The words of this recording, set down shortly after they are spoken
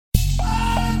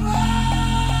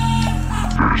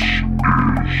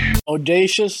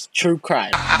Bodacious true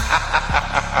crime.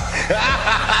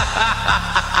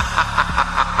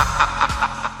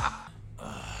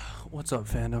 What's up,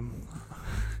 fandom?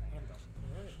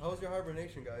 How was your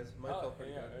hibernation, guys? Mine felt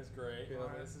pretty good. It's great. Yeah.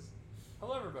 This is...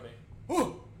 Hello, everybody.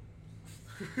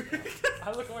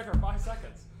 I look away for 5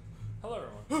 seconds. Hello,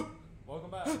 everyone.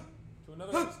 Welcome back to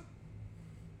another episode.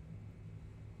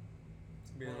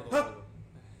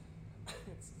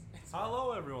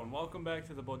 Hello, everyone. Welcome back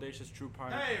to the Bodacious True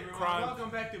Crime. Hey, everyone. Welcome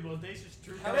back to Bodacious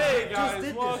True Crime. Hey, We guys. just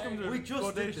did Welcome this. to We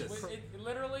just did Bodacious. this. It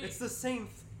literally, It's the same.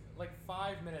 like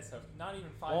 5 minutes of, not even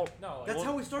 5, Well, no. Like, That's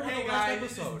how we started Hey the last guys,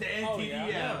 this is episode. Dan Oh, TDM.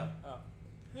 yeah? Oh.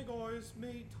 Hey, guys.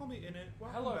 Me, Tommy in it.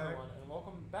 Hello, everyone, and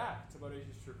welcome back to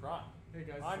Bodacious True Crime. Hey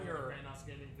guys, I'm this is your Grand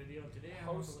Outstanding video. Today I'm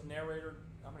Host, narrator,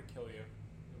 I'm gonna kill you.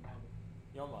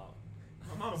 Yo, mom.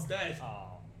 My mom's dead.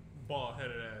 Oh.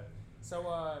 Bald-headed ass. So,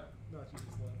 No, she just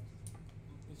left.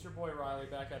 it's your boy Riley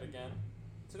back at again.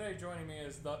 Today joining me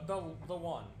is the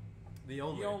one. The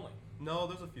only. The only. No,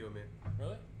 there's a few of me.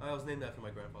 Really? I was named after my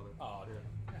grandfather. Oh,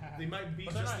 Yeah. They might be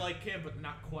But they're just not- like him, but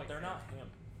not quite. they're him. not him.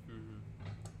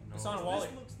 Mm-hmm. Hassan Wally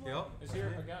Yep. is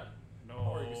here again. No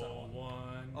How are you, son?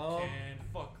 one can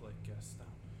fuck like Gaston.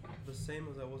 The same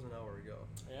as I was an hour ago.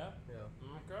 Yeah? Yeah.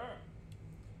 Okay.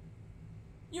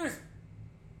 Eunice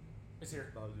is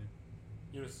here. Bowsy.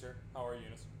 Eunice is here. How are you,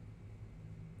 Eunice?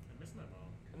 I miss my mom.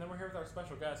 And then we're here with our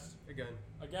special guest Again.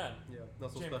 again. Yeah.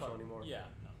 Not so Jimmy special Clark. anymore. Yeah.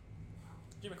 No.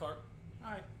 Jimmy Clark.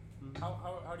 Hi.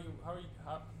 How do you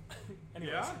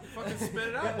anyways. Yeah? Fucking spit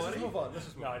it out, Let's buddy. just move on. Let's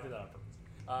just move No, on. I did that on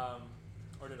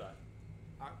purpose. Or did I?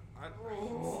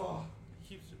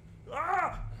 Keeps it.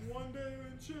 Ah! One day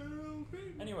in chill,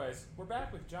 baby. Anyways, we're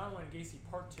back with John Wayne Gacy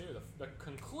Part 2, the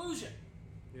conclusion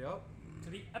Yep. to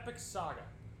the epic saga.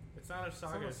 It's not a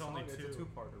saga, it's only two. It's a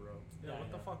two-parter, bro. Yeah, Yeah, what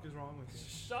I the know. fuck is wrong with you?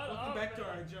 Shut up. Welcome back to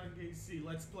man. our John Gacy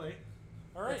Let's Play.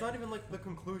 Alright. It's not even like the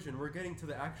conclusion. We're getting to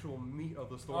the actual meat of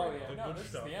the Oh, story. yeah. The No, good this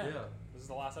stuff. is the end. Yeah. This is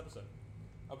the last episode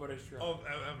of Bodacious True. Oh,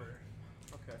 ever.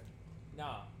 Okay.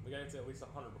 Nah, we gotta get to at least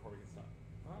 100 before we can stop.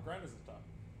 Grind doesn't stop.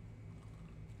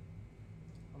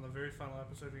 On the very final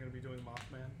episode, you're gonna be doing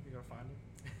Mothman. You gotta find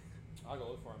him. I'll go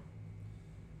look for him.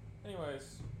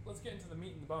 Anyways, let's get into the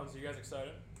meat and the bones. Are you guys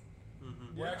excited?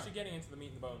 Mm-hmm. We're Yeah. actually getting into the meat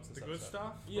and the bones this The good episode.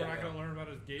 stuff? Yeah. We're not Yeah. gonna learn about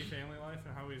his gay family life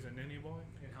and how he's a ninny boy.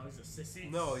 And how he's a sissy.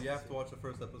 No, you have to watch the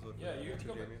first episode. Yeah, you have to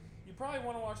go back. Jamie. You probably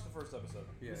want to watch the first episode.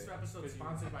 Yeah. This yeah. episode is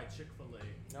Because you- sponsored by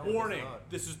Chick-fil-A. No, Warning! it's not.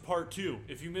 This is part 2.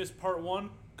 If you missed part 1,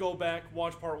 go back,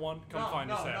 watch part 1, come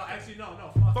find us after. Actually,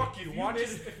 no. Fuck it. you, If watch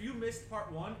missed, it. If you missed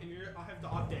part 1 and you have the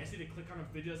audacity to click on a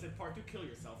video that said part 2, kill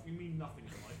yourself. You mean nothing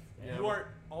in life. Yeah, You but are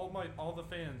all the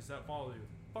fans that follow you.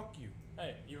 Fuck you.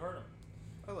 Hey, you heard him.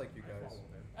 I like you guys.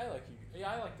 I like you.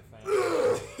 Yeah, I like the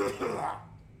fans.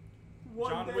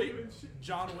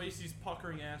 John Wasey's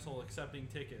puckering asshole accepting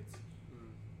tickets.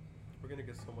 We're gonna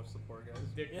get so much support, guys.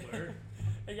 Dick Yeah. blur.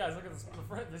 Hey guys, look at this.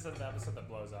 This is the episode that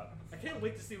blows up. I can't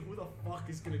wait to see who the fuck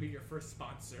is gonna be your first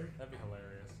sponsor. That'd be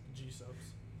hilarious.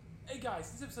 G-subs. Hey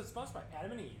guys, this episode is sponsored by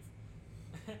Adam and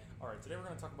Eve. Alright, today we're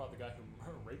going to talk about the guy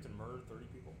who raped and murdered 30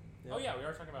 people. Yeah. Oh yeah, we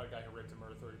are talking about a guy who raped and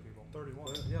murdered 30 people.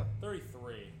 31. Yeah.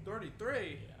 33.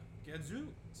 33. Yeah. Gadzoo.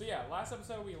 So yeah, last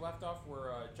episode we left off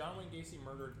where John Wayne Gacy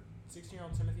murdered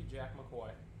 16-year-old Timothy Jack McCoy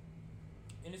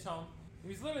in his home. He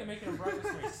was literally making him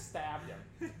breakfast when he stabbed him.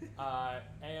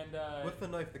 With the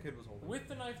knife the kid was holding. with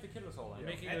the knife the kid was holding. Yeah.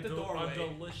 Making At a, the a doorway.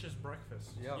 delicious breakfast.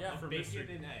 Yeah. Yeah. For Bacon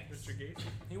Mr. and eggs. Mr. Gacy.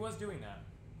 He was doing that.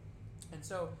 And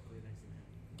so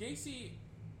Gacy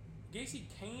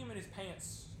came in his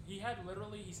pants. He had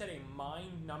literally, he said, a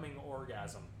mind-numbing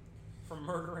orgasm from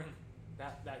murdering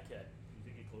that kid. You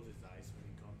think he closes his eyes when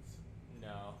he comes?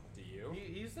 No, do you?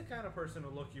 He's the kind of person to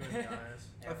look you in the eyes.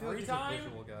 I feel Every like he's time? a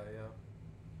visual guy. Yeah.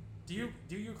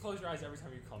 Do you close your eyes every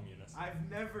time you come, Eunice? I've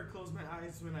never closed my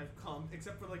eyes when I've come,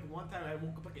 except for like one time I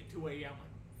woke up like at 2 a.m.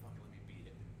 like, fuck, let me beat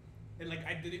it. And like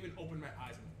I didn't even open my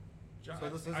eyes. So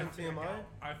this I isn't think TMI?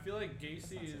 I feel like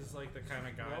Gacy is like the kind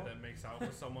of guy No? that makes out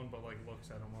with someone but like looks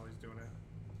at him while he's doing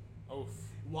it. Oof.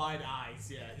 Wide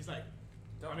eyes, yeah. He's like,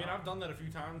 I mean, I've done that a few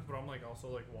times, but I'm like also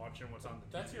like watching what's on the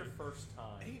TV. That's your first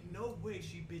time. ain't no way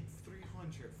she bid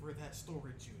 300 for that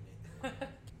storage unit.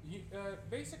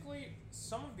 Basically,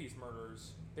 some of these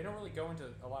murders, they don't really go into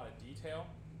a lot of detail,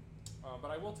 but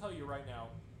I will tell you right now,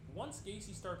 once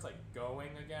Gacy starts like going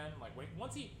again, like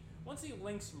once he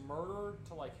links murder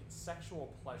to like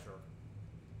sexual pleasure,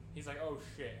 he's like, oh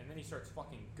shit, and then he starts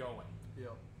fucking going. Yeah.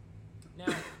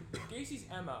 Now, Gacy's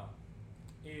MO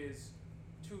is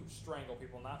to strangle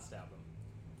people, not stab them,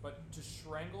 but to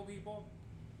strangle people,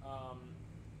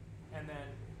 and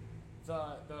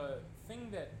then the thing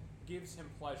that gives him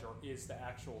pleasure is the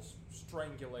actual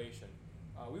strangulation.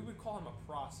 We would call him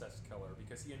a process killer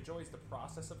because he enjoys the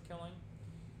process of killing,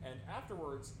 and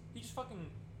afterwards he just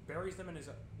fucking buries them in his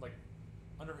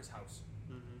under his house.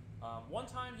 Mm-hmm. One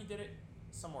time he did it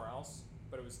somewhere else,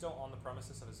 but it was still on the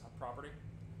premises of his property.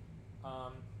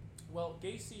 Well,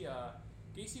 Gacy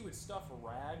would stuff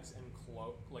rags and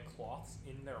cloths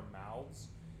in their mouths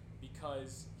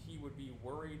because he would be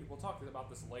worried. We'll talk about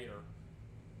this later.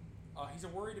 He's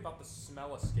worried about the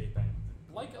smell escaping.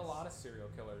 Like a lot of serial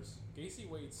killers, Gacy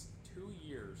waits 2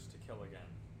 years to kill again.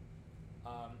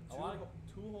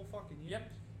 Two whole fucking years.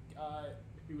 Yep.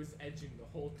 He was edging the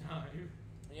whole time.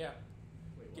 Yeah.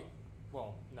 Wait, what?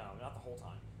 Well, no, not the whole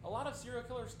time. A lot of serial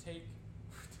killers take.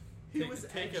 He was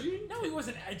edging? No, he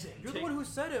wasn't edging. You're the one who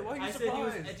said it. Why are you I surprised? said he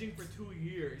was edging for 2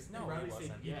 years. No, and Riley he said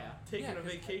wasn't. yeah. Taking Yeah, a 'cause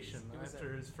vacation it was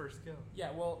after his first kill.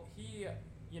 Yeah, well, he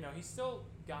still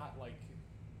got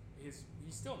he's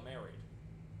still married,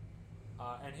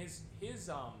 and his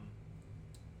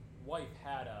wife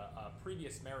had a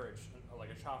previous marriage, like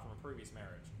a child from a previous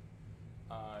marriage.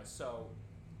 So,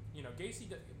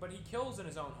 Gacy, but he kills in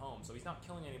his own home, so he's not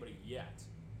killing anybody yet.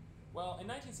 Well, in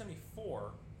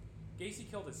 1974, Gacy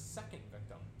killed his second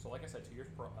victim. So, like I said, 2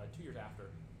 years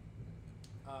after.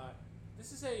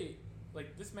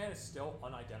 This man is still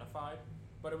unidentified,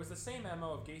 but it was the same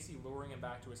MO of Gacy luring him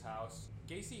back to his house.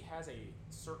 Gacy has a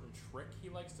certain trick he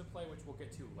likes to play, which we'll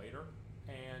get to later,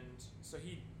 and so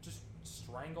he just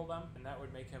strangle them, and that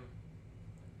would make him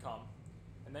come,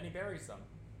 and then he buries them,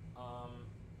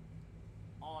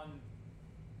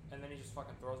 and then he just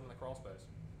fucking throws them in the crawl space.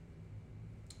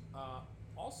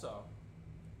 Also,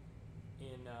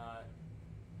 in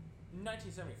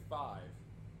 1975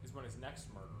 is when his next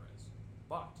murder is,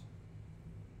 but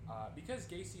because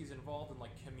Gacy is involved in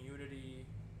community,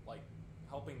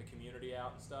 helping the community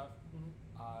out and stuff,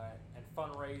 and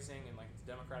fundraising and the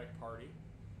Democratic Party,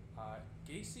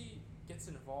 Gacy gets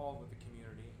involved with the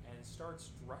community and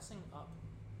starts dressing up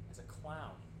as a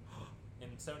clown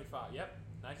in 75. Yep,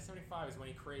 1975 is when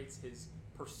he creates his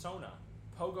persona,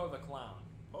 Pogo the Clown.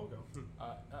 Pogo.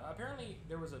 Apparently,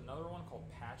 there was another one called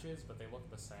Patches, but they look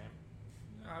the same.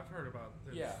 Yeah, I've heard about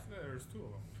this. Yeah. There's two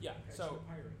of them. Yeah, Patch so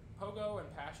the pirate. Pogo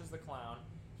and Patches the Clown,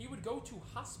 he would go to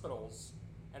hospitals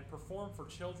and perform for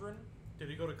children. Did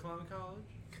he go to clown college?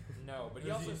 No, but he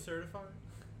Is also he certified?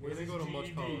 He doesn't go to much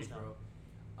GED? college, No.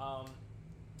 bro.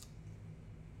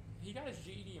 He got his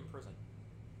GED in prison.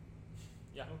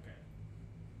 Yeah. Okay.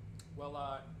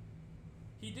 Well,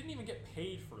 he didn't even get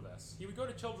paid for this. He would go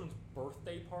to children's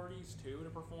birthday parties too to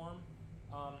perform.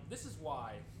 This is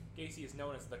why Gacy is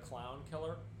known as the Clown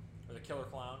Killer, or the Killer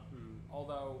Clown.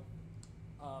 Although,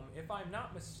 if I'm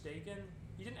not mistaken,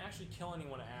 he didn't actually kill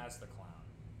anyone as the clown.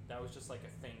 That was just a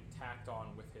thing tacked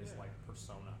on with his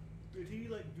persona. Did he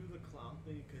do the clown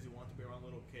thing because he wanted to be around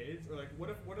little kids, or what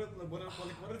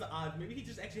are the odds? Maybe he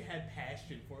just actually had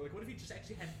passion for it. What if he just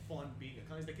actually had fun being a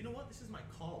clown? He's like, you know what, this is my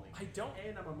calling.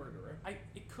 And I'm a murderer.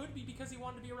 It could be because he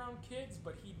wanted to be around kids,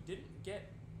 but he didn't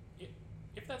get it.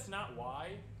 If that's not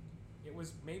why, it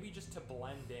was maybe just to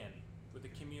blend in with the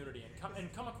community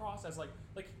and come across as like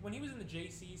when he was in the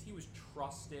JCs, he was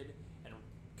trusted and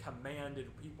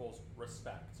commanded people's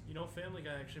respect. Family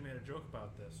Guy actually made a joke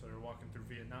about this. So they're walking through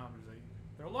Vietnam. He's like,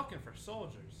 they're looking for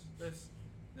soldiers. This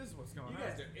is what's going on. You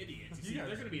guys are idiots. You guys-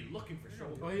 They're going to be looking for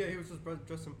soldiers. Oh yeah, he was just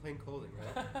dressed in plain clothing,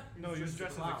 right? No, he was just a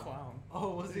dressed as a clown. clown.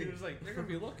 Oh, was he? He was like, they're gonna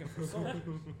be looking for soldiers.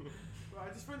 Well,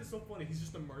 I just find it so funny. He's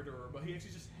just a murderer, but he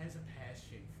actually just has a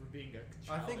passion for being a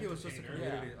I child think it was just a entertainer.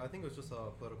 community. I think it was just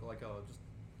a political, like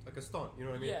a stunt. You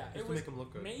know what I mean? Yeah, just it to was, make him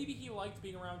look good. Maybe he liked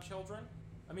being around children.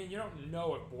 I mean, you don't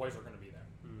know if boys are going to be there.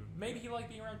 Maybe he liked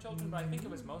being around children, but I think it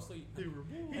was mostly. They were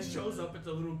boys. He shows up at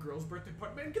the little girl's birthday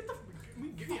party. Man,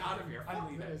 get me out of here. I'm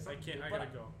Fuck leaving. this. I can't. I But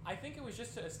gotta go. I think it was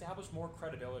just to establish more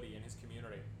credibility in his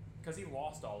community because he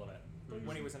lost all of it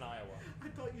when he was in Iowa. I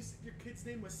thought your kid's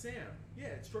name was Sam. Yeah,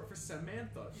 it's short for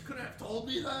Samantha. You couldn't have told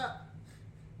me that.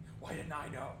 Why didn't I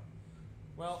know?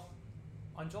 Well,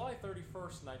 on July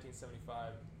 31st,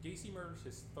 1975, Gacy murders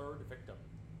his third victim,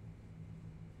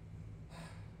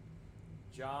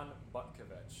 John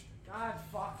Butkovich. God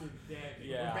fucking damn it.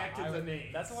 Yeah, We're back to the name.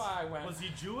 That's why I went. Was he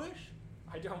Jewish?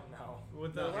 I don't know.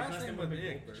 With the No, his last last name name with was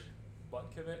H.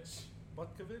 Goldberg. Butkovich.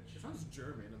 Butkovich? It sounds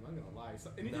German, I'm not gonna lie.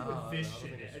 So, anything No, with this I don't shit,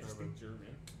 think it's I just German. think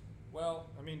German. Well,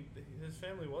 I mean, his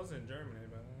family was in Germany,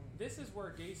 but this is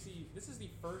where Gacy. This is the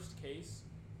first case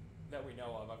that we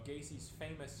know of Gacy's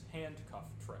famous handcuff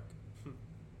trick. Hmm.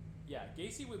 Yeah,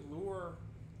 Gacy would lure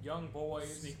young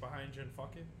boys. sneak behind you and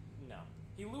fuck it. No.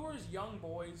 He lures young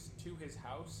boys to his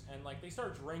house, and like they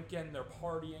start drinking, they're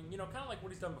partying, you know, kind of like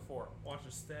what he's done before.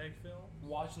 Watching Stag film?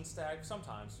 Watching Stag,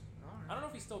 sometimes. Alright. I don't know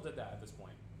if he still did that at this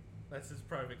point. That's his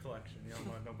private collection. You don't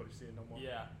want nobody see it no more.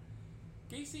 Yeah.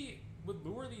 Gacy would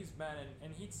lure these men,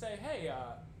 and he'd say, hey,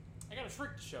 I got a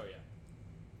trick to show you.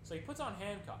 So he puts on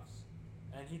handcuffs,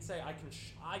 and he'd say,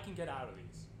 I can get out of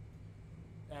these.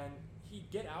 And he'd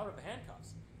get out of the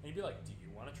handcuffs, and he'd be like, do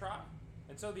you want to try?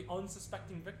 And so the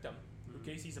unsuspecting victim, who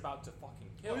Gacy's about to fucking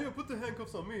kill. Oh yeah, put the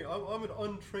handcuffs on me. I'm an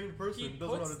untrained person who doesn't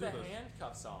know how to do this. He puts the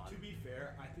handcuffs on. To be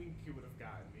fair, I think he would have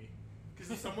gotten me.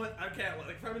 Because if someone, I can't,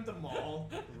 like, if I'm in the mall,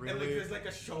 Really? and like there's like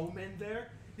a showman there,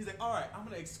 he's like, alright, I'm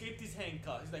gonna escape these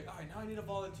handcuffs. He's like, alright, now I need a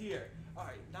volunteer.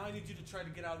 Alright, now I need you to try to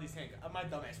get out of these handcuffs. My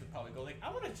dumbass would probably go like,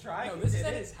 I wanna try. No, this is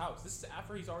at his house. This is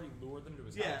after he's already lured them to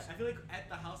his house. Yeah, I feel like at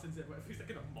the house, instead, if he's like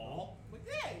in a mall, like,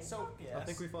 hey, So, yes. I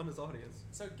think we found his audience.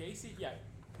 So Gacy, yeah.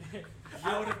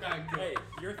 I would have gotten killed. Hey,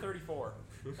 you're 34.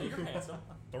 Hey, you're handsome.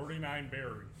 39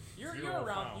 berries. You're Zero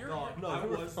around. found. You're No, I we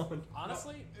were was found.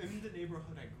 honestly. No, in the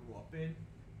neighborhood I grew up in,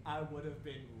 I would have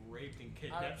been raped and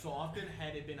kidnapped so often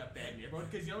had it been a bad neighborhood.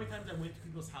 Because you know how many times I went to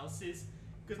people's houses?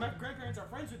 Because my grandparents are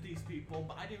friends with these people,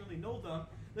 but I didn't really know them.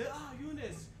 They're like,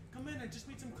 Eunice, come in, I just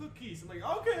made some cookies. I'm like,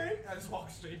 okay. I just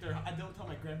walk straight there. I don't tell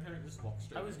my grandparents, just walk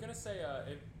straight I was there. gonna say,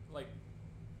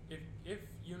 if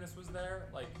Eunice was there,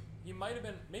 like he might have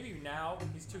been. Maybe now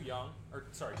he's too young, or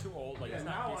sorry, too old. Like yeah, it's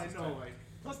not now I Gacy's know. time. Like,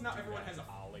 plus now everyone has a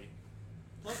Ollie.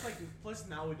 Plus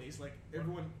nowadays, like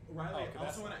everyone, Riley. okay, I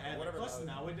that's also want to add. whatever Plus that is.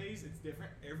 nowadays, it's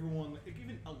different. Everyone, like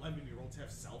even 11-year-olds have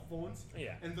cell phones.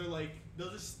 Yeah. And they're like, they'll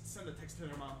just send a text to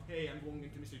their mom, "Hey, I'm going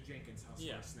into Mr. Jenkins' house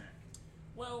Yeah. for a snack."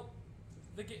 Well,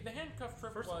 the handcuff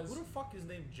trick First, was. who the fuck is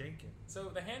named Jenkins? So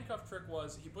the handcuff trick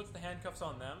was he puts the handcuffs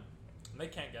on them, and they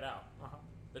can't get out. Uh-huh.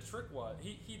 The trick was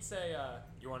he'd say,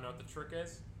 "You want to know what the trick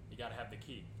is? You got to have the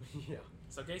key." Yeah.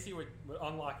 So Gacy would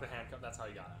unlock the handcuff. That's how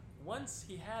he got out. Once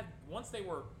they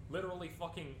were literally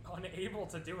fucking unable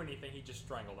to do anything, he just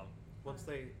strangled them. Once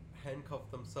they handcuff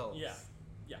themselves.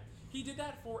 Yeah. He did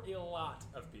that for a lot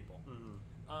of people.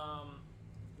 Mm-hmm.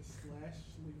 The slash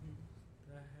lady.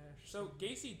 So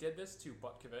Gacy did this to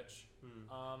Butkovich.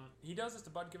 He does this to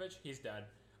Butkovich. He's dead.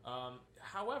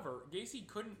 However, Gacy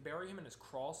couldn't bury him in his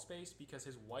crawl space because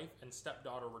his wife and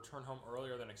stepdaughter returned home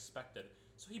earlier than expected.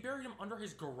 So he buried him under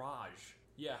his garage.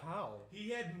 Yeah. How? He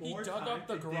had He more dug time up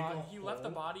the to dig garage. a He left the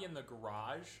hole. body in the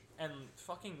garage and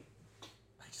fucking.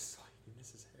 I just saw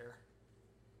Eunice's hair.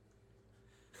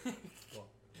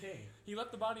 Dang. He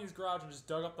left the body in his garage and just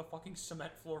dug up the fucking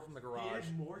cement floor from the He garage.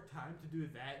 had more time to do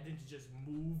that than to just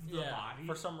move the body.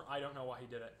 For some, I don't know why he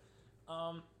did it.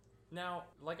 Now,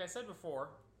 like I said before,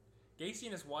 Gacy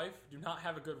and his wife do not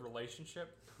have a good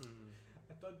relationship.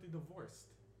 I thought they divorced.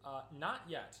 Not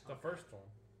yet. The first one.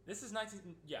 This is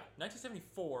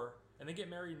 1974, and they get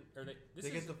married, or they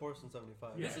Get divorced in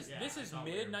 75. Yeah. This is I thought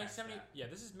we mid were past 1970. that. Yeah,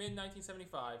 this is mid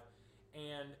 1975,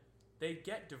 and they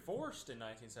get divorced in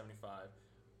 1975.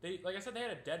 They, like I said, they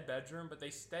had a dead bedroom, but they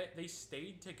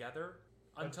stayed together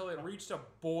until it reached a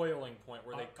boiling point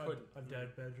where they couldn't. A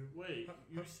dead bedroom. Wait,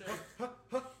 you said.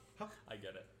 I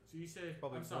get it. So you said.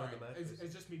 Probably I'm sorry. burned the mattress.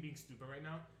 It's just me being stupid right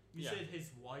now. You Yeah. said his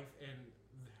wife and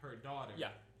her daughter. Yeah,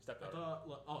 I stepdaughter.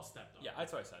 thought, stepdaughter. Yeah,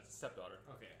 that's what I said. It's stepdaughter.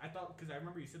 Okay, I thought because I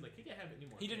remember you said like he didn't have any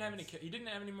more. He didn't have any. kids. He didn't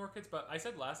have any more kids, but I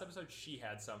said last episode she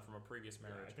had some from a previous Yeah,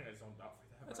 marriage. I think I zoned out for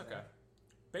that. That's My okay. bad.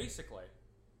 Basically,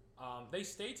 they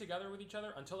stayed together with each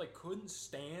other until they couldn't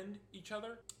stand each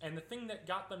other, and the thing that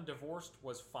got them divorced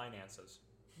was finances.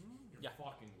 You're Yeah.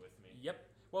 fucking with me. Yep.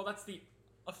 Well, that's the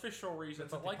official reason.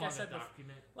 That's But what like they I call said, the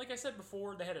document. like I said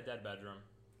before, they had a dead bedroom.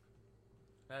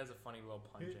 That is a funny little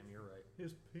pun, Hey. Jim. You're right.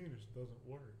 His penis doesn't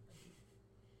work.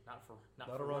 Not for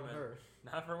around women. her.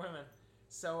 Not for women.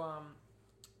 So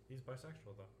He's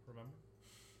bisexual though. Remember?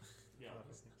 Yeah.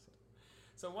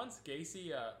 So once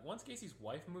Gacy's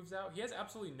wife moves out, he has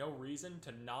absolutely no reason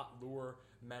to not lure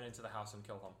men into the house and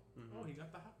kill them. Oh, he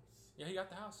got the house. Yeah, he got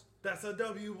the house. That's a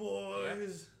W,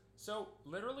 boys. So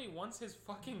literally, once his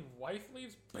fucking wife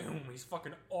leaves, boom, he's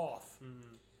fucking off.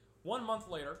 1 month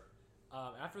later,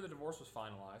 after the divorce was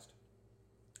finalized,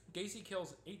 Gacy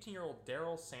kills 18-year-old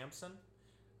Daryl Sampson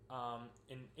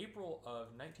in April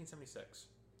of 1976.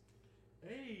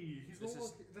 Hey, he's This no is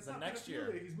longer, that's the not next pedophilia,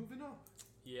 year. He's moving up.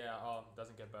 Yeah,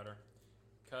 doesn't get better.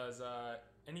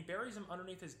 And he buries him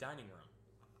underneath his dining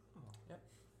room. Yep.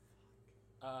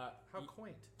 How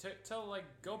quaint. To like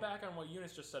go back on what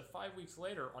Eunice just said, 5 weeks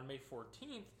later, on May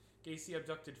 14th, Gacy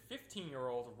abducted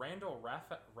 15-year-old Randall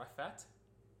Raffet, Raphael.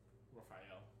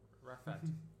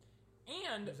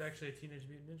 and He was actually a Teenage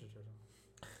Mutant Ninja Turtle.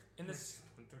 In this,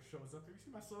 Hunter shows up. Have you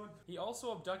seen my son? he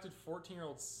also abducted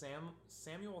 14-year-old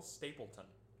Samuel Stapleton.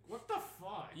 What the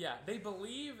fuck? Yeah, they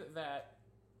believe that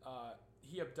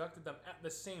he abducted them at the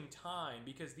same time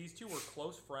because these two were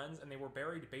close friends and they were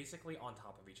buried basically on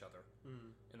top of each other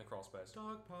in the crawl space.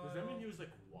 Dog pile. Does that mean he was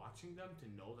like watching them to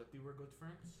know that they were good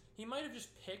friends? He might have just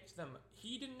picked them.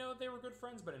 He didn't know they were good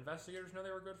friends, but investigators know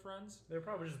they were good friends. They were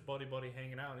probably just buddy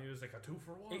hanging out, and he was like a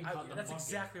 2-for-1. That's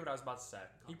exactly what I was about to say.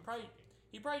 He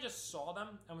probably just saw them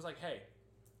and was like, "Hey,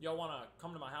 y'all want to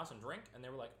come to my house and drink?" And they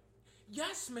were like,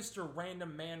 "Yes, Mr.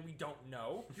 Random Man we don't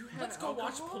know. Let's go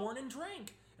watch porn and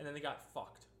drink." And then they got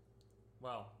fucked.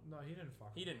 Well, no, he didn't fuck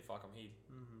him. He didn't fuck him.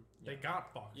 They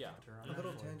got fucked. Yeah. A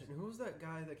little tangent. Who was that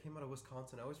guy that came out of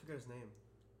Wisconsin? I always forget his name.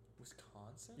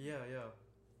 Wisconsin? Yeah.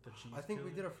 The cheese I think killer?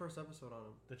 we did our first episode on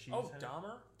him. The cheese Oh, head?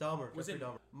 Dahmer? Dahmer. Was Jeffrey it-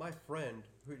 Dahmer. My friend,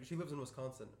 she lives in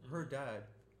Wisconsin. Her dad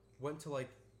went to like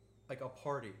a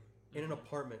party in an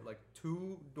apartment, like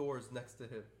 2 doors next to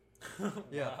him.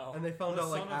 Yeah, Wow. and they found The out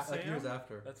Son of like Sam? years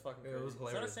after. That's fucking Yeah, crazy. it was Son of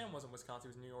hilarious. Sam wasn't Wisconsin,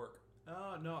 it was New York.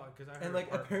 Oh, no, because I heard And like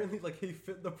apartment. apparently like he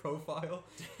fit the profile,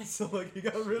 so like he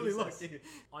got really Jesus. lucky.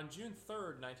 On June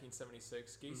 3rd,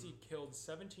 1976, Gacy killed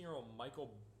 17-year-old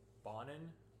Michael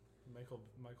Bonin. Michael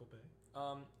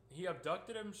Bay. He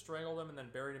abducted him, strangled him, and then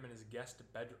buried him in his guest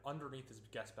bedroom, underneath his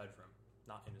guest bedroom,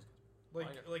 not in his.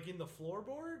 Like in the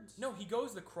floorboards? No, he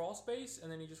goes the crawl space,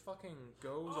 and then he just fucking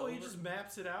goes. Oh, over. he just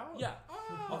maps it out? Yeah.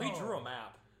 Oh, He drew a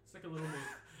map. It's like a little.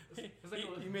 It's like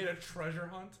He made a treasure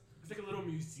hunt? It's like a little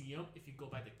museum. If you go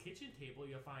by the kitchen table,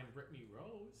 you'll find Brittany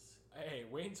Rose. Hey,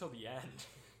 wait until the end,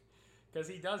 because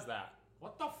he does that.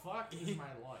 What the fuck is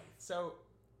my life? So,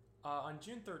 on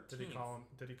June 13th, Did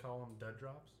he call him dead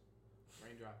drops?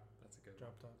 Raindrop. That's a good one.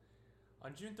 Drop top.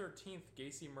 On June 13th,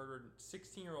 Gacy murdered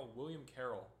 16-year-old William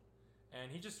Carroll,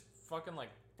 and he just fucking like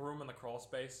threw him in the crawl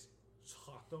space.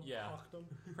 Hocked him? Yeah. Hocked him?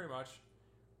 Pretty much.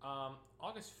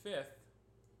 August 5th.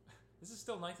 This is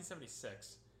still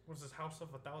 1976. What's this, House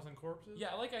of 1,000 Corpses?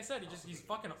 Yeah, like I said, he's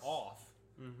fucking off.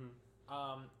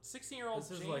 16-year-old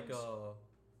This is James.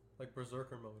 like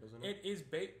Berserker mode, isn't it? It is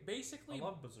I basically,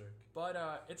 love Berserk.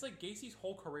 but it's like Gacy's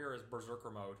whole career is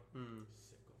Berserker mode.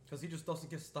 Because he just doesn't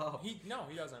get stopped. He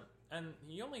doesn't, and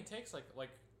he only takes like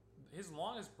his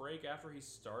longest break after he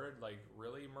started like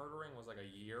really murdering was like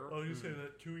a year. Oh, you say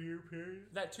that 2-year period?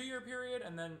 That 2-year period,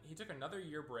 and then he took another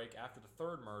year break after the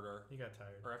third murder, He got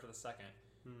tired. or after the second.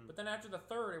 But then after the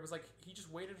third, it was like he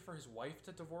just waited for his wife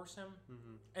to divorce him,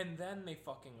 and then they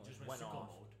fucking like, Just went sicko off.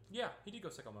 mode. Yeah, he did go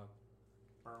sicko mode.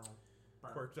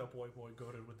 Quirked up white boy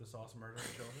goaded with the sauce murdering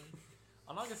children.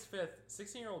 On August 5th,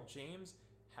 16-year-old James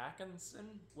Hackinson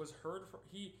was heard from.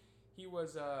 He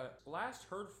was last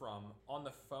heard from on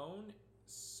the phone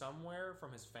somewhere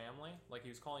from his family, like he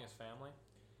was calling his family,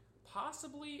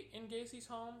 possibly in Gacy's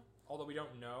home, although we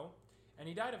don't know. And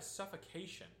he died of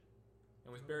suffocation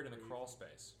and was buried in the crawl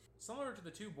space. Similar to the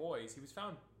two boys, he was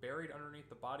found buried underneath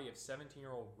the body of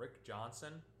 17-year-old Rick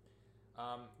Johnson,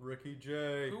 Ricky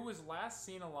J. who was last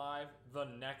seen alive the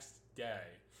next day.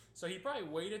 So he probably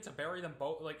waited to bury them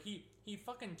both. Like he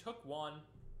fucking took one,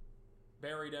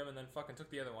 buried him, and then fucking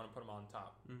took the other one and put him on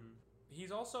top.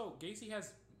 He's also, Gacy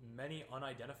has many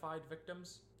unidentified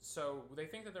victims, so they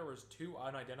think that there was 2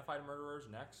 unidentified murderers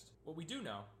next. What we do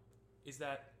know is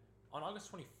that on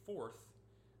August 24th,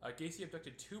 Gacy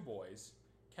abducted 2 boys,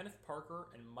 Kenneth Parker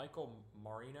and Michael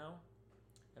Marino,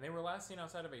 and they were last seen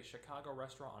outside of a Chicago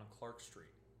restaurant on Clark Street.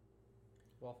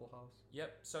 Waffle House.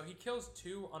 Yep, so he kills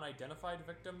 2 unidentified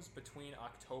victims between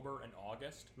October and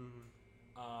August.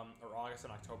 Or August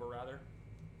and October, rather.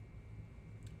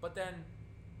 But then,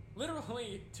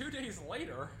 literally 2 days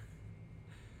later,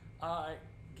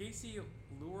 Gacy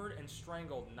lured and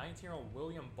strangled 19-year-old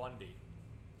William Bundy.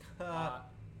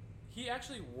 He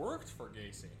actually worked for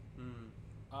Gacy.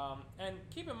 And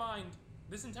keep in mind,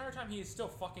 this entire time he is still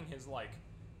fucking his, like,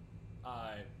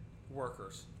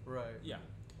 workers. Right. Yeah.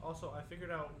 Also, I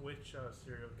figured out which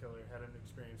serial killer had an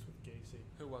experience with Gacy.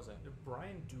 Who was it?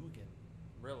 Brian Dugan.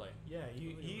 Really? Yeah,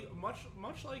 he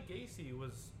much like Gacy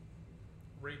was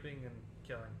raping and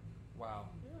killing. Wow.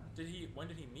 Yeah. When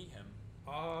did he meet him?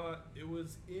 It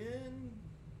was in,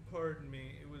 pardon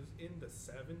me, it was in the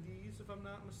 70s, if I'm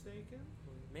not mistaken.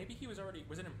 Maybe he was already,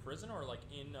 was it in prison or like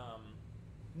in,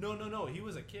 No, he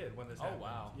was a kid when this happened.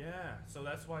 wow. Yeah, so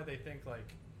that's why they think,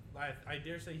 like, I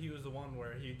dare say he was the one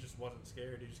where he just wasn't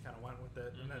scared, he just kind of went with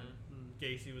it, and then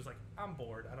Gacy was like, I'm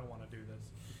bored, I don't want to do this,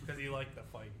 because he liked the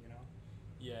fight, you know?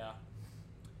 Yeah.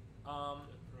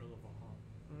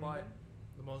 Mm-hmm. But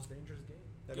The most dangerous game.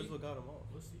 That is what got him off.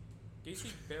 Pussy.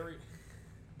 Gacy buried...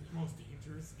 The most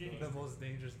dangerous game. The most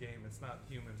dangerous game, it's not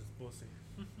humans, it's pussy.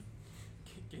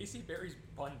 Gacy buries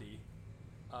Bundy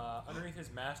underneath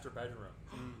his master bedroom.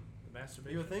 The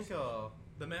masturbation. You would think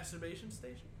the masturbation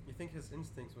station. you think his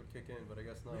instincts would kick in, but I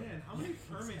guess not. Man, how many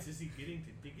permits is he getting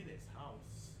to dig in his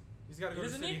house? He's got to He go to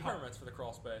doesn't City need Hall. permits for the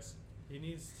crawl space. He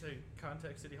needs to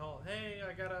contact City Hall. Hey,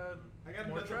 I got another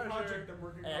more treasure. project I'm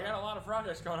working on. Hey, I got a lot of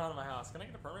projects going on in my house. Can I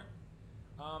get a permit?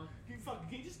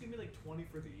 Can you just give me like 20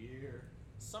 for the year?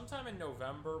 Sometime in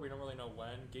November, we don't really know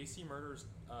when, Gacy murders,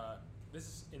 this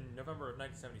is in November of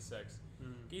 1976,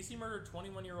 Gacy murdered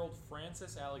 21-year-old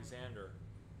Francis Alexander.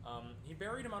 He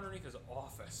buried him underneath his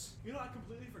office. You know, I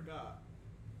completely forgot.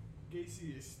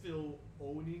 Gacy is still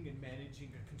owning and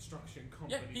managing a construction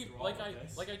company. Yeah, through all of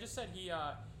this. like I just said, he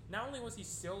not only was he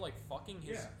still like fucking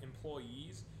his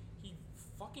employees,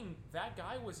 that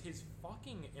guy was his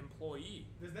fucking employee.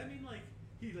 Does that mean like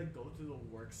he like go to the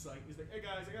work site? He's like, hey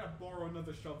guys, I gotta borrow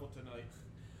another shovel tonight.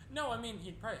 No, I mean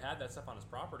he'd probably had that stuff on his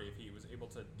property if he was able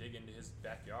to dig into his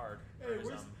backyard. Hey,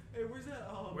 where's that?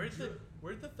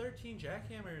 Where'd the 13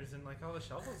 jackhammers and like all the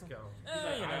shovels go? He's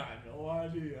like, I have no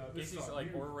idea. Gacy's like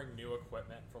ordering new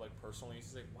equipment for like personal use.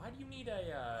 He's like, why do you need a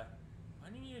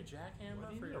jackhammer Why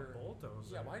do you for need your a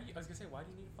bulldozer? Yeah, I was gonna say, why do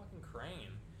you need a fucking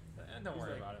crane? Don't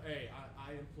worry about it. Hey,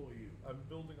 I employ you. I'm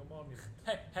building a monument.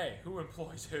 Hey, who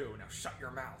employs who? Now shut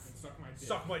your mouth. And suck my dick.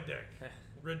 Suck my dick.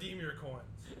 Redeem your coins.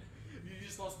 You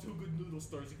just lost 2 good noodle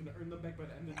stars. You can earn them back by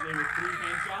the end of the day with 3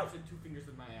 hand jobs and 2 fingers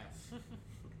in my ass.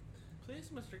 Please,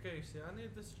 Mr. Gacy, I need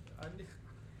this. I need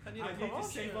I need to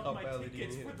save up How my badly do you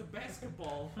tickets need for it? the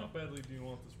basketball. How badly do you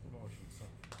want this promotion, son?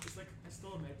 It's like I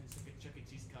still imagine it's like a Chuck E.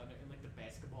 Cheese counter and like the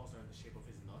basketballs are in the shape of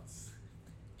his nuts.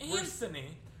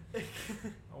 Anthony,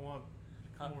 I want.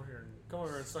 Come over here. come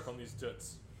over and suck on these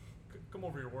tits. Come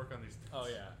over here. Work on these. Oh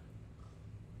yeah.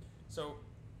 So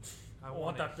I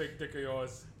want that big dick of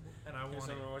yours. and I Here's want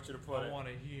somewhere I it. want you to put I it. want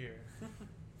it here.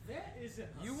 That isn't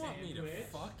a You want me to sandwich.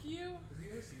 fuck you? Have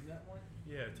you ever seen that one?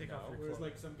 Yeah, take No, off your Where it's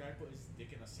clothes. like some guy put his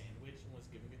dick in a sandwich and was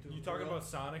giving it to You a talking girl. about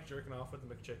Sonic jerking off with the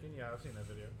McChicken? Yeah, I've seen that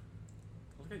video.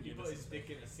 Look at He you. put his dick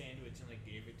in a sandwich and like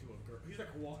gave it to a girl. He's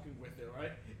like walking with it,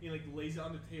 right? He like lays it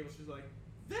on the table. She's like,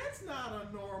 "That's not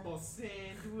a normal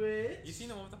sandwich." You seen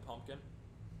the one with the pumpkin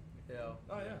Yeah.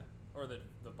 Oh yeah. or the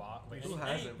bot? Like, Who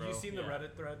hasn't, bro? You seen the Yeah.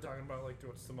 Reddit thread talking about like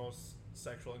what's the most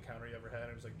sexual encounter you ever had?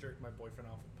 And it was like jerked my boyfriend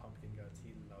off with pumpkin guts.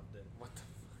 He loved it. What the?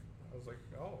 I was like,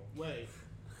 oh. Wait,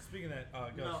 Speaking of that,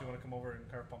 Gus, No. you want to come over and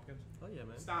carve pumpkins? Oh yeah,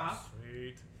 man. stop.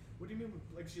 Sweet. What do you mean?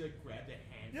 Like she like grabbed a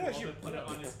handful Yeah, she- and put it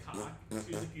on his cock. She was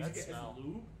like using That it smell. as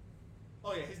lube.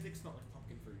 Oh yeah, his dick smelled like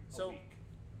pumpkin for a So- week.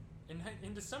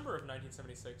 In December of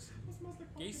 1976, It smells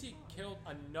like pumpkin Gacy pie. killed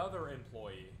another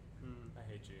employee. Hmm. I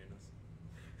hate you, Eunice.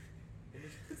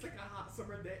 It's like a hot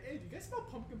summer day. Hey, do you guys smell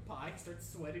pumpkin pie? He starts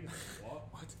sweating. Like,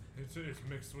 what? What? It's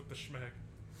mixed with the schmeck.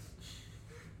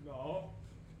 No.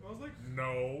 I was like,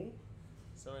 No.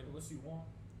 So unless you want.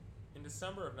 in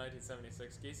December of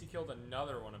 1976, Gacy killed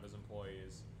another one of his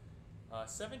employees.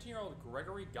 17-year-old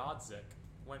Gregory Godzik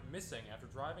went missing after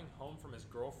driving home from his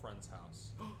girlfriend's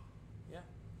house. Yeah,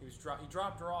 he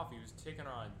dropped her off. He was taking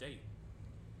her on a date.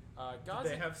 Did Godzik,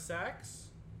 they have sex?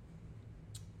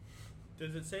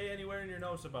 Does it say anywhere in your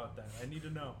notes about that? I need to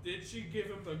know. Did she give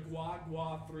him the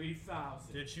Guagua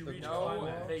 3000? Did she The reach no,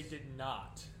 climax? they did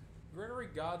not. Gregory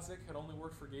Godzik had only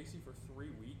worked for Gacy for 3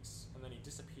 weeks, and then he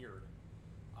disappeared.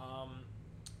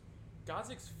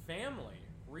 Godzik's family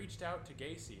reached out to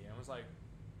Gacy and was like,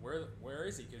 where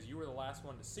is he? Because you were the last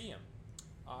one to see him.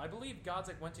 I believe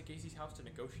Godzik went to Gacy's house to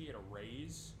negotiate a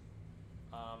raise,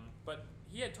 but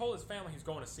he had told his family he was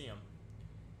going to see him.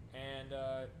 And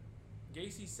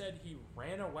Gacy said he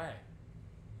ran away.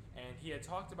 And he had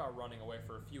talked about running away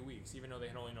for a few weeks, even though they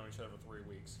had only known each other for 3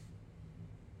 weeks.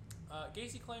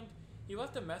 Gacy claimed he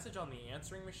left a message on the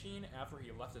answering machine after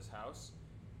he left his house,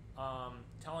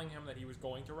 telling him that he was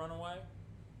going to run away.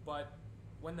 But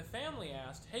when the family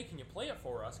asked, hey, can you play it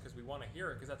for us because we want to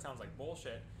hear it because that sounds like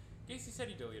bullshit, Gacy said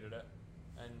he deleted it,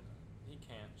 and he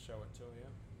can't show it to you.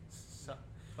 So,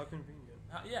 How convenient.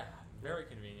 yeah, very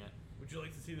convenient. Would you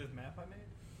like to see this map I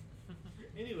made?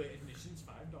 Anyway, admission's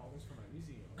 $5 for my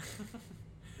museum.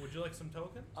 Would you like some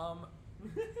tokens?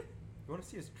 You want to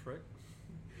see his trick?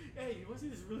 Hey, you want to see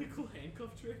this really cool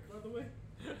handcuff trick, by the way?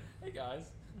 Hey guys.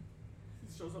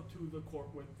 He shows up to the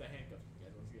court with the handcuffs. You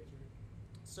guys want to see that trick?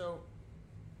 So,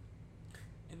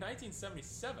 in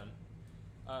 1977,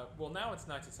 well, now it's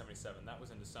 1977. That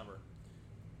was in December.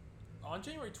 On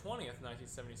January 20th,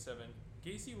 1977,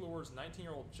 Gacy lures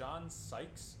 19-year-old John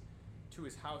Sykes to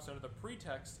his house under the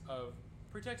pretext of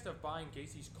buying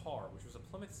Gacy's car, which was a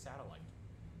Plymouth Satellite.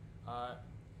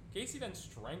 Gacy then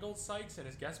strangled Sykes in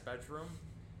his guest bedroom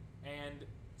and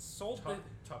sold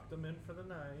Tuck them in for the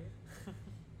night.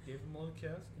 Gave him a little kiss.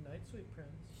 Good night, sweet prince.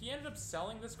 He ended up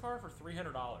selling this car for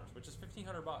 $300, which is $1,500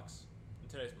 in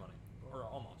today's money, or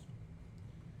almost.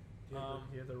 Do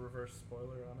you have the reverse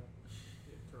spoiler on it?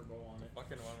 Turbo on it.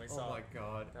 Fucking one we saw. Oh my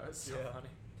god. That was so funny.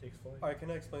 Takes flight. Alright,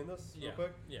 can I explain this real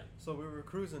quick? Yeah. So we were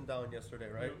cruising down yesterday,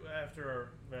 right? After our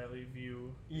Valley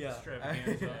View Yeah.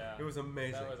 extravaganza. Yeah. It was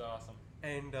amazing. That was awesome.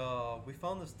 And we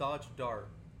found this Dodge Dart,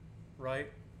 right?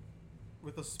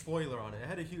 With a spoiler on it. It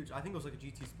had a huge, I think it was like a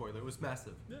GT spoiler. It was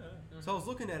massive. Yeah. So I was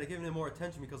looking at it, giving it more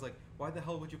attention because, like, why the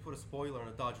hell would you put a spoiler on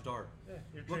a Dodge Dart?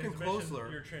 Yeah. Looking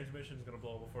closer, Your transmission's gonna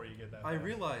blow before you get that. I fast.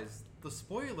 realized the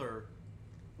spoiler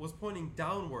was pointing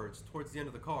downwards towards the end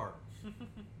of the car.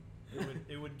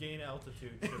 it would gain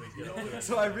altitude should it get up to it.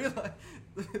 So I realized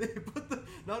they put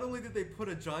not only did they put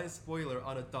a giant spoiler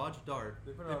on a Dodge Dart,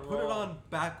 they put it on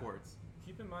backwards.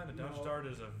 Keep in mind, a Dodge Dart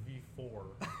is a V4.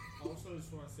 Also,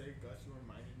 just want to say, Gus, you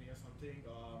reminded me of something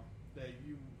that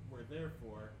you were there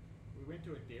for. We went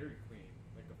to a Dairy Queen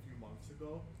like a few months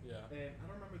ago. Yeah. And I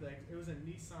don't remember that. It was a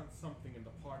Nissan something in the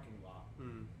parking lot.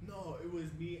 No, it was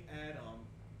me, Adam,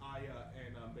 Aya,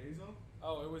 and Bezo.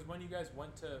 Oh, it was when you guys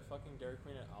went to fucking Dairy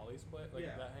Queen at Ollie's place, like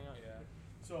that hangout. Yeah.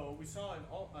 So we saw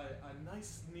a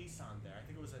nice Nissan there. I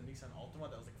think it was a Nissan Altima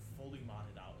that was like fully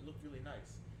modded out. It looked really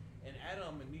nice. And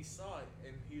Adam and me saw it,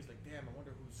 and he was like, "Damn, I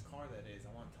wonder whose car that is.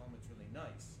 I want to tell him it's really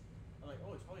nice." I'm like,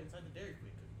 "Oh, it's probably inside the Dairy Queen,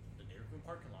 the Dairy Queen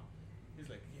parking lot." He's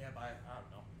like, "Yeah, but I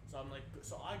don't know." So I'm like,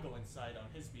 so I go inside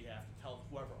on his behalf to tell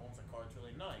whoever owns the car it's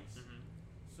really nice. Mm-hmm.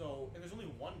 So, and there's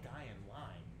only one guy in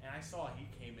line, and I saw he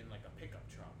came in like a pickup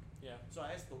truck. Yeah. So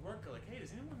I asked the worker, like, "Hey, does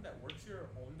anyone that works here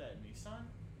own that Nissan?"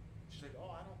 She's like,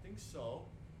 "Oh, I don't think so."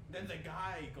 Then the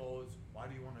guy goes, "Why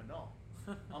do you want to know?"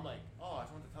 I'm like, "Oh, I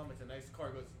just want to tell him it's a nice car."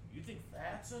 He goes, "You think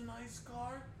that's a nice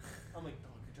car?" I'm like,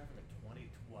 "Dog, you're driving a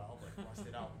 2012 like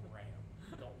rusted out Ram.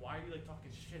 Why are you like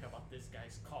talking shit about this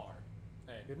guy's car?"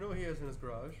 Hey. You know what he has in his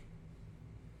garage?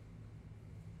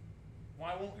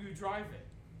 Why won't you drive it?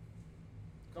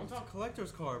 Don't It's talk. a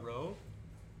collector's car, bro.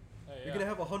 Hey, You're gonna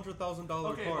have $100,000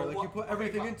 car. but Like what- you put okay,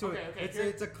 everything fine. into it. Okay, It's here-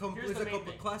 it's a here's the main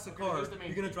thing. classic Okay, car. here's the main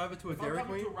You're gonna thing. drive it to a If Dairy I'm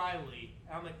coming Queen. to Riley,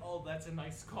 and I'm like, "Oh, that's a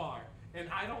nice car," and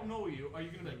I don't know you, are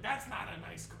you gonna be like, "That's not a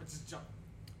nice car"? Just jump.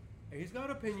 He's got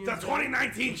opinions. The man.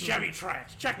 2019 Chevy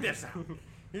Trash. Check this out.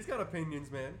 He's got opinions,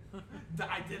 man. That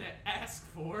I didn't ask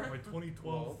for. My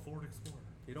 2012 Ford Explorer.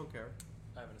 You don't care.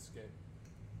 I have an Escape,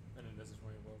 and then this is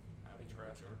where you live. Hey,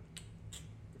 trash.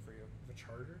 Good for you. The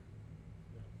Charger.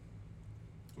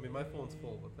 I mean, my phone's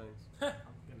full, but thanks. I'm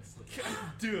gonna slip.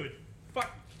 Dude, fuck.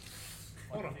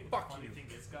 I wanna fuck funny you thing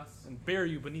is, Gus. and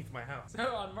bury you beneath my house.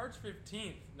 So on March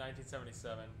 15th,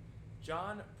 1977,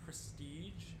 John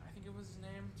Prestige, I think it was his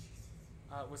name,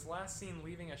 was last seen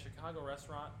leaving a Chicago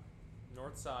restaurant,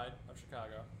 north side of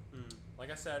Chicago.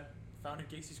 Like I said, found in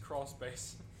Gacy's crawl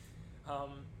space.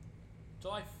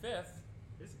 July 5th.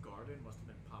 His garden must have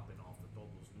been popping off with all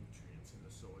those nutrients in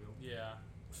the soil. Yeah.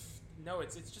 No,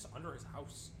 it's just under his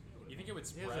house. You think it would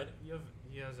spread?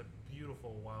 He has a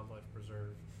beautiful wildlife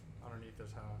preserve underneath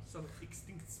his house. Some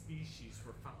extinct species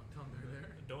were found under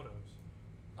there. Dodos.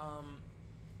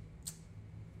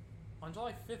 On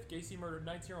July 5th, Gacy murdered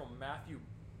 19-year-old Matthew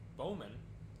Bowman.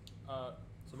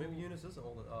 So maybe Eunice isn't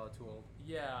too old.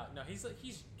 Yeah, no, he's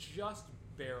just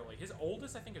barely. His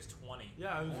oldest, I think, is 20.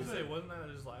 Yeah, I was gonna say, wasn't that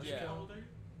his last Yeah. kill? How old are you?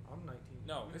 I'm 19.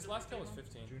 No, his last kill was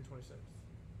 15. June 26th.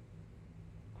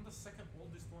 I'm the second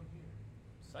oldest one here.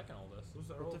 Second oldest. Who's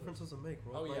the What oldest? difference does it make?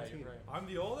 We're Oh all yeah, 19. you're right. I'm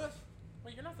the oldest?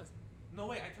 Wait, you're not the No,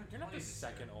 wait, I turned 20 you're not the this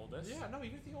second year. oldest. Yeah, no,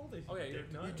 you're the oldest. Oh, yeah, you you're-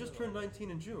 dick. No, You just turned 19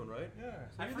 in June, right? Yeah.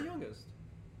 So you're the youngest.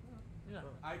 Yeah.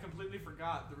 I completely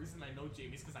forgot. The reason I know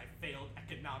Jamie is because I failed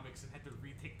economics and had to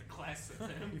retake the class with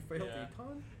him. You failed Yeah.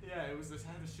 econ? Yeah, it was this. I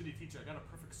had a shitty teacher. I got a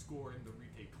perfect score in the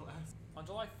retake class. On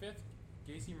July 5th,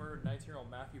 Gacy murdered 19-year-old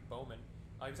Matthew Bowman.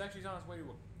 He was actually on his way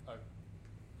to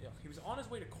he was on his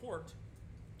way to court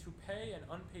to pay an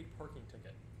unpaid parking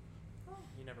ticket.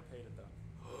 He never paid it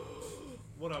though.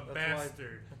 What a That's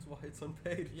bastard. That's why it's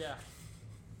unpaid. Yeah.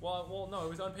 Well, no, it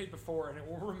was unpaid before, and it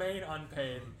will remain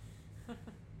unpaid.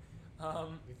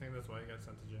 You think that's why he got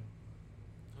sent to jail?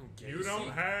 Gacy? You don't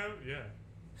have, yeah.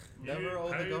 Never You owe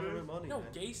the pay government this? money. No,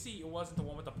 man. Gacy wasn't the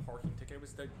one with the parking ticket. It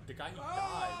was the guy who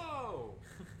died. Oh!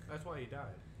 That's why he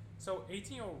died. So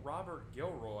 18-year-old Robert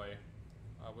Gilroy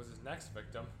was his next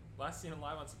victim. Last seen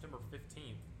alive on September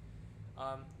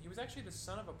 15th. He was actually the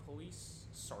son of a police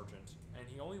sergeant, and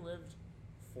he only lived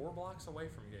 4 blocks away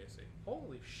from Gacy.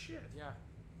 Holy shit. Yeah.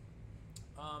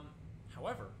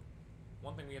 However,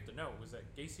 one thing we have to know was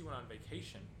that Gacy went on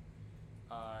vacation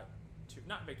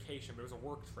not vacation, but it was a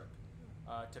work trip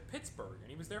to Pittsburgh, and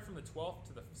he was there from the 12th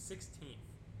to the 16th.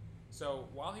 So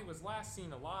while he was last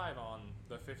seen alive on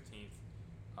the 15th,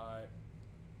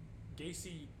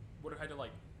 Gacy would have had to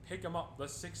like pick him up the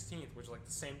 16th, which is like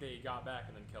the same day he got back,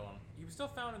 and then kill him. He was still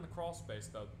found in the crawl space,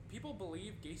 though. People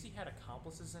believe Gacy had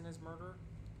accomplices in his murder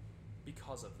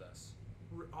because of this.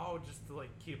 Oh, just to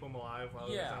like keep him alive while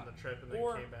he was on the trip, and then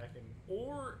came back and.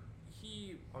 Or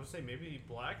he. I would say maybe he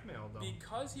blackmailed them.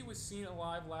 Because he was seen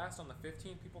alive last on the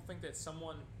 15th, people think that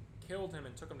someone killed him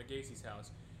and took him to Gacy's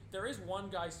house. There is one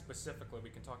guy specifically we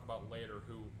can talk about later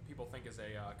who people think is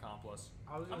a accomplice.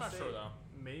 I'm not sure though.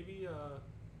 Maybe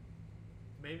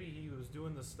he was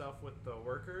doing the stuff with the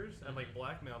workers and like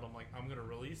blackmailed them. Like, I'm gonna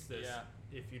release this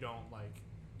if you don't like.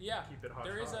 Yeah, keep it hush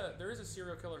there is a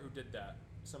serial killer who did that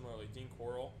similarly. Dean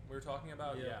Corll we were talking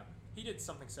about. Yeah, he did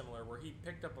something similar where he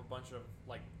picked up a bunch of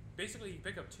like. Basically, he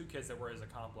picked up 2 kids that were his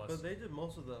accomplice. But they did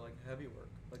most of the like heavy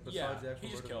work, like besides the actual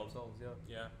he just murder killed themselves.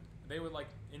 Yeah. They would like,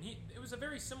 and it was a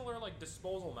very similar like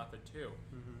disposal method too,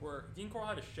 where Dean Corll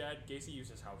had a shed, Gacy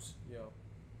used his house. Yeah.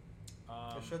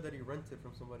 A shed that he rented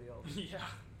from somebody else. Yeah.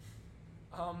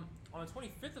 On the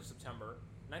 25th of September,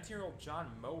 19-year-old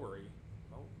John Mowry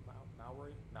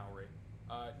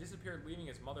disappeared, leaving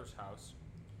his mother's house.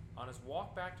 On his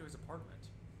walk back to his apartment,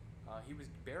 he was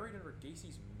buried under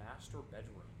Gacy's master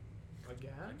bedroom.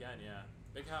 Again, yeah.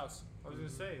 Big house. I was gonna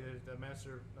say the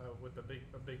master with the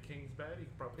big king's bed. He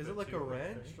probably is it like a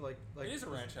ranch? Like it is a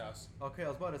ranch house. Okay, I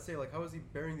was about to say like how is he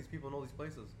burying these people in all these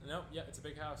places? No, yeah, it's a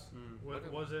big house.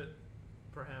 Was it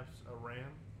perhaps a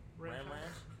ram? Ram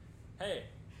Ranch? Hey,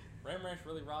 Ram Ranch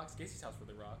really rocks. Gacy's house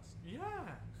really rocks. Yeah.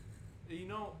 You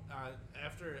know,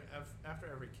 after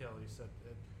every kill, he said,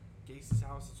 "Gacy's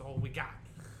house is all we got.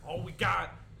 All we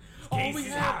got. All we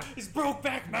have is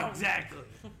Brokeback Mountain." Exactly.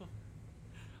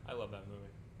 I love that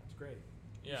movie. That's great.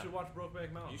 Yeah. You should watch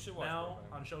Brokeback Mountain. You should watch now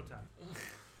Brokeback on Showtime.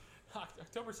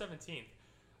 October 17th,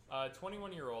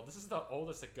 21-year-old. This is the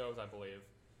oldest it goes, I believe.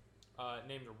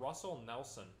 Named Russell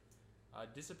Nelson,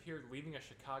 disappeared leaving a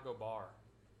Chicago bar.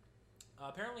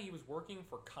 Apparently, he was working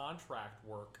for contract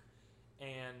work,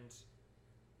 and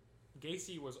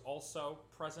Gacy was also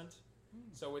present.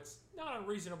 So it's not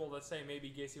unreasonable to say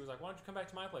maybe Gacy was like, "Why don't you come back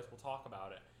to my place? We'll talk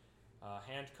about it."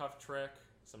 Handcuff trick,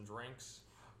 some drinks.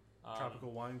 Tropical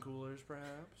wine coolers,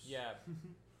 perhaps? Yeah.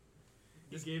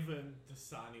 He gave him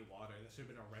Dasani water. That should have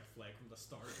been a red flag from the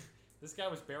start. This guy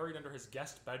was buried under his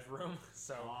guest bedroom,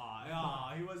 so...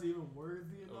 he wasn't even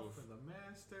worthy enough for the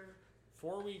master.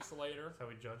 4 weeks later... That's how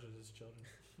he judges his children.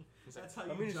 That's how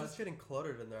you it's just getting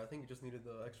cluttered in there. I think he just needed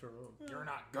the extra room. You're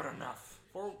not good enough.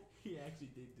 He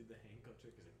actually did do the handcuff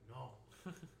trick. He's like,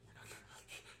 no.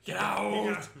 Get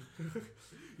out!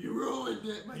 You ruined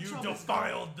it. You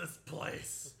defiled this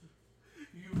place.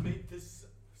 You made this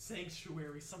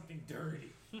sanctuary something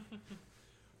dirty.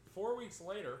 4 weeks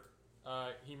later,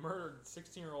 he murdered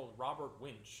 16-year-old Robert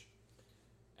Winch.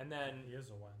 And then... He is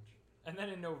a wench. And then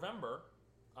in November,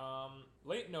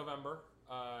 late November,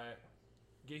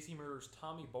 Gacy murders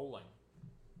Tommy Bowling.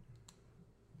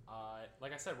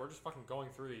 Like I said, we're just fucking going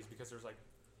through these because there's like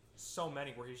so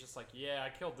many where he's just like, yeah,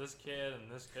 I killed this kid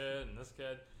and this kid and this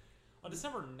kid. On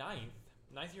December 9th,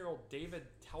 19-year-old David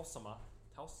Telsma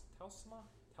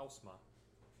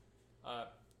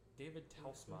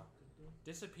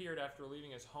disappeared after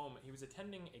leaving his home. He was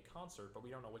attending a concert, but we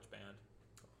don't know which band.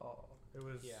 Oh, it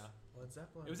was Led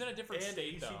Zeppelin. It was in a different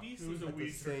state though. It was a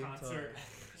Weezer concert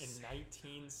in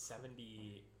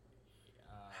 1970.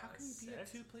 How can you be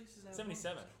at two places at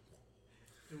 77.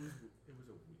 It was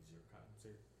a Weezer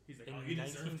concert. He's like, In he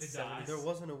deserved to die. There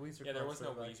wasn't a Weezer concert. Yeah, there was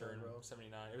no back Weezer then, bro. in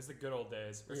 79. It was the good old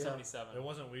days. Or 77. It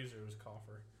wasn't Weezer, it was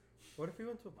Coffer. What if we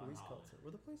went to a police concert?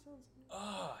 Were the police sounds?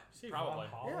 Probably.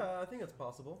 Yeah, I think it's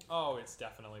possible. Oh, it's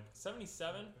definitely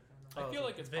 77. I feel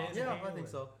like it's possible. Yeah, I think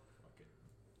so.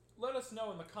 Let us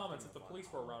know in the comments if the police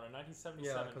were around in 1977.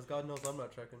 Yeah, because God knows I'm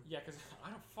not checking. Yeah, because I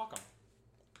don't fuck them.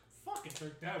 Fuck it,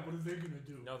 they're dead. What are they gonna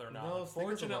do? No, they're not. No, Sting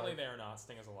is Fortunately, alive. they are not.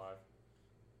 Sting is alive.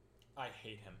 I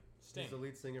hate him. Sting. He's the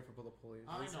lead singer for the Police.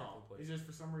 I know. It's just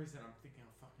for some reason I'm thinking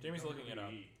of fucking. Jamie's looking it up.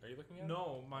 Are you looking at it?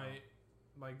 No,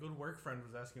 my good work friend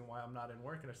was asking why I'm not in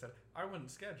work, and I said I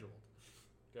wasn't scheduled.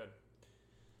 Good.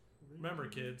 Remember,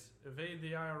 kids, evade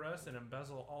the IRS and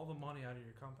embezzle all the money out of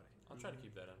your company. I'll try to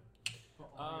keep that in.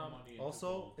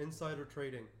 Also, insider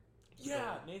trading.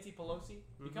 Yeah, Nancy Pelosi.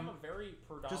 Become a very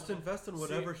predominant. Just invest in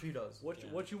whatever she does.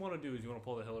 What you want to do is you want to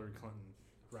pull the Hillary Clinton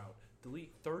route.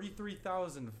 Delete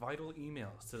 33,000 vital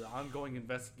emails to the ongoing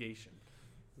investigation.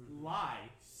 Lie.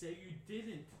 Say you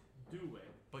didn't do it.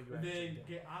 But you and actually then did.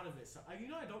 get out of it. So, I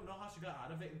don't know how she got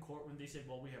out of it in court when they said,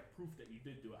 well, we have proof that you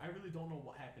did do it. I really don't know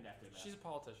what happened after that. She's a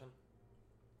politician.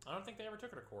 I don't think they ever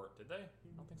took her to court, did they?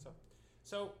 I don't think so.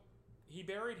 So, he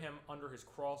buried him under his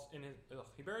crawl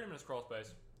he buried him in his crawl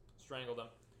space, strangled him.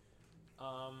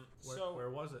 Where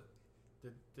was it?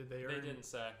 Did they? They didn't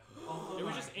say. It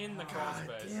was just in the crawl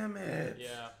space. Damn it!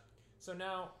 Yeah. So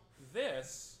now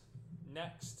this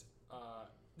next,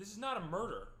 this is not a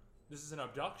murder. This is an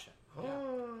abduction. Yeah.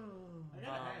 I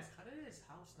gotta ask, how did his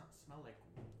house not smell like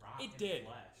rotten did.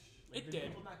 flesh? It did did.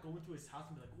 People not go into his house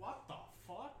and be like, "What the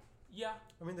fuck?" Yeah.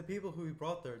 I mean, the people who he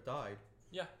brought there died.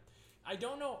 Yeah. I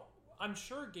don't know. I'm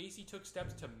sure Gacy took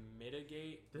steps to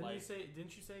mitigate. Didn't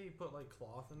you say he put like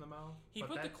cloth in the mouth? He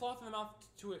put the cloth in the mouth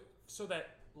to it so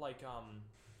that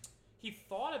he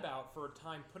thought about for a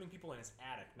time putting people in his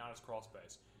attic, not his crawl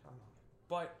space.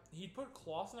 But he'd put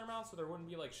cloths in their mouth so there wouldn't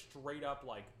be like straight up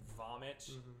like vomit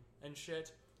and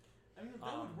shit. I mean,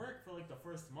 that would work for like the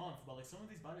first month, but like some of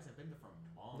these bodies have been there for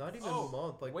months. Not even a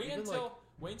month. Like wait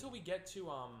until we get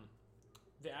to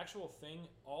the actual thing.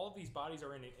 All of these bodies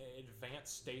are in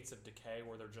advanced states of decay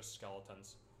where they're just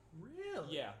skeletons.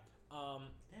 Really? Yeah.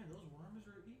 Damn, those worms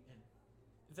are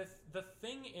eaten. The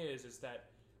thing is that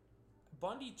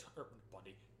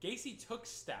Gacy took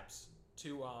steps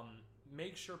to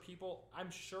make sure people.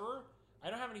 I'm sure I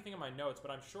don't have anything in my notes,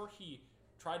 but I'm sure he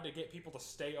tried to get people to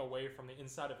stay away from the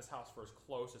inside of his house for as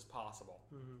close as possible.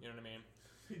 You know what I mean?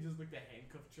 He just like the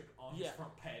handcuffed chick on his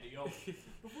front patio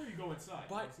before you go inside.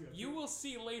 But you will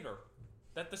see later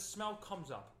that the smell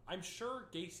comes up. I'm sure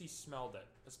Gacy smelled it,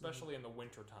 especially in the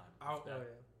wintertime.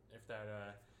 If that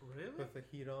really? With the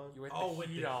heat on? With the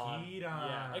heat on.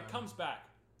 Yeah, it comes back.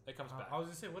 It comes back. I was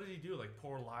gonna say, what did he do? Like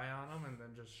pour lye on him and then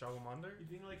just shove him under? You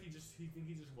think like he just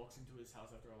walks into his house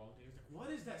after a long day? He's like,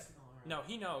 what is that smell? No,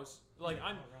 he knows. Like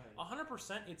I'm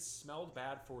 100%. It smelled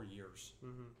bad for years.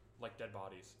 Like dead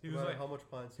bodies. He was like, how much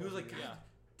pine? He was like, God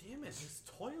damn it, his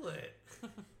toilet.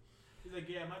 He's like,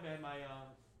 yeah, my bad, my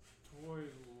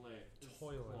toilet.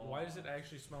 Why does it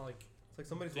actually smell like? It's like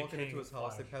somebody's walking into his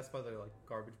house. They pass by the like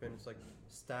garbage bin. It's like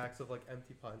stacks of like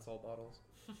empty pine salt bottles.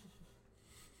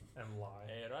 And lye.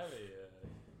 Hey Riley.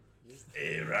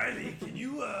 Hey Riley, can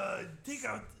you take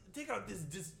out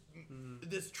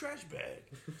this trash bag?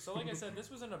 So like I said, this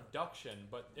was an abduction,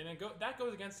 but that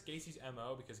goes against Gacy's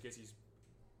MO because Gacy's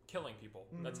killing people.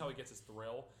 That's how he gets his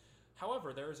thrill.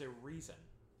 However, there is a reason.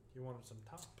 You wanted some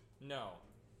top. No,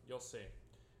 you'll see.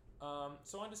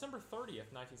 So on December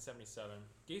 30th, 1977,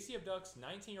 Gacy abducts a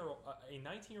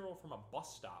 19-year-old from a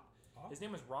bus stop. His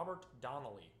name was Robert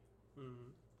Donnelly.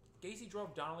 Gacy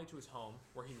drove Donnelly to his home,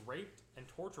 where he raped and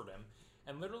tortured him,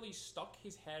 and literally stuck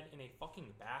his head in a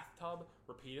fucking bathtub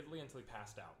repeatedly until he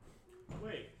passed out.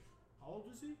 Wait, how old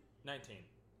was he? 19.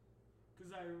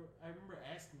 Because I remember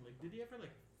asking, like, did he ever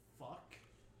like fuck?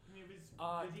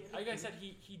 Like I said,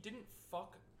 he didn't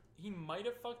fuck. He might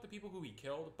have fucked the people who he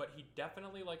killed, but he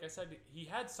definitely, like I said, he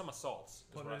had some assaults.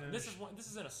 This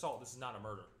is an assault. This is not a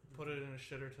murder. Put it in a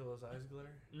shitter till his eyes glitter.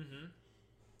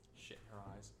 Shit in her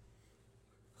eyes.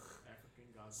 African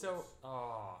goggles. So,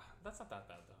 that's not that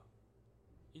bad though.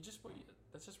 That's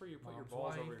just where you put your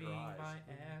balls over your eyes. My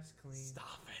ass clean.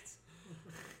 Stop it.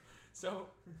 So,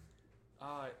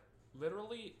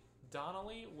 literally,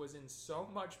 Donnelly was in so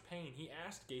much pain. He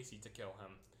asked Gacy to kill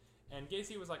him, and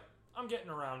Gacy was like, "I'm getting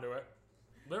around to it."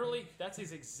 Literally, that's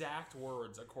his exact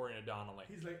words, according to Donnelly.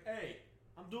 He's like, "Hey,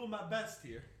 I'm doing my best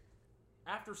here."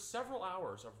 After several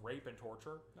hours of rape and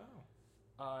torture,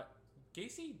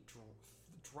 Gacy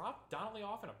dropped Donnelly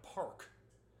off in a park.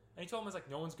 And he told him, he's like,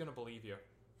 no one's going to believe you.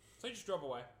 So he just drove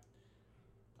away.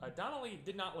 Donnelly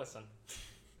did not listen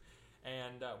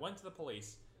and went to the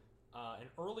police in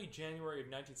early January of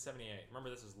 1978. Remember,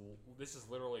 this is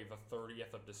literally the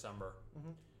 30th of December.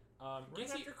 Right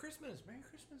Gacy, after Christmas. Merry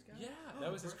Christmas, guys. Yeah,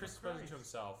 that was his Christmas present to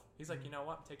himself. He's like, you know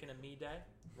what? I'm taking a me day.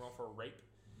 I'm going for a rape.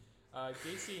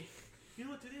 Gacy... You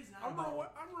know what? Today's not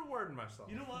about... I'm rewarding myself.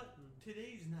 You know what?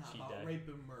 Today's not Cheat about day. rape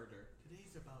and murder.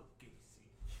 Today's about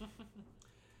Gacy.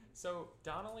 So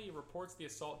Donnelly reports the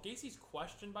assault. Gacy's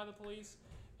questioned by the police,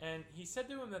 and he said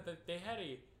to him that they had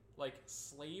a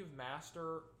slave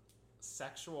master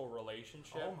sexual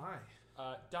relationship. Oh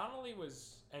my! Donnelly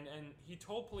was, and he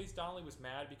told police Donnelly was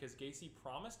mad because Gacy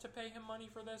promised to pay him money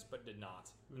for this, but did not,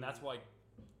 and that's why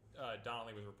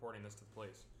Donnelly was reporting this to the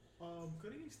police.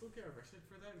 Couldn't he still get arrested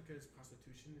for that because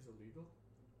prostitution is illegal?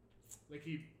 Like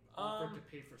he offered to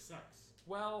pay for sex.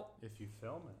 Well, if you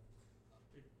film it.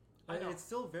 It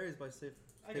still varies by state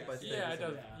by state. Yeah, it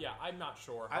does. Yeah, I'm not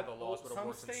sure how the laws would have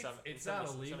worked in It's not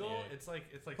illegal. It's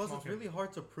like plus smoking. it's really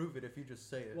hard to prove it if you just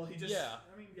say it. Well, he just. Yeah.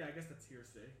 I mean, yeah, I guess that's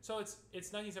hearsay. So it's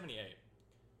 1978.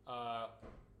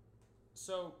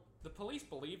 So the police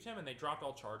believed him and they dropped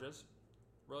all charges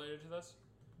related to this.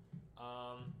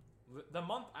 The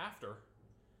month after,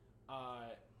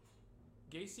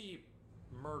 Gacy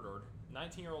murdered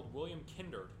 19-year-old William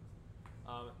Kindred.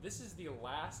 This is the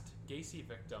last Gacy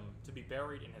victim to be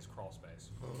buried in his crawl space.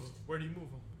 Where do you move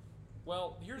him?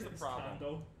 Well, here's the problem.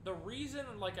 Condo. The reason,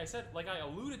 like I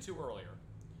alluded to earlier,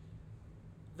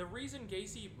 the reason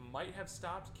Gacy might have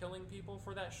stopped killing people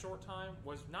for that short time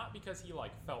was not because he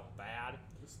felt bad.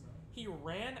 He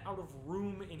ran out of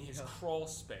room in his crawl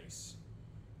space.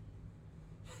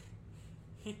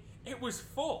 It was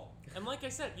full. And like I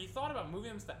said, he thought about moving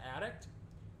him to the attic,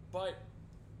 but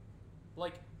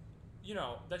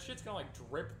that shit's gonna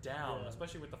drip down,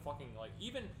 especially with the fucking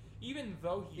even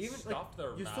though he stuffed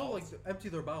their you mouths. still empty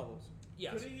their bowels.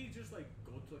 Yes. Couldn't he just go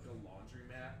to a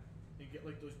laundromat and get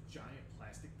those giant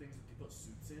plastic things that they put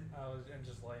suits in? And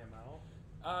just lay him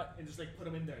out? And just put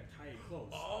them in their tight clothes.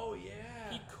 Oh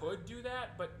yeah. He could do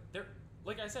that, but they're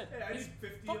like I said, Hey, I his need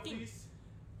 50 fucking, of these.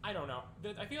 I don't know.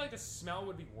 I feel like the smell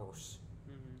would be worse.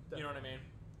 Mm-hmm. You know what I mean?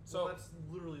 So So that's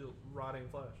literally rotting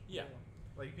flesh. yeah.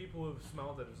 People who've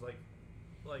smelled it is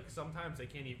sometimes they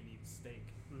can't even eat steak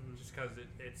just because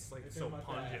it's so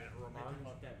pungent. It reminds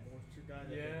about that monster guy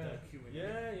that yeah. did the Q&A.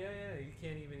 Yeah. You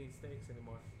can't even eat steaks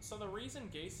anymore. So the reason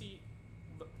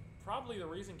probably the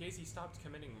reason Gacy stopped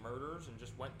committing murders and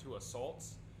just went to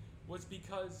assaults was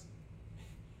because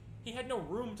he had no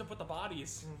room to put the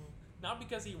bodies. Not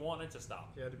because he wanted to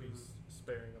stop. He had to be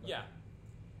sparing about Yeah. it.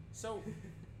 So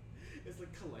It's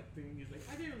collecting. He's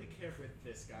I didn't really care for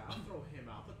this guy. I'll throw him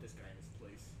out. Put this guy in his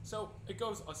place. So it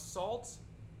goes assault,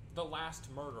 the last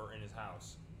murder in his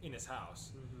house,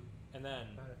 and then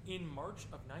in March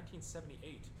of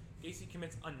 1978, Gacy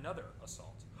commits another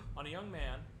assault on a young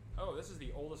man. Oh, this is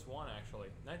the oldest one actually.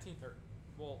 1930.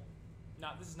 Well,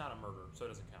 this is not a murder, so it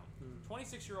doesn't count.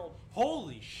 26-year-old.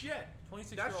 Holy shit!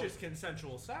 26-year-old. That's just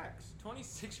consensual sex.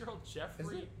 26-year-old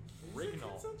Jeffrey Is Rignall. it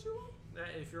consensual?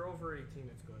 If you're over 18,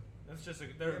 it's good. That's just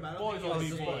but I don't boys think will it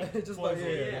be was boys. Just Boys by will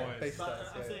be Yeah, boys. but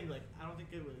I'm yeah. saying I don't think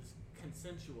it was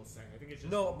consensual sex. I think it's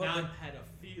just No, but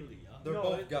non-pedophilia. They're No,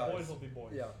 both guys. Boys will be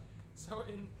boys. Yeah, So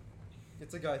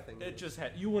it's a guy thing.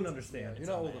 You wouldn't understand. You're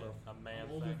not old enough. A man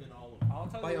I'm older thing. than all of them. I'll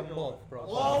tell By you a what, month, bro.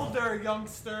 Older,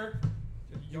 youngster.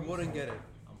 You wouldn't get it.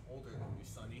 I'm older than you,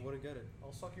 Sonny. You wouldn't get it.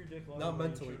 I'll suck your dick. Not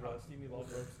mentally, bro. bro. Steamy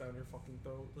love ropes down your fucking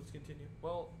throat. Let's continue.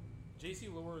 Well,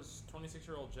 JC lures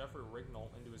 26-year-old Jeffrey Rignall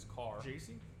into his car.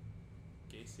 JC?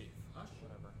 Gacy.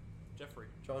 Whatever. Jeffrey.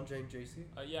 John Jane JC.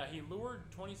 Yeah, he lured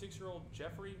 26-year-old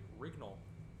Jeffrey Rignall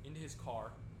into his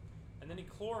car, and then he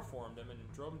chloroformed him and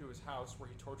drove him to his house where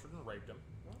he tortured and raped him.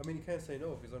 I mean, you can't say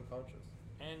no if he's unconscious.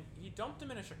 And he dumped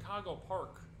him in a Chicago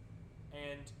park,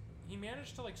 and he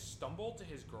managed to stumble to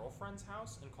his girlfriend's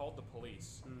house and called the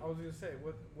police. I was gonna say,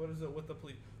 what is it with the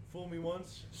police? Fool me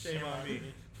once, shame on me.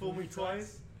 Fool me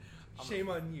twice, shame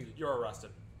on you. You're arrested.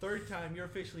 Third time, you're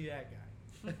officially that guy.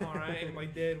 All right, my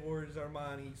dad wears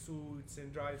Armani suits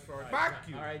and drives for. Fuck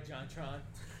you. All right, John Tron.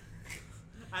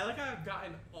 I like how I've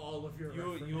gotten all of your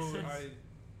references.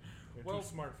 You're Well, too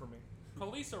smart for me.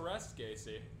 Police arrest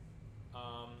Gacy,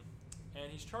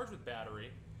 and he's charged with battery,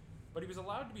 but he was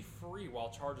allowed to be free while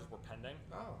charges were pending.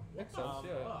 Oh, Makes sense.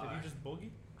 Yeah. did he just boogie?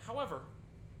 However,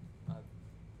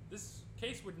 this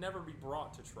case would never be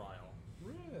brought to trial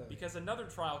Really? because another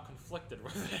trial conflicted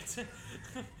with it.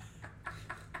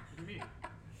 What do you mean?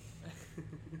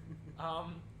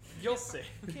 You'll see.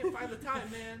 We can't find the time,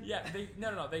 man. Yeah,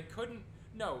 they couldn't.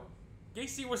 No,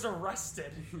 Gacy was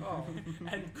arrested Oh.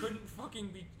 and couldn't fucking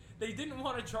be. They didn't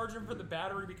want to charge him for the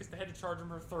battery because they had to charge him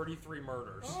for 33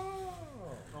 murders.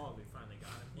 Oh, they finally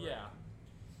got him. Yeah,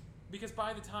 because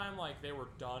by the time they were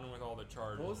done with all the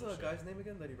charges. What was the and shit- guy's name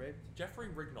again that he raped? Jeffrey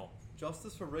Rignall.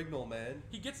 Justice for Rignall, man.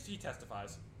 He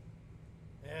testifies.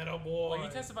 Attaboy. He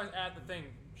testifies at the thing,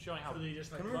 showing how. So they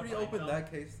just Can we reopen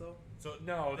that case though? So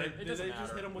no, It did doesn't they just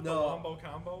matter. hit him with No. the wombo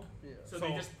combo? Yeah. So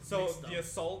they just mixed the them.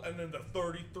 assault and then the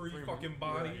 33 fucking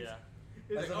bodies. Yeah.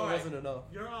 As if it all right, wasn't enough.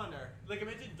 Your Honor,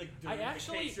 imagine I during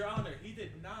actually- the case, Your Honor, he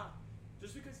did not.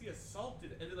 Just because he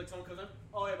assaulted, and then someone comes up,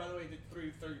 oh yeah, by the way, he did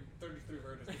 33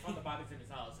 murders. They found the bodies in his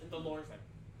house, and the lawyer's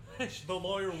like, The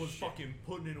lawyer was fucking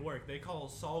putting in work. They call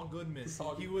Saul Goodman.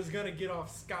 He was gonna get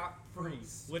off scot free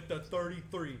with the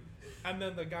 33, and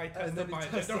then the guy And then he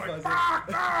testified. And they're like, testifies. "Fuck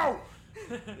no!"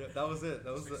 Yeah, that was it.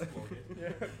 That was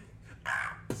it.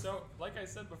 So, like I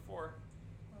said before,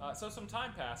 so some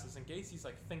time passes and Gacy's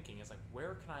thinking,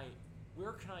 where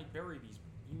can I bury these?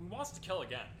 He wants to kill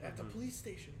again. At the police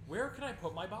station. Where can I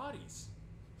put my bodies?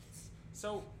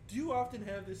 So, Do you often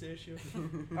have this issue?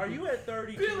 Are you at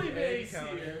 30? Billy Mays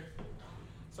here.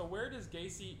 so where does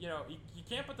Gacy? You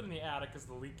can't put them in the attic because of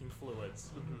the leaking fluids.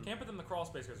 You can't put them in the crawl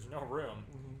space because there's no room.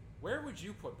 Where would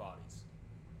you put bodies?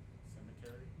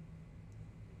 Cemetery.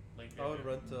 I would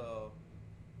rent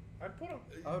I put him.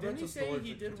 I would Didn't rent he a say storage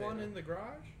he did one container. in the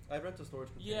garage? I rent a storage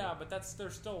container. Yeah, but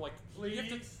there's still like you have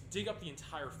to Please? dig up the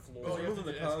entire floor. Oh, you have moving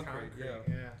to the do it as concrete,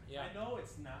 Yeah. I know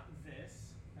it's not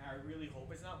this. And I really hope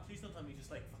it's not. Please don't tell me he just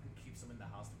like fucking keeps them in the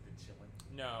house like they're chilling.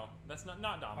 No, that's not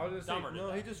Dahmer. I was gonna say, Dahmer did No,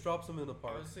 that. he just drops them in the I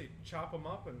park. would say chop them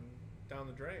up and down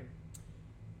the drain.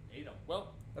 Ate them.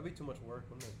 Well, That'd be too much work,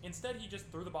 wouldn't it? instead he just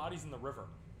threw the bodies in the river,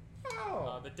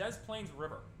 Oh, the Des Plaines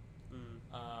River.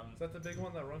 is that the big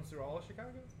one that runs through all of Chicago?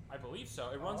 I believe so.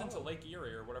 It runs into Oh. Lake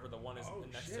Erie or whatever the one is Oh,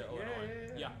 next shit. to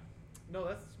Illinois. Yeah. No,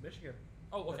 that's Michigan.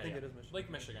 Oh, okay. I think yeah. it is Michigan. Lake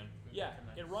Michigan. Yeah,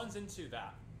 Nice. it runs into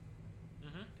that.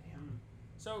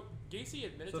 So Gacy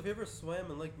admitted So if to you ever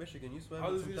swam in Lake Michigan, you swam I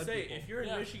was with some gonna dead say, people. if you're in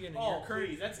Yeah. Michigan and Oh, you're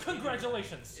currently please, that's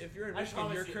congratulations. if you're in I Michigan,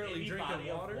 promise you're you, currently any drinking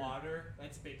body water. of water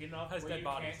that's big enough Has where dead you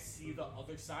bodies. can't see the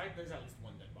other side. There's at least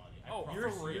one dead body. I Oh,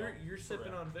 promise. for You're real. you're For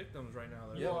sipping real. on victims right now.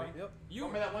 Though. Yep, Boy. yep. You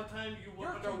Remember that one time you you're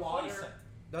went underwater? complacent.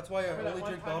 That's why I Remember that only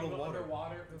one drink time you bottled went water.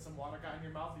 underwater and some water got in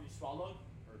your mouth and you swallowed?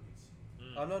 Herpes.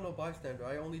 I'm not no bystander.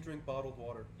 I only drink bottled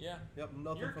water. Yeah. Yep,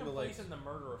 nothing You're from the lakes. complacent in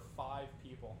the murder of 5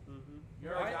 people. Mm-hmm.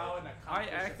 You're I- now an I accomplice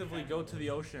of actively go to the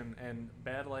cannibalism. ocean and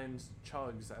Badlands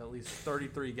chugs at least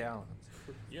 33 gallons.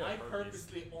 Yeah, I herpes.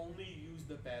 purposely only use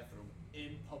the bathroom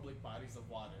in public bodies of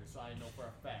water, so I know for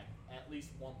a fact at least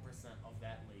 1% of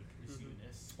that lake is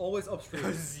Eunice. Always upstream.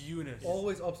 Eunice.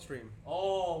 Always upstream.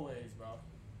 Always, bro.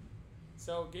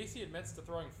 So Gacy admits to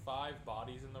throwing 5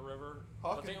 bodies in the river,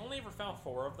 but Okay. they only ever found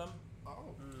 4 of them.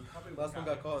 Oh. Probably Last one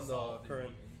got caught in the dissolved current.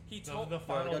 eaten. He The, told the I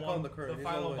final got caught in one, the current. the He's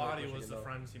all final the way in body Michigan, was the though.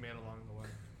 friends he made along the way.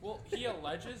 well, he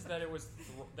alleges that it was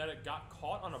that it got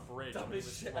caught on a bridge when he was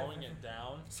Dumbest shit slowing I've it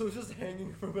down. So it's just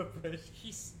hanging from a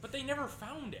bridge. But they never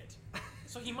found it,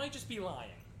 so he might just be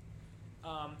lying.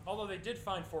 Although they did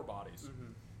find 4 bodies.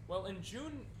 Well, in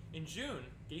June,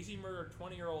 Gacy murdered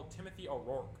 20-year-old Timothy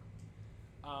O'Rourke.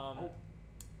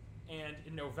 And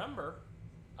in November,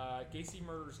 Gacy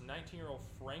murders 19-year-old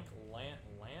Frank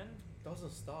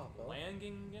Doesn't stop, huh?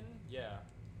 Langingen. Yeah.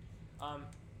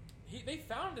 They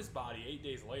found his body 8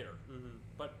 days later.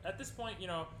 But at this point,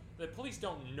 the police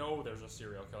don't know there's a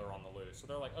serial killer on the loose, so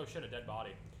they're like, "Oh shit, a dead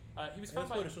body." He was At found this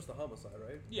by point, it's just a homicide,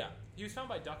 right? yeah, he was found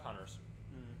by duck hunters.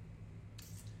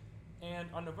 And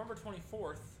on November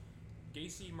 24th,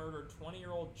 Gacy murdered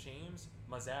 20-year-old James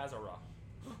Mazazara.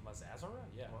 Mazazara?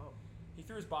 Yeah. Wow. He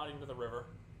threw his body into the river.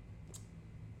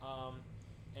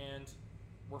 And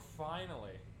we're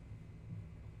finally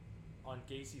on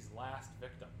Gacy's last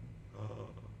victim.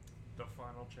 The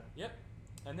final check. Yep.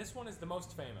 And this one is the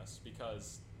most famous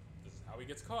because this is how he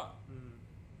gets caught.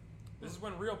 This is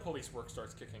when real police work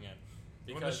starts kicking in.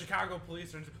 When the Because Chicago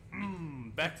police are just,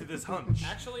 Back to this hunch.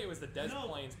 actually it was the Des No.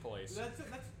 Plaines police. That's the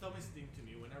dumbest thing to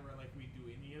me whenever like we do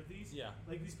any of these. Yeah.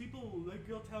 Like these people, like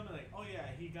they'll tell me like, oh yeah,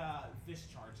 he got this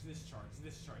charge, this charge,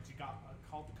 this charge. He got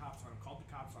called the cops on him, called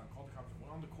the cops on him, called the cops on him,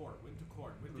 went on to court, went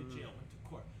to jail, went to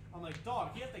court. I'm like, dog,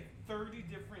 he had like 30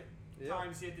 different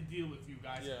times he had to deal with you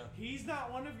guys. Yeah. He's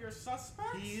not one of your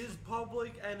suspects. He is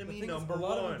public The enemy thing is, number a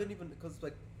lot of one. them didn't even, because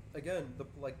like, again,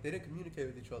 they didn't communicate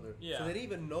with each other. Yeah. So they didn't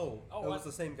even know it was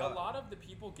the same guy. A lot of the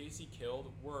people Gacy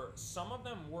killed some of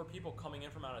them were people coming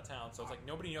in from out of town, so it's like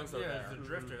nobody knows they're yeah, there. the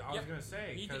drifter. I was Yeah. gonna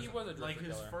say He 'cause, was a drifter like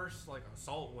his killer. first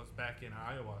assault was back in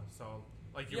Iowa. So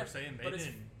like you Yeah, were saying, they but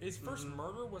didn't. his first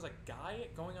murder was a guy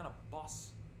going on a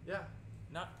bus. Yeah,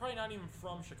 Probably not even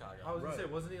from Chicago. I was Right. gonna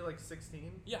say, wasn't he like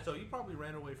 16? Yeah. So he probably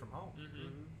ran away from home.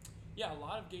 Yeah, a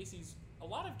lot of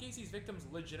Gacy's victims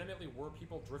legitimately were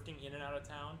people drifting in and out of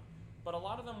town, but a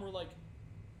lot of them were like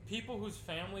people whose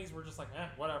families were just like,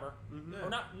 whatever, Yeah. or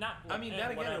not. I mean,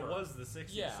 then again, whatever. it was the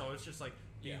 60s, Yeah. so it's just like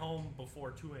be Yeah. home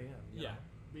before 2 a.m. you Yeah.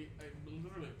 know?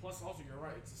 Literally. Plus, also, you're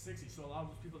right. It's the 60s, so a lot of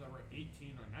those people that were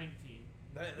 18 or 19,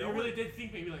 That, they that really was, did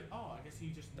think maybe like, oh, I guess he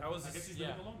just. That was I guess he's yeah.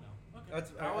 living alone now. Okay. That's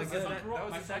that was, again, that, that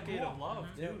was my a son decade grew of up. love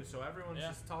Mhm. too. So everyone's Yeah.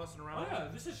 just tossing Oh around. yeah,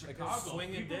 this is I guess Chicago.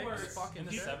 swinging People were dicks, fucking in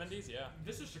the shit. 70s. Yeah.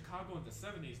 This is Chicago in the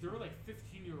 70s. There were like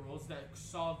 15-year-olds that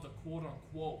saw the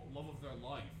quote-unquote love of their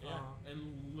life. Yeah.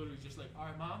 And literally just like, all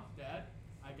right, mom, dad,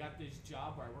 I got this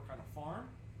job where I work on a farm.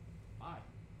 Bye.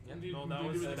 Yeah. And they- No, they that do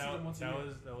was it that, once a that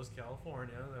year. was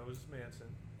California. That was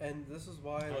Manson. and this is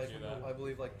why, Told like, you that. I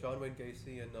believe like John Wayne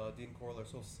Gacy and Dean Corll are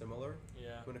so similar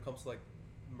Yeah. when it comes to like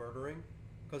murdering,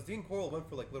 because Dean Corll went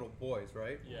for like little boys,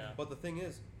 right? Yeah. But the thing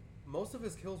is, most of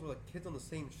his kills were like kids on the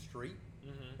same street,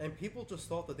 Mm-hmm. and people just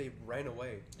thought that they ran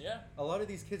away. Yeah. A lot of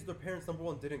these kids, their parents, number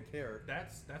one, didn't care.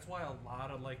 That's why a lot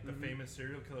of like the famous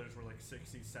serial killers were like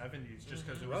 60s, 70s, just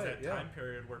because it was Right, that yeah. time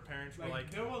period where parents were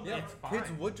like, there will Yeah, never, it's fine.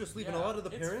 kids would just leave, and a Yeah, lot of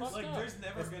the it's parents, fucked like up. there's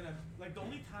never gonna like the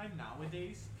only time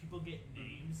nowadays people get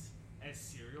names as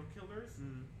serial killers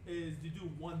is they do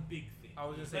one big thing. I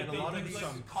was just Like saying, a lot of they these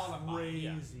some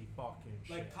crazy fucking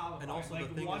shit. like Columbine. And also like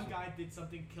the thing one is- guy did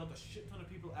something, killed a shit ton of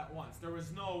people at once. There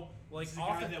was no Like this is a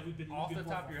off guy the, that we've been off looking the for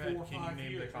top of your for head, 4 or can you 5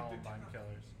 name years. the Columbine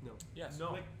killers? No. Yes.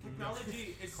 No. Like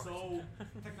technology is so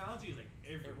technology is like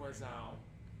everywhere. It was now.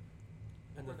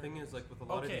 And the thing is, like with a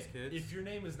lot of Okay, these kids, if your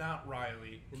name is not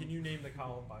Riley, can you name the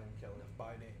Columbine killers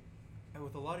by name? and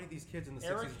with a lot of these kids in the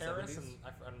Eric 60s and Harris 70s, and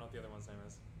I don't know what the other one's name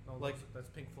is. No, Like- that's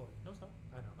Pink Floyd. No, it's not.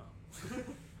 I know.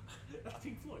 That's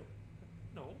Pink Floyd.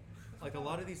 No. like a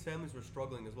lot of these families were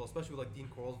struggling as well, especially with like Dean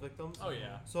Corll's victims. Oh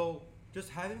yeah. So just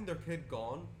having their kid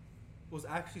gone was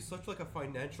actually such like a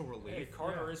financial relief. Hey,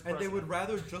 Carter Yeah. is And they president. would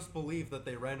rather just believe that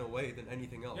they ran away than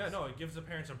anything else. Yeah, no, it gives the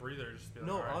parents a breather. Just to be like,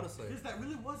 No, all right. honestly. Because that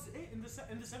really was it in the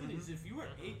 70s. If you were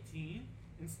 18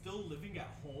 and still living at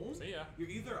home, So yeah. you're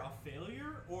either a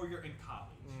failure or you're in college.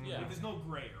 Yeah. Like, there's no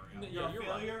gray area. Yeah, You're you're a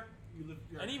right. failure. You live.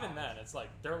 You're And in even college. then, it's like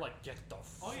they're like, get the.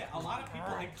 Oh yeah, a lot of people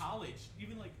in out. college,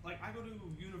 even like I go to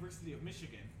University of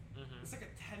Michigan. Mhm. It's like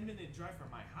a 10-minute drive from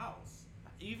my house.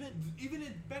 Even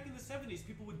back in the 70s,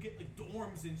 people would get like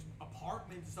dorms and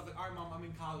apartments and stuff. Like, all right, mom, I'm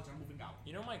in college. I'm moving out.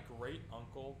 You know, my great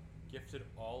uncle gifted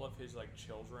all of his like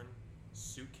children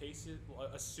suitcases,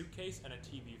 a suitcase and a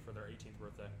TV for their 18th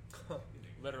birthday.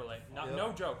 Literally, Yeah.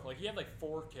 no joke. Like he had like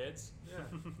 4 kids. Yeah.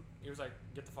 He was like,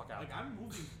 get the fuck out. Like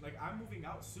I'm moving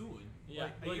out soon. Yeah.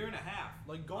 Like a year and a half.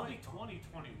 Like I'll going be 20,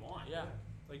 21. Yeah.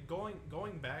 Like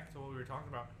going back to what we were talking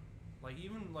about, like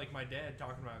even like my dad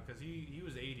talking about, because he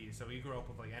was 80, so he grew up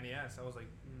with like NES. I was like,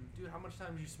 dude, how much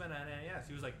time did you spend on NES?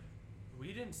 He was like,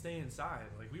 we didn't stay inside.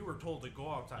 Like we were told to go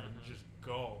outside and just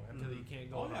go until you can't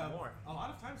go Oh yeah. no more. A lot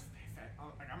of times,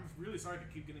 like I'm really sorry to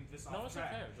keep getting this No, off it's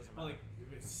track. okay. It doesn't But matter. like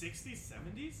if it's 60s,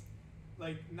 70s,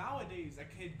 like nowadays, a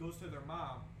kid goes to their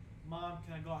mom. Mom,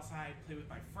 can I go outside play with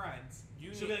my friends?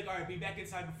 She'll be like, all right, be back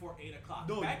inside before 8 o'clock.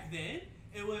 No. Back then,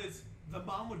 it was the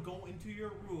mom would go into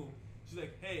your room. She's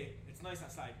like, hey, it's nice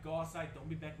outside. Go outside. Don't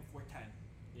be back before 10.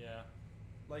 Yeah.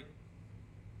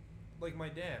 Like my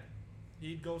dad,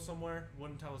 he'd go somewhere,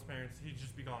 wouldn't tell his parents, he'd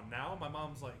just be gone. Now my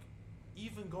mom's like,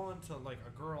 even going to like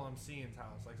a girl I'm seeing's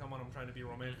house, like someone I'm trying to be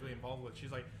romantically involved with,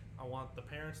 she's like, I want the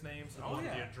parents' names, I Oh, want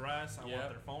the yeah. address, I want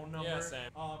their phone number. Yeah, same.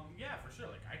 Yeah, for sure.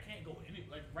 Like I can't go any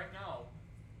like right now.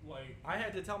 Like I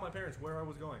had to tell my parents where I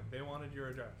was going. They wanted your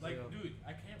address. Like, dude,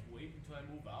 I can't wait until I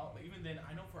move out. But even then,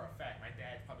 I know for a fact my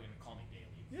dad's probably gonna call me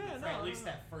daily. Yeah, for at least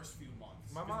that first few months.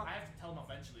 My 'Cause mom- I have to tell him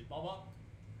eventually, Bubba,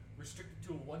 restricted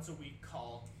to a once a week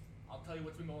call. I'll tell you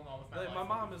what's been going on with my Like, life. my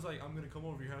mom is like, I'm gonna come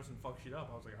over your house and fuck shit up.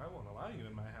 I was like, I won't allow you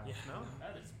in my house. Yeah. No.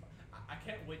 That is, I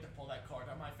can't wait to pull that card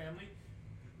on my family.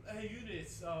 Hey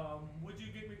Eunice, would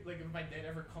you give me like if my dad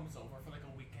ever comes over for like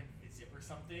a weekend visit or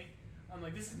something? I'm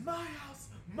like, this is my house,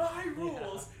 my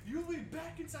rules. You'll be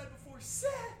back inside before 6.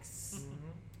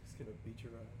 He's gonna beat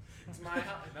your ass. It's my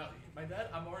house. No, my dad.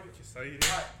 I'm already. Excited.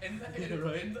 In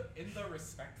the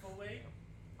respectful way,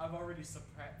 I've already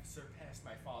surpassed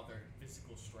my father in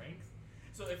physical strength.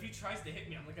 So if he tries to hit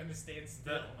me, I'm like gonna stand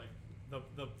still. That- like I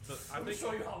Let me think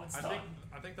show you how it's I done.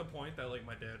 think the point that like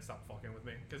my dad stopped fucking with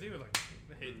me because he would like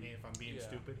hit me if I'm being Yeah.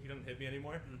 stupid. He doesn't hit me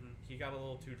anymore. He got a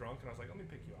little too drunk and I was like, let me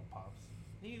pick you up, pops.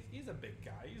 He's a big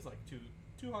guy. He's like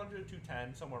 200,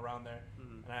 210, somewhere around there.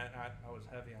 And I was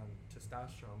heavy on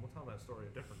testosterone. We'll tell that story a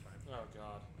different time. Oh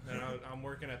god. And I'm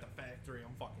working at the factory.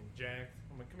 I'm fucking jacked.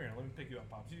 I'm like, come here, let me pick you up,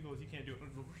 pops. He goes, you can't do it.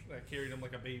 I carried him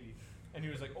like a baby. And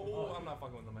he was like, oh, I'm not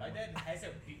fucking with him my anymore. dad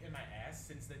hasn't beaten my ass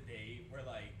since the day where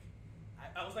like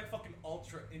I was like fucking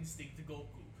ultra instinct to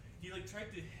Goku. He like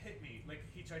tried to hit me, like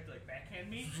he tried to like backhand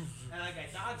me, and like I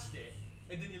dodged it.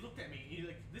 And then he looked at me. And he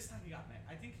like this time he got mad.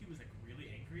 I think he was like really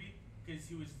angry because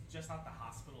he was just out the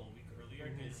hospital a week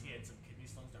earlier because he had some kidney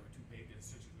stones that were too big to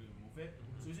surgically remove it.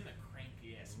 So he was in a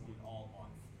cranky ass mood all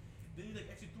month. Then he like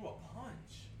actually threw a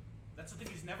punch. That's something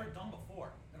he's never done before,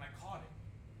 and I caught it.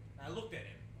 And I looked at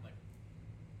him. I'm like,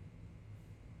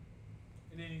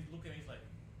 and then he looked at me. He's like,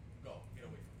 "Go, get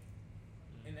away from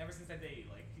me." And ever since that day,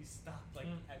 like he stopped like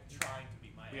at trying to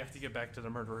beat my ass. We have to get back to the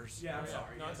murderers. Yeah, I'm Yeah.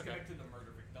 sorry. No, Yeah, it's let's get okay. back to the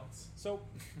murder victims. So,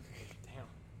 damn.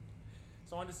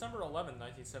 So on December 11,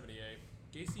 1978,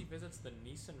 Gacy visits the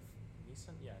Nissan,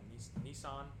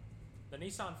 the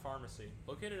Nissan pharmacy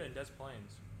located in Des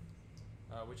Plaines,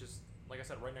 which is, like I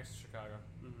said, right next to Chicago.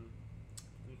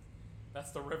 And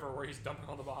that's the river where he's dumping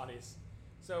all the bodies.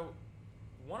 So,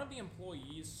 one of the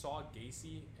employees saw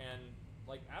Gacy, and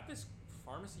like at this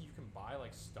pharmacy, you can buy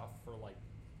like stuff for like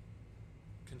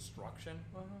construction.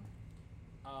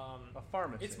 A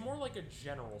pharmacy. It's more like a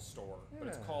general store, but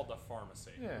it's Yeah. called a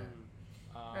pharmacy. Yeah.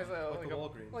 Like a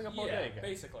Walgreens. Like a Yeah, bodega.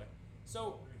 basically.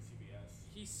 So CVS.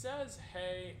 he says,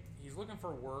 hey, he's looking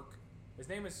for work. His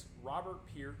name is Robert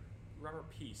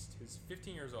Peast. He's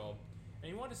 15 years old,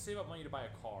 and he wanted to save up money to buy a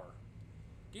car.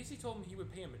 Gacy told him he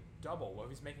would pay him double what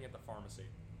he's making at the pharmacy.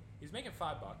 He's making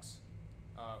 $5,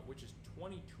 which is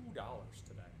 $22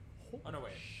 today. Holy oh no,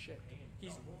 wait. Shit. He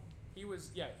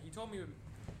told me.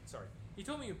 He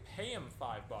told me you pay him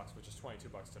 $5, which is $22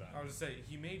 today. I was gonna say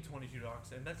he made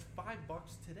 $22, and that's $5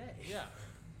 today. Yeah.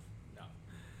 No.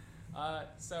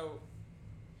 So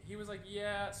he was like,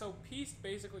 yeah. So Peast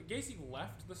basically, Gacy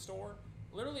left the store.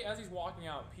 Literally, as he's walking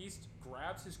out, Peast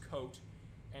grabs his coat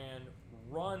and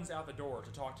runs out the door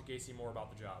to talk to Gacy more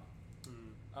about the job.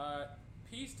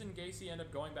 Peast and Gacy end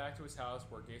up going back to his house,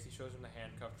 where Gacy shows him the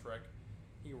handcuff trick.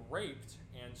 He raped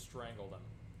and strangled him,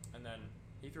 and then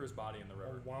he threw his body in the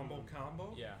river. A wombo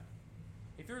combo? Yeah.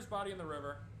 He threw his body in the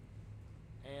river,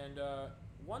 and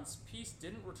once Peast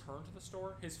didn't return to the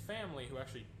store, his family, who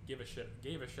actually gave a shit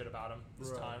about him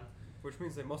this time. Which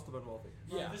means they must have been wealthy.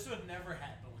 Yeah. This would never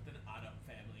happen with an Adam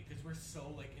family, because we're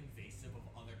so, like, invasive of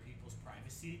other people's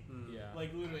privacy. Yeah.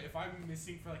 Like, literally, if I'm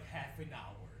missing for, like, half an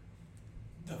hour,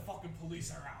 the fucking police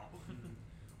are out.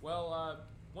 Well,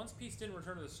 once Peast didn't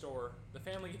return to the store, the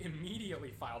family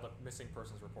immediately filed a missing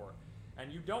persons report.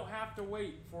 And you don't have to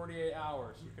wait 48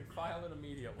 hours. You can file it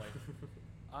immediately.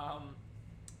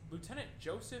 Lieutenant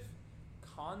Joseph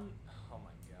Kozenak,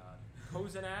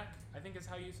 I think is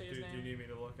how you say his name. Do you need me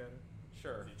to look at it?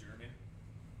 Sure. Is it German?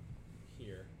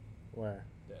 Here. Where?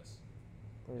 This.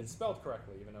 Where's It's spelled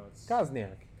correctly, even though it's...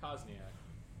 Kosniak.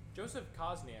 Joseph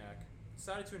Kosniak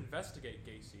decided to investigate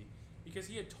Gacy because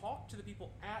he had talked to the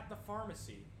people at the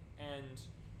pharmacy and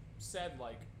said,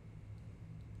 like,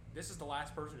 this is the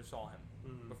last person who saw him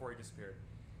before he disappeared.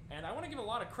 And I want to give a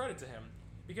lot of credit to him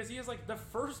because he is, like, the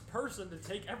first person to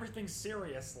take everything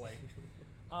seriously.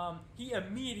 He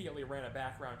immediately ran a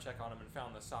background check on him and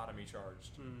found the sodomy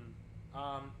charged.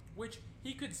 Which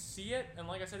he could see it, and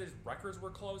like I said, his records were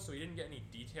closed, so he didn't get any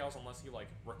details unless he, like,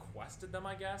 requested them,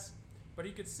 I guess. But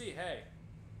he could see, hey,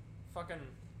 fucking...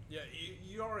 Yeah,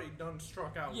 you already done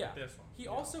struck out with this one. He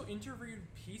also interviewed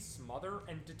Peast's mother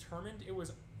and determined it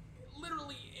was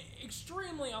literally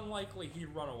extremely unlikely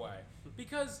he'd run away.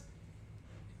 Because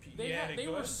they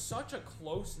were such a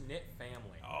close-knit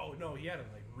family. Oh, no, he had it,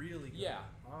 like, really good. Yeah.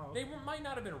 Oh, They might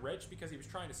not have been rich because he was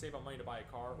trying to save up money to buy a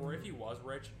car, or if he was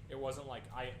rich, it wasn't like,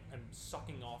 I am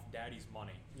sucking off daddy's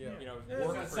money. Yeah. You know, Yeah,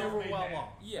 working they were well man. off.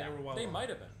 Yeah, They were well they off. might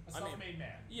have been. A self-made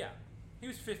man. Yeah, he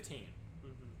was 15.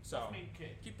 So Self-made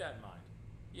kid. keep that in mind.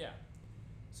 Yeah.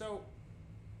 So,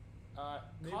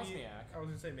 Maybe, Kosniak. I was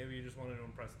going to say, maybe you just wanted to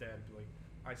impress dad. Be like,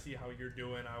 I see how you're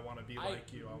doing. I want to be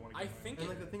like you. I want to I get think And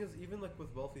like the thing is, even like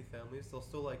with wealthy families, they'll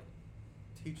still like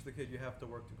teach the kid you have to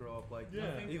work to grow up. Like,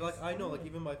 even, like I know, like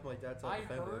even my dad's side of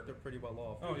the family, like, they're pretty well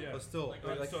off. Oh, yeah. But still, like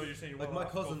so you're saying you're like well my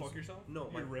off, go cousins. fuck yourself? No,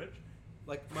 You're rich?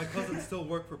 like my cousins still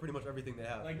work for pretty much everything they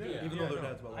have, Like, even though their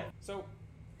dad's well off. So,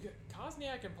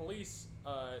 Kosniak and police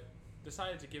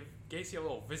decided to give Gacy a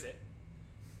little visit.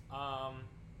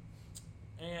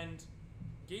 And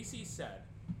Gacy said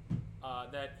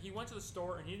that he went to the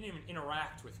store and he didn't even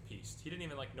interact with Peast. He didn't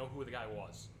even like know who the guy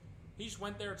was. He just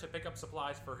went there to pick up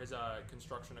supplies for his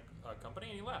construction company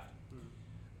and he left.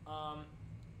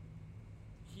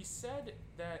 He said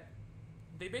that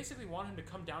they basically wanted him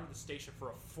to come down to the station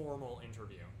for a formal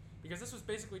interview because this was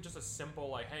basically just a simple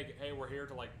like, hey, we're here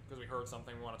to like because we heard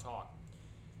something, we want to talk.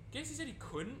 Gacy said he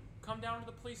couldn't come down to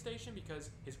the police station because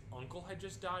his uncle had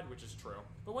just died, which is true.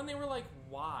 But when they were like,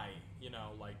 why? You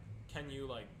know, like, can you,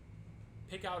 like,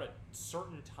 pick out a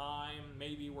certain time,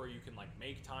 maybe, where you can, like,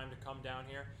 make time to come down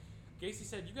here? Gacy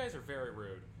said, you guys are very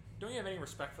rude. Don't you have any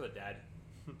respect for the dead?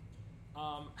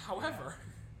 However,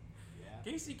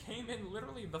 Gacy came in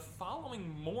literally the following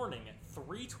morning at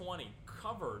 3:20,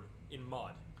 covered in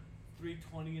mud.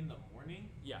 3:20 in the morning?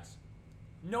 Yes.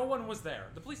 No one was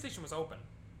there. The police station was open.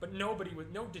 But no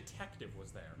detective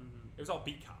was there. It was all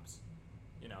beat cops,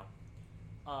 you know.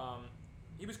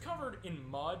 He was covered in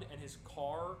mud and his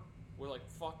car was like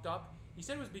fucked up. He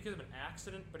said it was because of an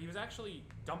accident, but he was actually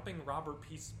dumping Robert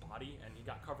Peast's body and he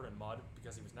got covered in mud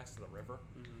because he was next to the river.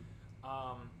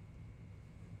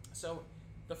 So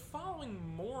the following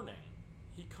morning,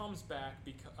 he comes back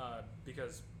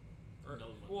because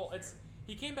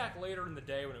he came back later in the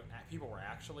day when people were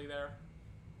actually there.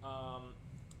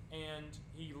 And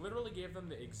he literally gave them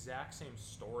the exact same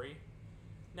story.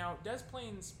 Now, Des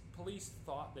Plaines police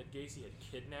thought that Gacy had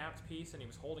kidnapped Peast and he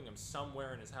was holding him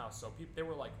somewhere in his house. So they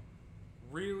were like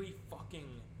really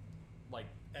fucking like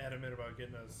adamant about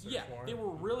getting a search warrant. They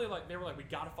were like we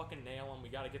gotta fucking nail him. We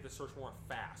gotta get this search warrant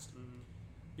fast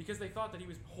because they thought that he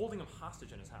was holding him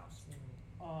hostage in his house.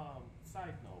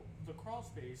 Side note: the crawl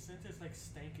space, since it's like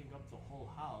stanking up the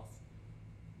whole house,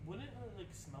 Wouldn't it like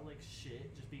smell like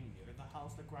shit just being near the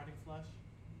house, like rotting flesh?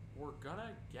 We're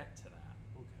gonna get to that.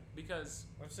 Okay. Because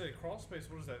I'd say crawl space.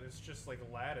 What is that? It's just like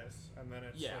lattice, and then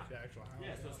it's Yeah. like the actual house.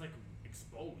 Yeah, so it's like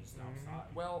exposed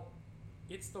outside. well,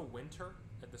 it's the winter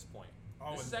at this point.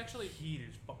 Oh, This and is the actually- heat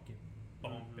is fucking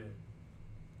bumping.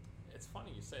 It's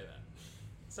funny you say that.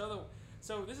 So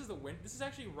this is this is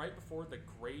actually right before the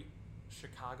Great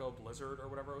Chicago Blizzard or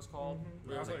whatever it was called.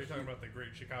 I thought you were talking about the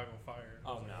Great Chicago Fire. I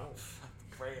Oh was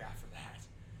like, no, way after that.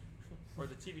 Or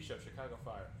the TV show Chicago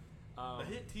Fire. The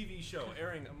hit TV show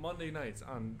airing Monday nights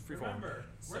on Freeform. Remember,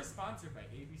 we're sponsored by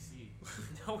ABC.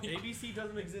 No, we ABC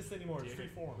doesn't exist anymore. It's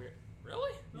freeform.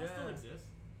 Really? No, it still exists.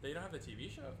 They don't have the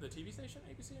TV show, the TV station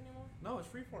ABC anymore. No, it's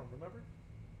freeform. Remember?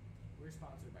 We're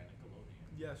sponsored by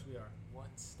Nickelodeon. Yes, we are. What?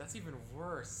 That's even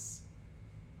worse.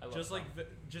 I love Just that.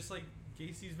 like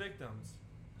Gacy's victims,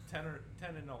 10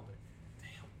 and older. Damn.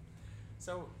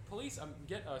 So police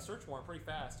get a search warrant pretty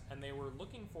fast, and they were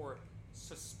looking for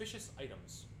suspicious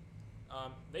items.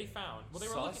 They found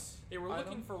they were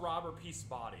looking for Robert Peace's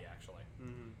body actually,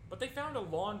 but they found a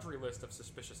laundry list of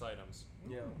suspicious items.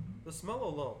 Yeah. The smell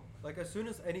alone. Like as soon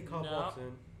as any cop No. walks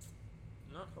in.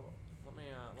 No,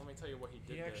 let me tell you what he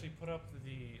did. He actually put up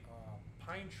the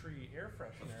pine tree air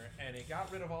freshener, and it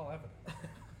got rid of all evidence.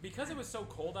 Because it was so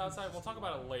cold outside. We'll talk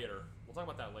about it later. We'll talk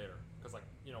about that later. Because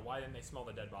why didn't they smell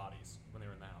the dead bodies when they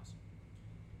were in the house?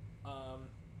 Oh,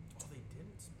 they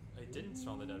didn't. They didn't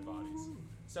smell the dead bodies.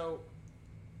 So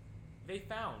they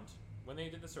found, when they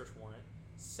did the search warrant,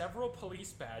 several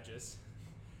police badges,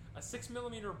 a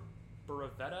 6mm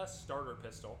Beretta starter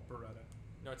pistol. Beretta.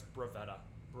 No, it's Bravetta.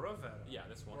 Bravetta. Yeah,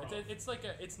 this one. Bro. It's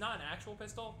it's not an actual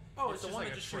pistol. Oh, it's it's the just one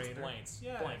like that a just shoots trainer. blanks.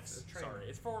 Yeah, blanks. it's a trainer. Sorry,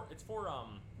 it's for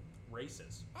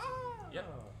races. Ah. Yep.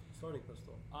 Starting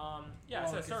pistol. Yeah,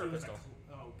 it's a starter pistol.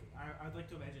 I'd like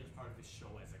to imagine it's part of his show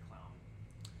as a clown.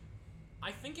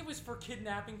 I think it was for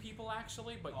kidnapping people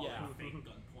actually, but yeah. Fake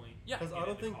gunpoint. Yeah. Because I Get don't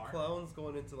in the think car. clowns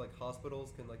going into like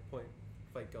hospitals can like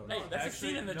fight guns. Hey, that's a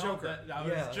scene in the Joker. I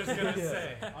was Yeah. just gonna Yeah.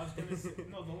 say. I was gonna say,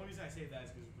 no, the only reason I say that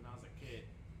is because when I was a kid,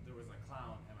 there was a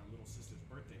clown at my little sister's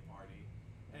birthday party,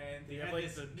 and They he have, had like,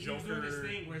 this, the he was doing this Joker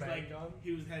thing where it's bang like gun?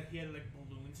 he had like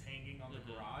balloons hanging on the Mhm.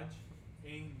 garage,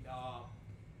 and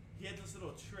he had this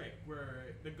little trick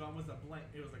where the gun was it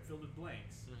was like filled with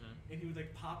blanks, and he was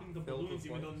like popping the Filled balloons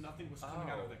with even though blanks? nothing was coming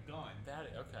out Oh. of the gun.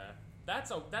 Okay. That's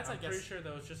I'm I guess pretty sure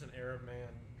that was just an Arab man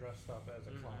dressed up as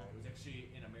a Mhm. clown. It was actually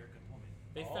an American woman.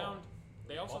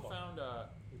 they also Bubba. found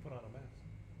He put on a mask.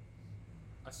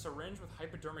 a syringe with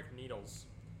hypodermic needles,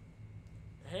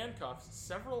 handcuffs,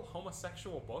 several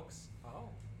homosexual books. Oh.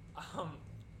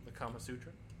 The Kama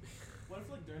Sutra. What if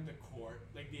like during the court,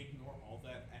 like they ignore all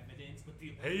that evidence, but they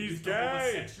He's use the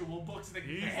gay! homosexual books? Like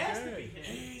He's it has to be gay!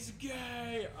 him. He's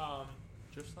gay.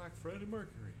 Just like Freddie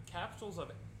Mercury. Capsules of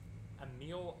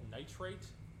amyl nitrate,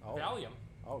 Oh. Valium,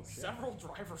 Oh, shit. several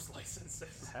driver's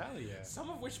licenses, Hell yeah. some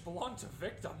of which belong to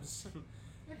victims.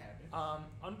 It happened.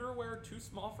 Underwear too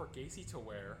small for Gacy to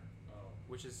wear, Oh.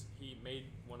 which is he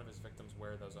made one of his victims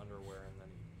wear those underwear, and then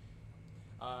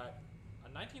a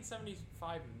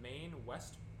 1975 Maine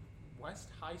West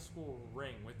High School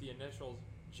ring with the initials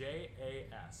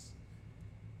JAS.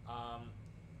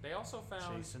 They also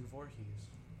found Jason Voorhees.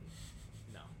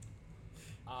 no.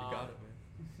 You got it,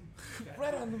 man.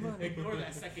 Right on the money. Ignore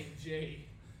that second J.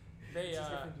 They It's a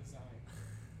different design.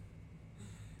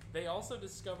 they also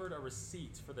discovered a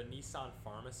receipt for the Nissan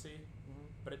pharmacy,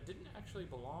 but it didn't actually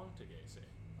belong to Gacy.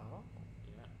 Oh.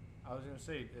 Yeah. I was gonna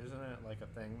say, isn't it like a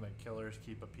thing that killers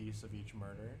keep a piece of each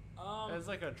murder? Um, As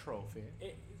like a trophy.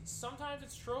 Sometimes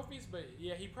it's trophies, but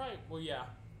yeah, he probably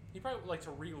would like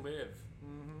to relive.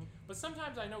 Mm-hmm. But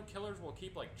sometimes I know killers will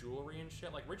keep like jewelry and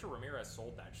shit. Like Richard Ramirez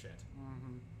sold that shit.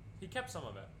 Mm-hmm. He kept some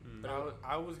of it. But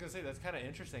I was gonna say that's kind of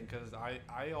interesting because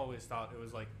I always thought it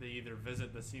was like they either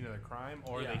visit the scene of the crime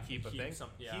or Yeah, they keep a keep thing. some-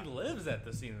 yeah. He lives at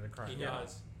the scene of the crime. he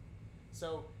does.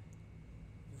 So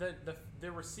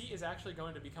the receipt is actually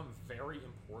going to become very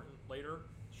important later.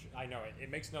 I know it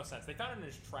makes no sense. They found it in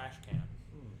his trash can.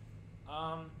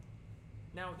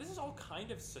 Now this is all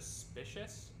kind of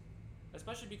suspicious,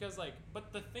 especially because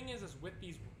but the thing is with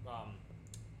these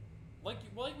like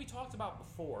we talked about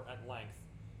before at length,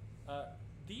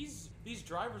 these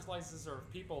driver's licenses are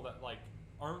of people that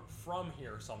aren't from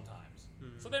here sometimes,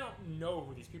 so they don't know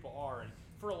who these people are, and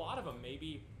for a lot of them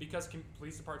maybe because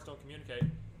police departments don't communicate,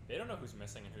 they don't know who's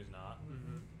missing and who's not.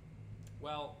 Mm-hmm.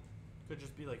 Well, Could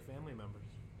just be like family members.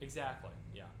 exactly,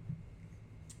 yeah.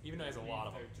 Even though there's a lot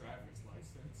of them. Their driver's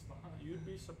license behind. You'd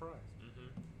be surprised. Mm-hmm.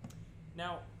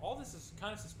 Now, all this is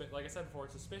kind of suspicious. Like I said before,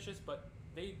 it's suspicious, but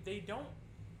they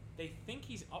think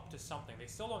he's up to something. They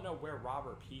still don't know where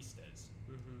Robert Peace is.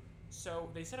 Mm-hmm. So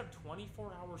they set up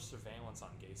 24-hour surveillance on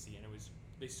Gacy, and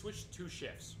they switched 2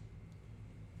 shifts.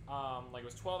 Like it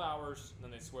was 12 hours, and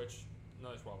then they switched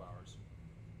another 12 hours.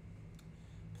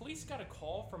 Police got a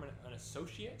call from an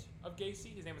associate of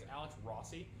Gacy. His name was Alex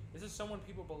Rossi. This is someone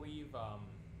people believe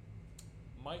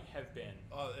might have been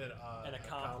an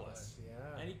accomplice.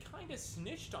 Yeah. And he kind of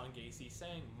snitched on Gacy,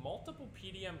 saying multiple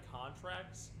PDM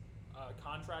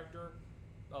contractor,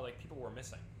 like people were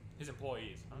missing. His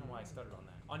employees. I don't know why I stuttered on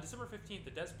that. On December 15th, the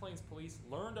Des Plaines police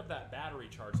learned of that battery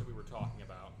charge that we were talking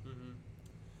about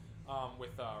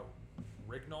with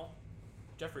Rignall.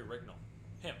 Jeffrey Rignall.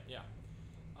 Him, yeah.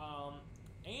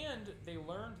 And they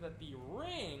learned that the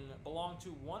ring belonged to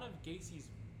one of Gacy's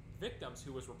victims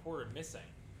who was reported missing,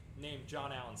 named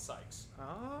John Allen Sykes.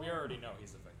 Oh. We already know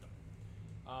he's the victim.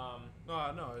 No,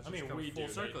 it's just we full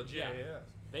do. circle.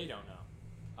 They don't know.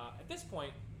 At this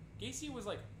point, Gacy was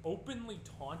like openly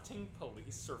taunting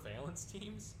police surveillance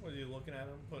teams. Was he looking at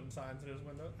him, putting signs in his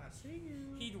window? I see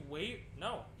you. He waved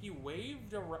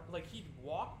he'd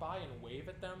walk by and wave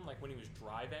at them like when he was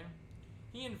driving.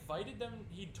 He invited them,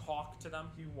 he'd talk to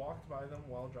them. He walked by them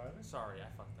while driving? Sorry, I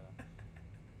fucked that up.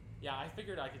 Yeah, I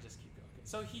figured I could just keep going.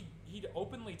 So he'd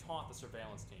openly taunt the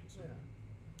surveillance teams. Yeah.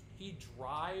 He'd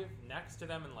drive next to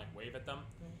them and like wave at them.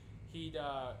 He'd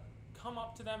come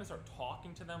up to them and start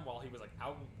talking to them while he was like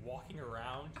out walking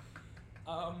around.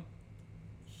 One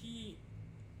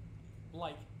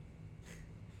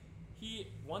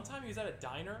time he was at a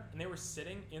diner and they were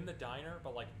sitting in the diner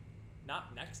but like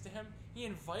not next to him. He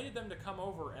invited them to come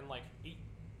over and like eat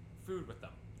food with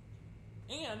them.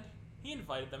 And he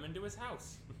invited them into his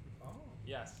house. Oh.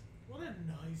 Yes. What a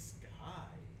nice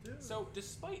guy. Dude. So,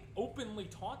 despite openly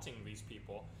taunting these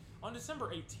people, on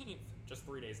December 18th, just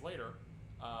 3 days later,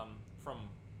 from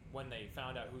when they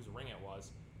found out whose ring it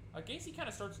was, Gacy kind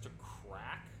of starts to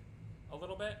crack a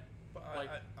little bit. But like,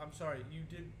 I'm sorry, you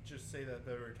did just say that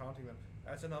they were taunting them.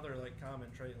 That's another like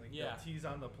common trait, like they'll tease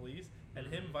on the police, and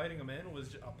him inviting them in was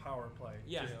just a power play.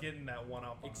 Yeah. Just getting that one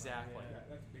up on Exactly. them. Yeah,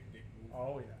 that's a big dick move.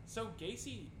 Oh yeah. So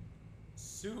Gacy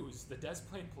sues the Des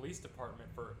Plaines Police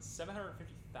Department for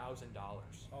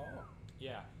 $750,000. Oh.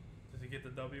 Yeah. Does he get the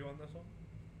W on this one?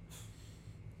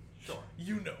 Sure.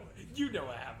 You know it. You know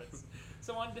what happens.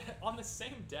 So on the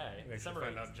same day, December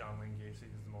 8th, out John Wayne Gacy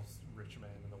is the most rich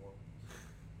man in the world.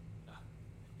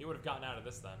 he would have gotten out of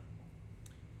this then.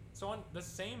 So on the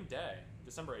same day,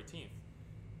 December 18th,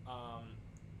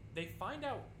 they find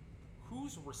out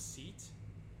whose receipt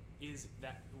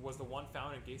was the one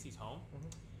found in Gacy's home. Mm-hmm.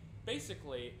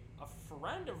 Basically, a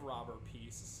friend of Robert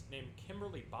Peace named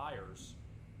Kimberly Byers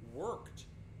worked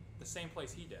the same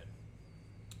place he did,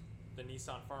 the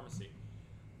Nissan Pharmacy.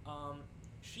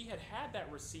 She had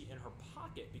that receipt in her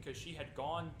pocket because she had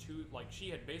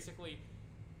she had basically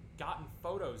gotten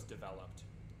photos developed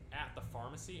at the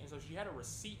pharmacy, and so she had a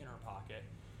receipt in her pocket.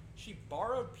 She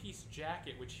borrowed Peace's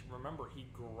jacket, which, remember, he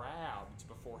grabbed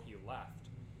before he left.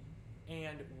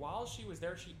 And while she was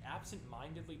there, she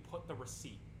absent-mindedly put the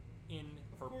receipt in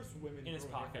his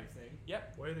pocket. Everything.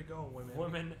 Yep. Way to go,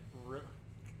 women.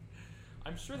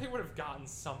 I'm sure they would have gotten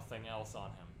something else on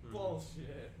him.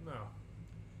 Bullshit. No.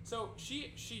 So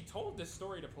she told this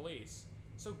story to police.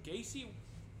 So Gacy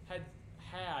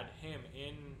had him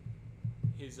in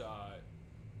his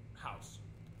house,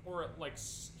 or like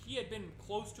he had been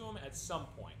close to him at some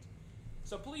point.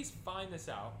 So police find this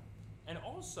out, and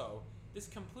also this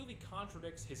completely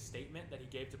contradicts his statement that he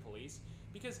gave to police,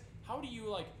 because how do you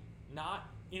like not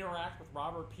interact with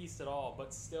Robert Peace at all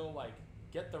but still like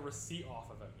get the receipt off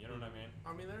of him? You know what I mean?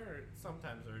 I mean,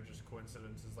 sometimes there are just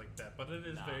coincidences like that, but it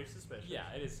is very suspicious.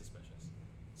 Yeah, it is suspicious.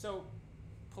 So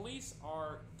police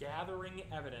are gathering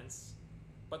evidence,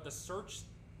 but the search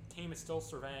team is still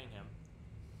surveying him.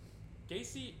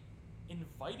 Gacy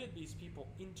invited these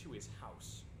people into his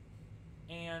house,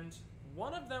 and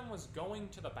one of them was going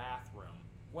to the bathroom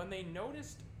when they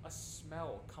noticed a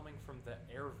smell coming from the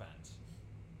air vent.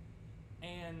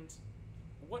 And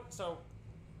so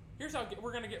here's how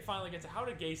we're gonna finally get to how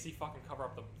did Gacy fucking cover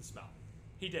up the smell?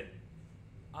 He didn't.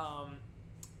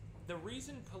 The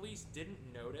reason police didn't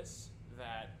notice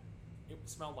that it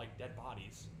smelled like dead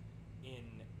bodies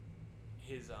in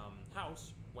his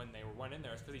house when they went in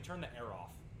there is because he turned the air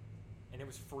off, and it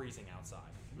was freezing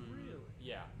outside. Really?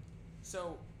 Yeah.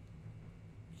 So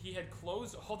he had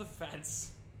closed all the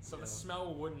vents so the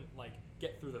smell wouldn't like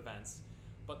get through the vents.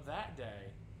 But that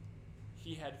day,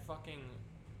 he had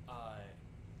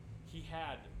he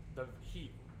had the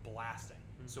heat blasting,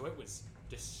 so it was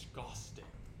disgusting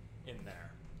in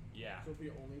there. Yeah. So they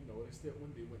only noticed it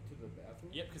when they went to the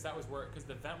bathroom? Yep, because that was because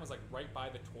the vent was like right by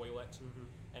the toilet,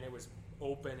 and it was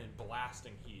open and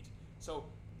blasting heat. So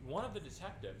one of the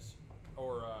detectives,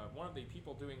 or one of the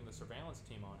people doing the surveillance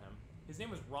team on him, his name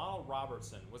was Ronald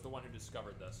Robertson, was the one who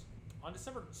discovered this. On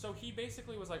December, so he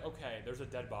basically was like, okay, there's a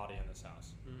dead body in this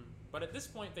house. Mm. But at this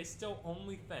point, they still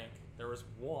only think there was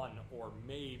one or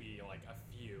maybe like a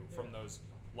few from those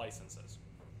licenses.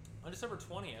 On December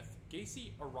 20th,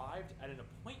 Gacy arrived at an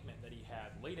appointment that he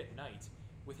had late at night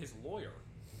with his lawyer.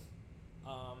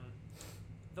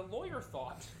 The lawyer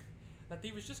thought that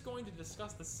he was just going to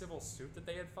discuss the civil suit that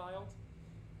they had filed.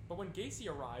 But when Gacy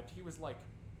arrived, he was like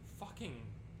fucking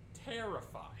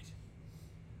terrified.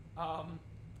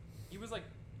 He was like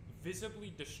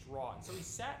visibly distraught. And so he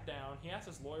sat down, he asked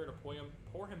his lawyer to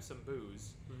pour him some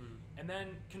booze, and then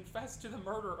confessed to the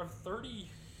murder of 30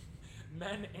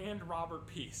 men and Robert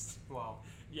Peast. Wow.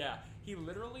 Yeah, he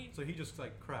literally... So he just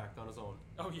like cracked on his own.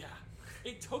 Oh yeah.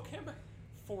 It took him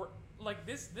for... Like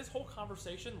this whole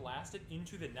conversation lasted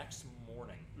into the next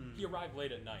morning. He arrived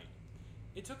late at night.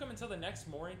 It took him until the next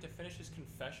morning to finish his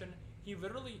confession. He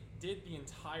literally did the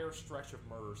entire stretch of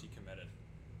murders he committed.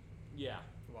 Yeah.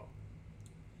 Wow.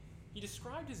 He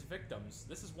described his victims.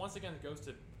 This is once again goes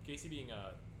to Gacy being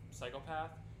a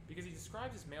psychopath, because he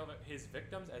described his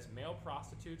victims as male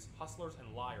prostitutes, hustlers,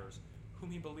 and liars, whom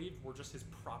he believed were just his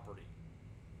property.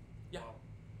 Yeah. Wow.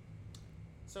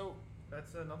 So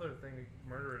That's another thing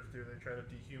murderers do. They try to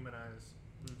dehumanize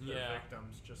their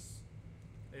victims. Just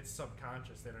it's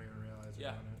subconscious. They don't even realize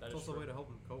they're doing it. That It's is also true. a way to help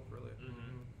him cope, really.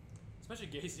 Mm-hmm. Especially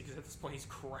Gacy, because at this point he's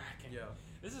cracking. Yeah.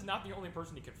 This is not the only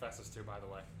person he confesses to, by the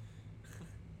way.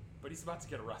 But he's about to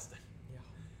get arrested. Yeah.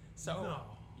 So No.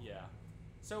 yeah.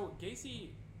 So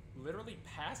Gacy literally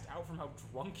passed out from how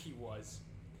drunk he was.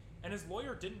 And his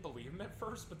lawyer didn't believe him at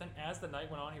first, but then as the night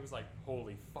went on, he was like,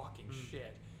 holy fucking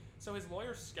shit. So his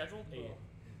lawyer scheduled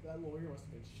That lawyer must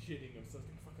have been shitting himself.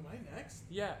 Like, fuck, am I next?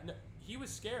 Yeah, no, he was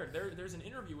scared. There's an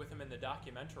interview with him in the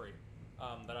documentary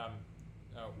that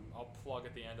I'll plug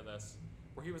at the end of this,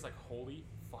 where he was like, holy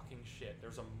fucking shit,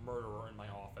 there's a murderer in my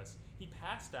office. He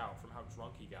passed out from how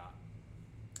drunk he got.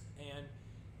 And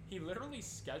he literally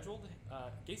scheduled,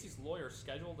 Gacy's lawyer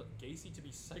scheduled Gacy to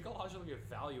be psychologically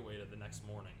evaluated the next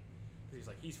morning. Because he's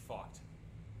like, he's fucked.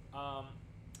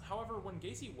 However, when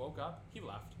Gacy woke up, he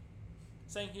left,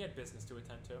 saying he had business to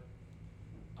attend to.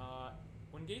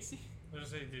 When Gacy... I was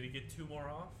gonna say, did he get 2 more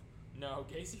off? No,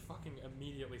 Gacy fucking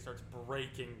immediately starts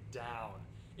breaking down.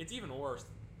 It's even worse.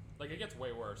 Like, it gets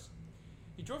way worse.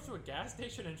 He drove to a gas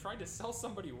station and tried to sell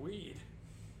somebody weed.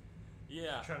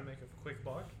 Yeah. Trying to make a quick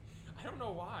buck? I don't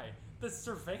know why. The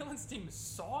surveillance team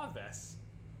saw this.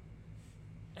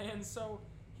 And so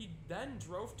he then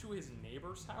drove to his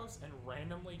neighbor's house and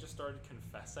randomly just started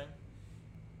confessing.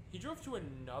 He drove to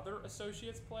another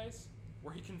associate's place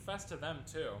where he confessed to them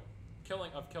too,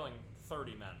 killing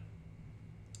 30 men.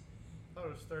 I thought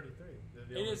it was 33.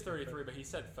 It is 33, but he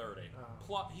said 30.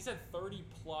 Oh. He said 30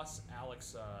 plus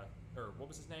Alex, or what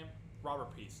was his name?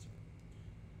 Robert Peast.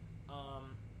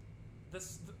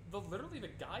 Literally the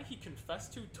guy he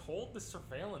confessed to told the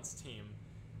surveillance team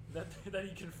that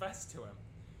he confessed to him.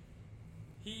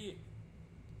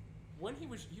 When he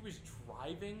was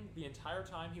driving the entire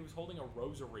time, he was holding a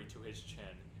rosary to his chin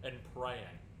and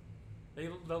praying.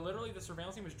 The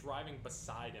surveillance team was driving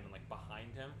beside him and like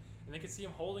behind him, and they could see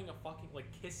him holding a fucking, like,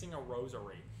 kissing a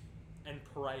rosary and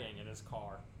praying in his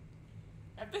car.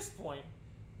 At this point,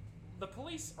 the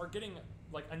police are getting,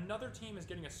 like, another team is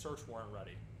getting a search warrant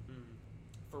ready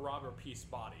for Robert Peast's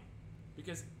body.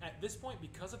 Because at this point,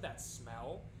 because of that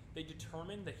smell, they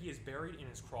determined that he is buried in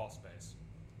his crawl space.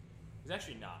 He's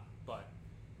actually not, but...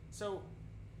 So,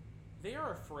 they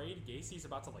are afraid Gacy's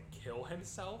about to, like, kill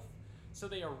himself, so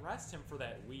they arrest him for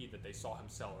that weed that they saw him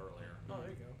sell earlier. Oh, there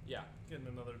you go. Yeah. Getting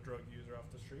another drug user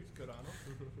off the streets. Good on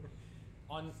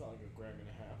him. It's like a gram and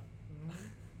a half.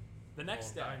 The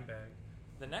next day... Dime bag.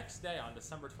 The next day on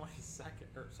December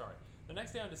 22nd, the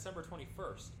next day on December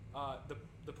 21st,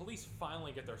 the police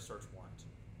finally get their search warrant.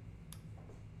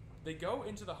 They go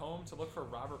into the home to look for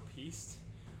Robert Peast,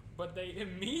 but they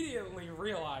immediately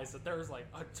realize that there's like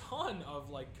a ton of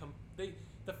like,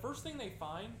 the first thing they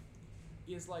find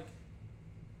is like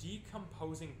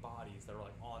decomposing bodies that are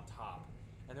like on top.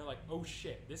 And they're like, oh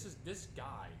shit, this is this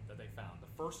guy that they found. The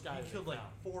first guy He that killed they like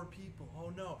found. 4 people.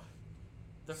 Oh no.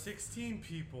 16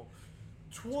 people.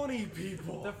 20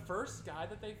 people. The first guy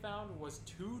that they found was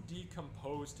too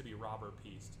decomposed to be Robert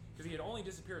Peast, because he had only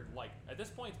disappeared, like, at this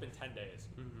point it's been 10 days.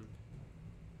 Mm-hmm.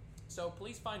 So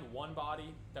police find one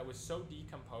body that was so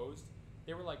decomposed,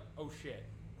 they were like, oh shit.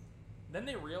 Then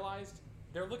they realized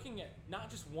they're looking at not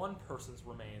just one person's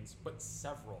remains, but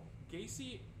several.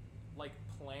 Gacy, like,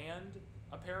 planned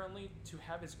apparently, to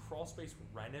have his crawl space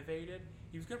renovated,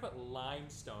 he was gonna put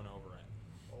limestone over it.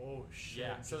 Oh shit!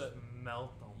 Yeah, so just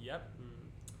melt them. Yep.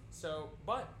 So,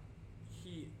 but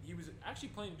he was actually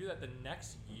planning to do that the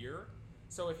next year.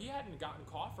 So if he hadn't gotten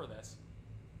caught for this,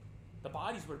 the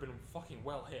bodies would have been fucking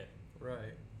well hid.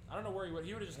 Right. I don't know where he would.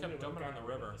 He would have just kept dumping them in the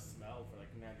river. Smell for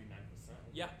like 99%.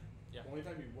 Yeah. Yeah. The only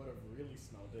time he would have really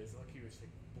smelled it is like he was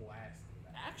like blasting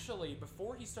that. Actually,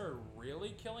 before he started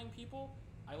really killing people,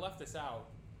 I left this out.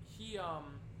 He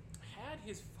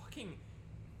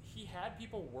had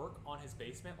people work on his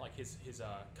basement, like his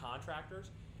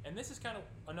contractors, and this is kind of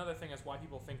another thing as why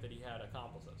people think that he had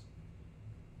accomplices.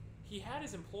 He had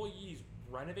his employees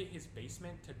renovate his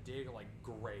basement to dig like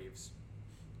graves.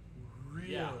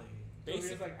 Really? Yeah. So he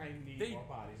was like, I need more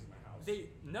bodies in my house.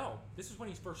 No, this is when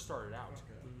he first started out.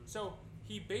 Okay. So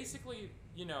he basically,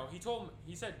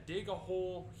 he said dig a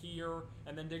hole here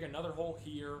and then dig another hole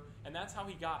here, and that's how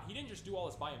he didn't just do all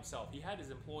this by himself. He had his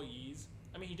employees.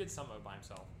 I mean, he did some of it by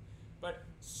himself. But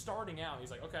starting out, he's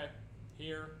like, okay,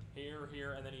 here, here,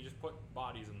 here, and then he just put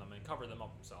bodies in them and covered them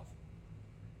up himself.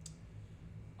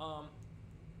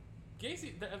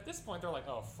 Gacy, at this point, they're like,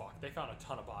 oh, fuck, they found a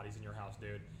ton of bodies in your house,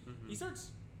 dude. Mm-hmm. He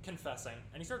starts confessing,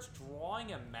 and he starts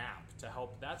drawing a map to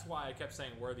help. That's why I kept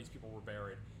saying where these people were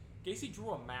buried. Gacy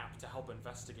drew a map to help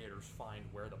investigators find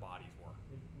where the bodies were.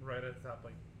 Right at the top,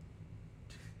 like,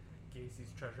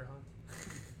 Gacy's treasure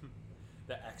hunt.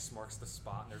 The X marks the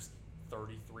spot, and there's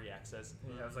 33 X's.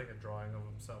 He has like a drawing of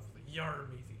himself. Like, Yar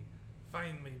matey,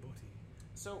 find me booty.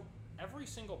 So every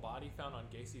single body found on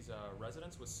Gacy's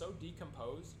residence was so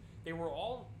decomposed, they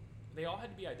all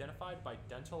had to be identified by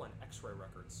dental and X-ray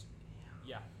records.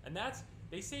 Yeah, and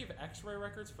they save X-ray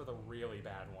records for the really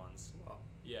bad ones. Wow.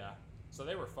 Yeah, so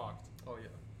they were fucked. Oh yeah.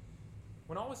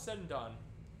 When all was said and done,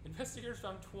 investigators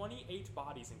found 28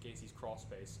 bodies in Gacy's crawl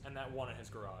space, and that one in his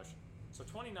garage. So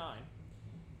 29.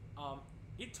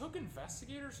 It took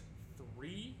investigators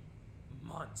 3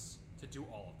 months to do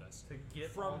all of this. To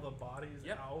get all the bodies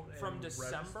out and from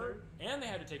December, registered? And they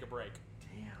had to take a break.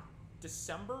 Damn.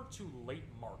 December to late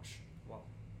March. Wow.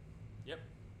 Yep.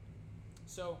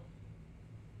 So,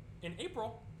 in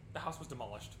April, the house was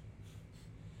demolished.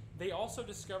 They also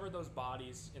discovered those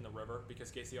bodies in the river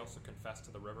because Gacy also confessed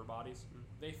to the river bodies.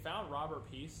 They found Robert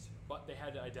Peast, but they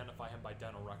had to identify him by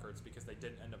dental records because they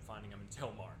didn't end up finding him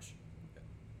until March.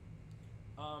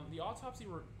 The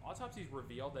autopsies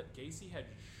revealed that Gacy had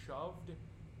shoved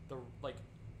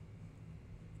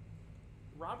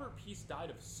Robert Peast died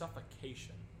of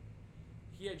suffocation.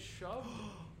 He had shoved.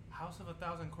 House of a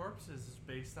Thousand Corpses is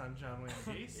based on John Wayne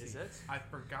Gacy. Is it? I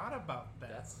forgot about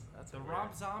that. That's the weird.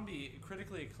 Rob Zombie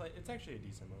critically acclaimed. It's actually a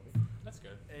decent movie. That's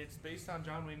good. It's based on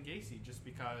John Wayne Gacy just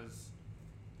because.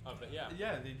 Yeah.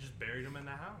 Yeah, they just buried him in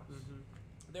the house. Mm-hmm.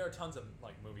 There are tons of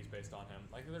movies based on him.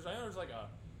 I know there's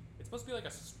it's supposed to be like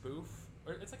a spoof,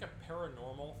 or it's like a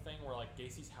paranormal thing where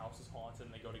Gacy's house is haunted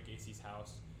and they go to Gacy's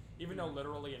house, even though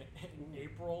literally in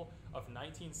April of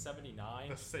 1979,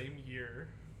 the same year,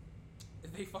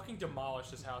 they fucking demolished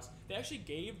his house. They actually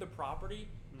gave the property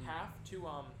half to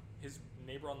his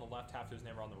neighbor on the left, half to his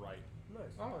neighbor on the right. Nice.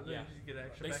 Oh, then Yeah. you get an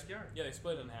extra backyard. Yeah, they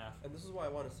split it in half. And this is why I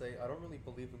want to say I don't really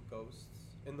believe in ghosts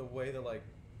in the way that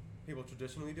people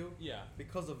traditionally do. Yeah.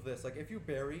 Because of this, if you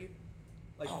bury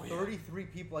 33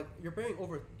 people, you're burying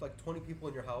over 20 people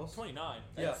in your house. 29.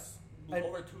 Yes. Yeah.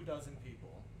 Over 2,000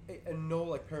 people. And no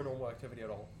paranormal activity at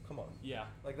all. Come on. Yeah.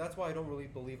 That's why I don't really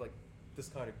believe this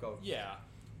kind of ghost. Yeah.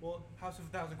 Well, House of a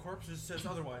Thousand Corpses says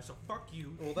otherwise, so fuck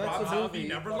you. Well, that's Rob a Zombie movie.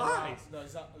 never lies. The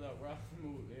rough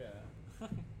movie, yeah.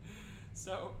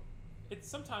 So,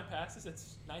 some time passes.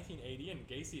 It's 1980, and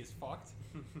Gacy is fucked.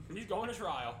 He's going to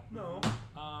trial. No.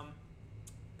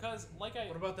 Because What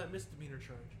about that misdemeanor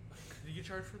charge? Did you get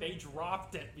charged for that? they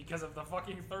dropped it because of the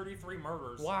fucking 33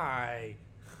 murders. Why?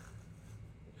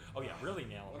 Oh yeah, really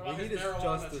nail What it. about We his need his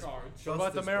marijuana justice. charge? What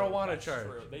about the Justice, bro. marijuana That's charge?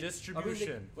 true. They-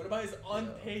 Distribution. What about his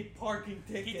unpaid parking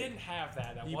ticket? He didn't have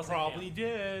that. That He wasn't probably him.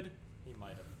 did. He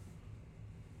might have.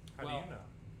 How Well, do you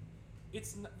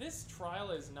know? This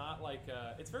trial is not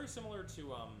it's very similar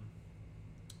to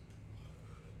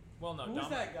Well, no. Who was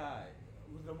that guy?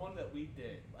 Was the one that we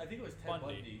did? I think it was Ted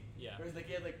Bundy. Yeah. Where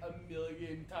he had a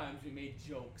million times we made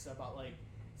jokes about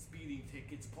speeding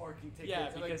tickets, parking tickets. Yeah,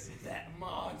 and, because- that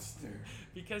monster.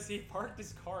 Because he parked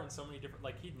his car in so many different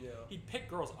he'd pick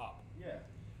girls up. Yeah.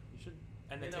 You should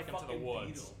and then In a take them to the fucking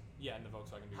woods. Beetle. Yeah, in the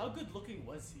Volkswagen Beetle. How good looking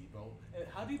was he, bro? And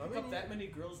how do you pick up that many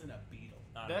girls in a Beetle?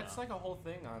 I don't That's know. a whole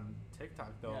thing on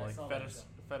TikTok though, Yeah, I saw that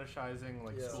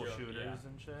fetishizing Yeah. school Yeah. shooters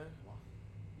and shit.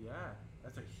 Yeah,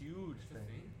 that's a huge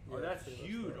thing. Yeah, Oh, that's I've seen those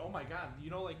huge. stuff. Oh my god. You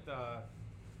know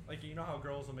you know how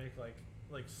girls will make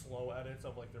like slow edits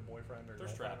of like their boyfriend or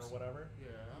There's girlfriend traps. or whatever. Yeah.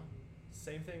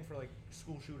 Same thing for like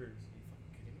school shooters. Are you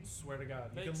fucking kidding me? Swear to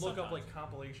God, They- you can look up sometimes. like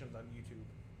compilations on YouTube.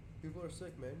 People are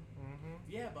sick, man. Mm-hmm.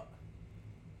 Yeah, but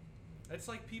It's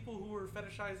like people who are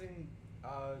fetishizing.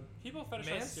 People fetishize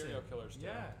Manson. serial killers too.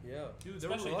 Yeah, Yeah. dude.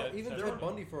 Especially A lot- Ted- even Ted Ted Bundy.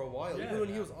 Bundy for a while, Yeah, even when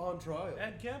he yeah. was on trial.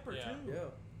 Ed Kemper Yeah. too. Yeah.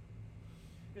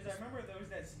 because I remember there was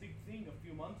that big thing a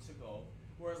few months ago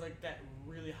where it was like that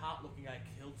really hot looking guy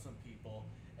killed some people,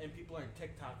 and people on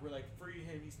TikTok were like, "Free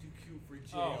him, he's too cute for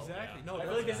jail." Oh, Exactly. yeah. No, I feel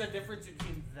that's like there's not- a difference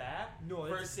between that No,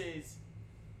 it's- versus,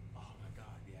 oh my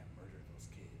god, yeah, murder those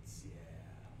kids,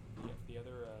 yeah. Yeah,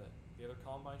 the other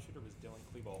Columbine shooter was Dylan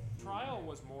Klebold. Trial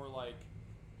was more like,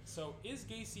 so is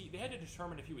Gacy? They had to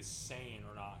determine if he was sane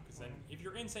or not, because then if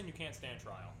you're insane, you can't stand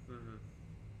trial. Mm-hmm.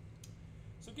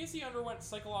 So Gacy underwent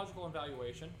psychological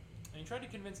evaluation, and he tried to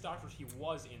convince doctors he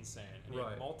was insane, and he had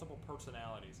Right. multiple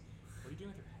personalities. What are you doing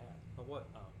with your hat? But what?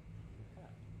 Oh, your hat.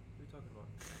 What are you talking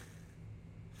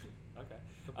about? Okay.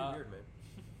 Don't be weird, man.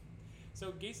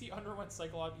 So Gacy underwent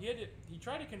psychological. He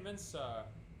tried to convince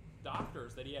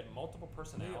doctors that he had multiple They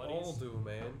personalities. all do,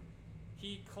 man.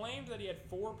 He claimed that he had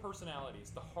 4 personalities: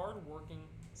 the hard-working,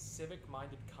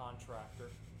 civic-minded contractor,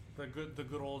 The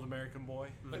good old American boy.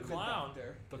 the Good clown,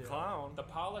 doctor. The Yeah. clown. the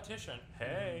politician,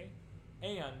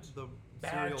 and The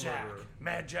Bad serial Jack. murderer.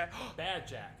 Mad Jack. Bad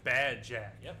Jack. Bad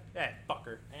Jack. Yep. That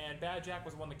fucker. And Bad Jack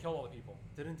was the one that killed all the people.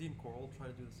 Didn't Dean Coral try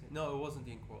to do the same? No, it wasn't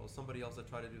Dean Coral. Somebody else that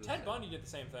tried to do the same. Ted Bundy did the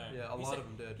same thing. Yeah, a He lot said- of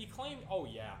them did. He claimed, oh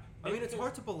yeah. I mean, it's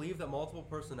hard to believe that multiple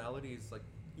personality is like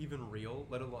even real,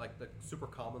 let alone like super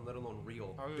common, let alone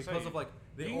real. I was gonna Because say, of like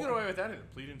You the can get away with that in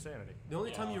plead insanity. the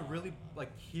only time you Yeah. really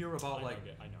like hear I about know, like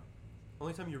I know.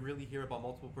 only time you really hear about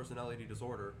multiple personality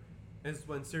disorder is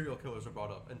when serial killers are brought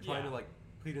up and trying Yeah. to like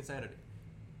plead insanity.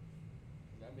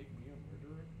 Does that make me a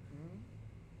murderer?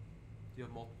 Do you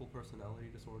have multiple personality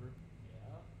disorder?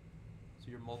 Yeah. So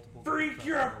you're multiple. Freak,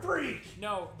 you're a freak.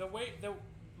 No, the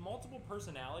multiple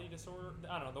personality disorder.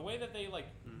 I don't know the way that they like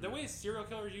the way serial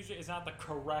killers use it is not the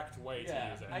correct way to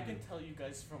Yeah, use it. I can tell you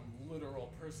guys from literal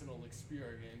personal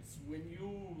experience, when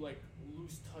you like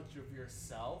lose touch of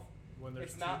yourself, When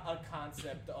there's it's not a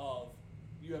concept of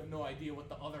you have no idea what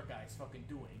the other guy's fucking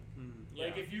doing. Yeah.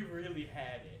 Like if you really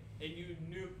had it and you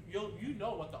knew, you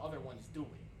know what the other one's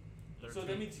doing. They're So two-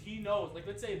 that means he knows. Like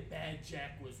let's say Bad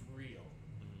Jack was real.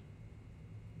 Mhm.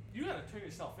 You gotta turn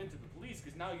yourself into the police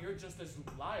because now you're just as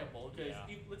liable. Because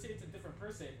Yeah. let's say it's a different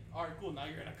person. All right, cool. Now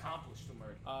you're an accomplice to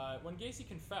murder. When Gacy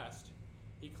confessed,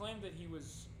 he claimed that he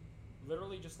was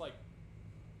literally just like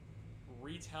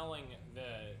retelling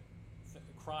the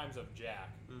crimes of Jack,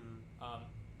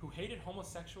 who hated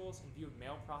homosexuals and viewed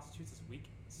male prostitutes as weak,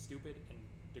 stupid, and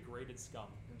degraded scum.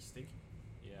 And stinky.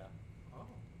 Yeah.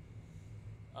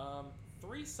 Oh.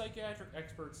 3 psychiatric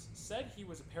experts said he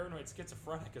was a paranoid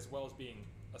schizophrenic as well as being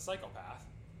a psychopath.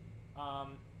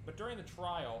 But during the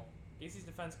trial, Gacy's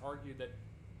defense argued that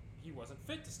he wasn't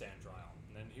fit to stand trial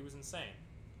and then he was insane.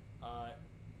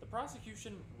 The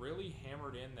prosecution really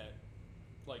hammered in that,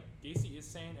 like, Gacy is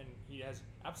sane and he has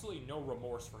absolutely no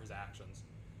remorse for his actions.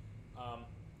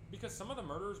 Because some of the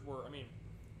murders were, I mean,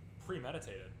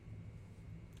 premeditated.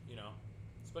 You know,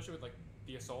 especially with like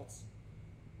the assaults.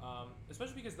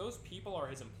 Especially because those people are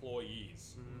his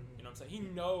employees. You know what I'm saying? He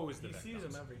knows the He victims.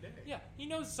 sees them every day. Yeah, he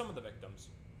knows some of the victims.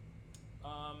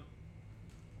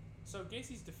 So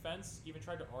Gacy's defense even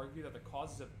tried to argue that the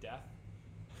causes of death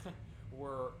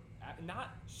were not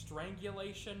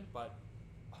strangulation, but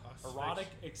erotic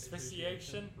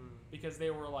asphyxiation, because they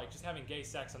were like just having gay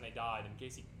sex and they died, and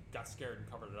Gacy got scared and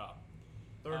covered it up.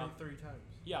 33 times.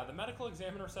 Yeah, the medical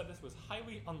examiner said this was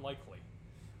highly unlikely.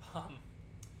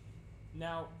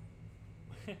 Now,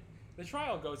 the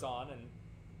trial goes on, and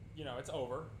you know it's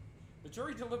over. The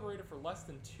jury deliberated for less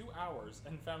than 2 hours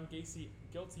and found Gacy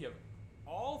guilty of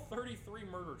all 33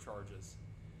 murder charges.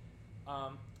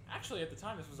 Actually, at the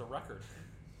time, this was a record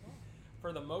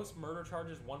for the most murder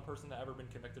charges one person had ever been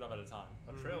convicted of at a time.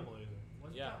 A trailblazer.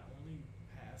 Wasn't Yeah. that only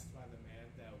passed by the man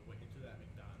that went into that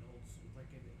McDonald's?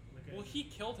 Well, he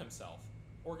killed himself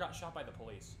or got shot by the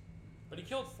police, but he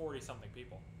killed 40-something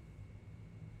people.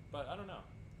 But I don't know.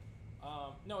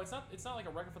 No, it's not. It's not like a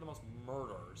record for the most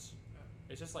murders.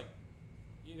 It's just like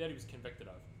that he was convicted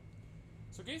of.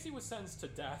 So Gacy was sentenced to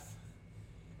death,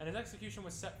 and his execution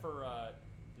was set for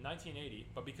 1980.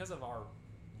 But because of our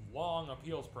long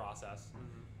appeals process,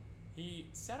 he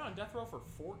sat on death row for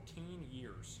 14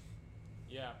 years.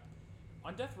 Yeah,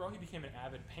 on death row he became an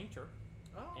avid painter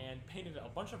and painted a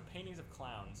bunch of paintings of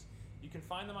clowns. You can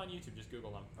find them on YouTube. Just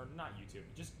Google them, or not YouTube.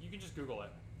 You can just Google it,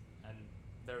 and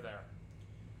they're there.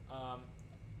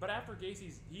 But after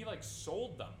Gacy's, he like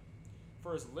sold them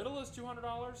for as little as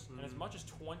 $200 and as much as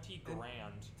 20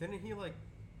 grand. Didn't he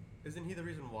Isn't he the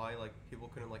reason why people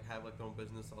couldn't have their own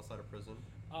business outside of prison?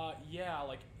 Yeah,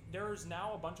 there's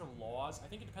now a bunch of laws. I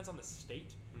think it depends on the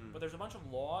state, but there's a bunch of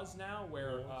laws now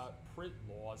where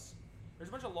There's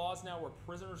a bunch of laws now where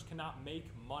prisoners cannot make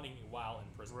money while in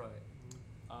prison. Right.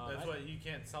 That's why you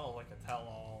can't sell a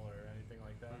tell-all or anything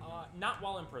like that. Not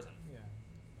while in prison. Yeah.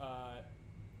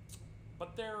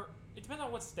 But it depends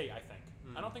on what state, I think.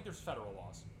 I don't think there's federal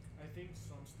laws. I think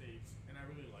some states, and I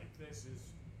really like this,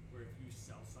 is where if you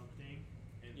sell something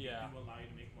and they do allow you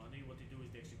to make money, what they do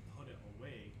is they actually put it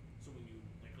away. So when you,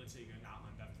 let's say you're not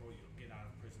on death row, you'll get out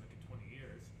of prison in 20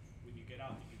 years. When you get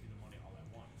out, they give you the money all at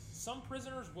once. Some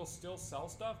prisoners will still sell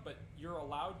stuff, but you're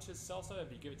allowed to sell stuff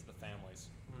if you give it to the families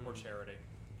or charity.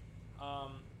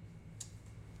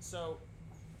 So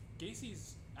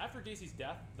after Gacy's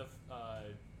death, the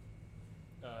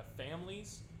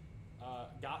families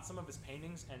got some of his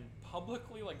paintings and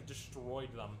publicly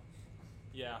destroyed them.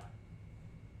 Yeah.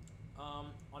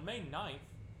 On May 9th,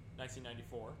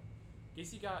 1994,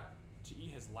 Gacy got to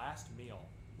eat his last meal,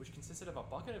 which consisted of a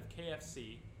bucket of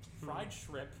KFC, fried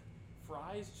shrimp,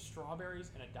 fries,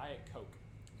 strawberries, and a Diet Coke.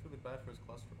 It's really bad for his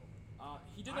cholesterol.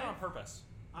 He did that on purpose.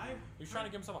 He was trying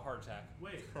to give himself a heart attack.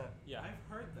 Wait, yeah. I've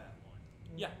heard that one.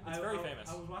 Yeah, it's very famous.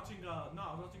 I was watching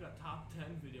a top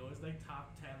 10 video. It was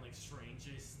top 10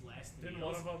 strangest last meals. Didn't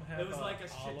one of them have it was a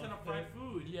shit ton of fried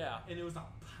food. Yeah. And it was a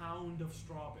pound of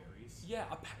strawberries. Yeah,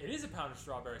 it is a pound of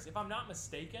strawberries. If I'm not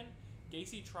mistaken,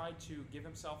 Gacy tried to give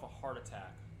himself a heart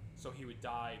attack so he would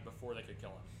die before they could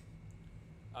kill him.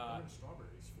 What are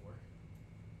strawberries for?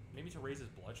 Maybe to raise his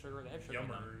blood sugar. They have sugar in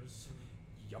them.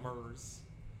 Yummers.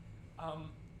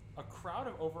 A crowd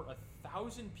of over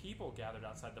 1,000 people gathered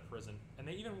outside the prison, and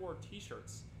they even wore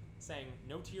T-shirts saying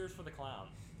 "No tears for the clown,"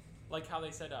 like how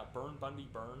they said "Burn Bundy,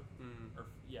 burn," or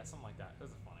something like that. It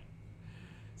was funny.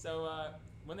 So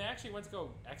when they actually went to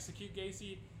go execute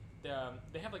Gacy,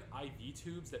 they have IV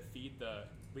tubes that feed the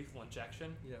lethal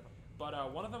injection. Yeah.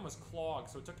 But one of them was clogged,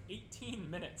 so it took 18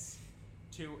 minutes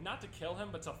to not to kill him,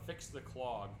 but to fix the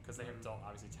clog because they have to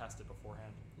obviously test it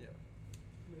beforehand. Yeah.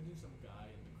 Imagine some guy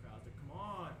in the crowd like, "Come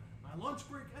on, my lunch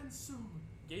break ends soon."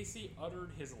 Gacy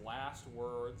uttered his last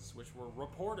words, which were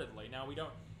reportedly. Now we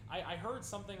don't. I heard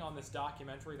something on this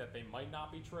documentary that they might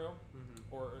not be true,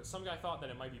 or some guy thought that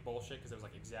it might be bullshit because it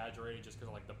was exaggerated just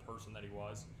because of the person that he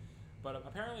was. But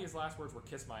apparently his last words were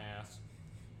 "kiss my ass,"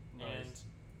 and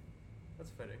that's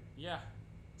fitting. Yeah,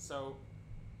 so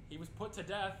he was put to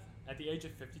death at the age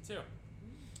of 52.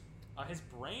 His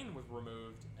brain was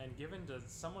removed and given to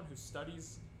someone who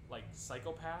studies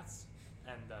psychopaths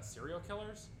and serial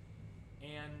killers.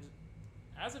 And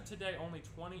as of today, only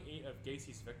 28 of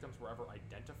Gacy's victims were ever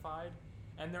identified,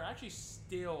 and they're actually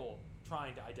still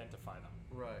trying to identify them.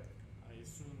 Right. I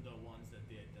assume the ones that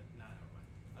they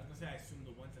I was gonna say I assume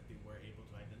the ones that they were able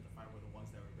to identify were the ones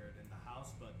that were buried in the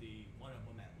house, but the one of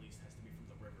them at least has to be from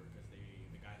the river because the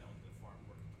guy that owned the farm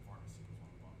worked at the pharmacy was one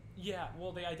of them. Yeah,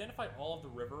 well, they identified all of the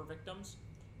river victims,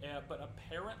 but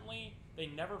apparently they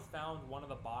never found one of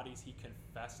the bodies he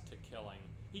confessed to killing.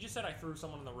 He just said, "I threw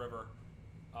someone in the river,"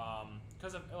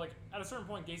 because at a certain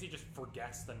point, Gacy just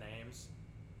forgets the names,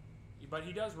 but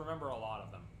he does remember a lot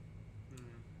of them.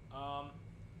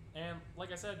 And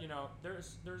like I said,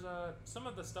 there's some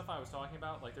of the stuff I was talking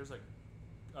about. There's a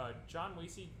John Wayne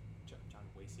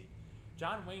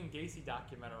Gacy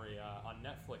documentary on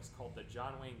Netflix called The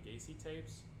John Wayne Gacy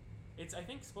Tapes. It's, I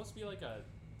think, supposed to be a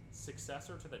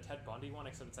successor to the Ted Bundy one,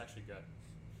 except it's actually good.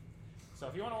 So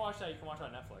if you want to watch that, you can watch it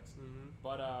on Netflix.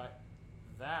 But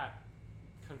that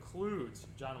concludes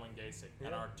John Wayne Gacy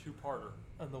and our two-parter.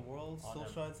 And the world still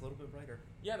shines a little bit brighter.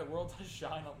 Yeah, the world does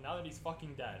shine now that he's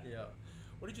fucking dead. Yeah.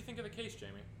 What did you think of the case,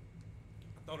 Jamie?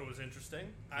 I thought it was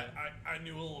interesting. I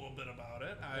knew a little bit about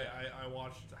it. I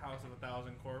watched House of a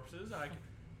Thousand Corpses.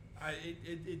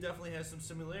 It definitely has some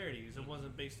similarities. It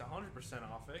wasn't based 100%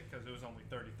 off it because it was only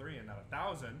 33 and not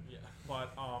 1,000. Yeah.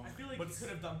 But I feel like you could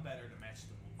have done better to match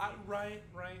the movie.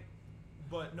 Right.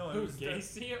 But no, it Who, was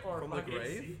Gacy or From the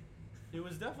grave? It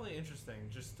was definitely interesting.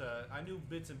 Just I knew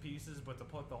bits and pieces, but to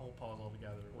put the whole puzzle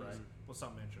together was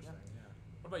something interesting. Yeah.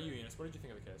 What about you, Enos? What did you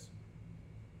think of the case?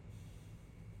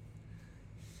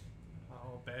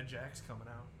 Oh, Bad Jack's coming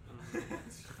out.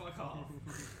 Fuck off.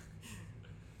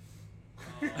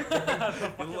 The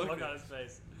fucking look on his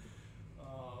face.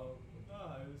 No,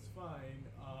 it was fine.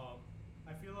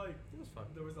 I feel like It was fun.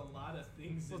 there was a lot of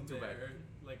things in Wasn't too bad. there,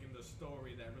 in the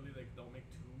story, that really don't make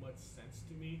too much sense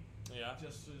to me. Yeah.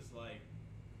 Just as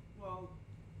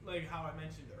how I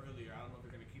mentioned earlier. I don't know if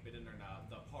you're gonna keep it in or not.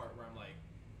 The part where I'm like,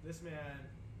 this man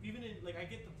even in like I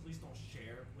get the police don't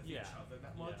share with each other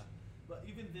that much, but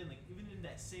even then, like even in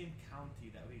that same county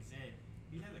that he's in,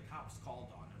 he had the cops called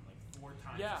on him like 4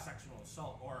 times for sexual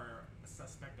assault or a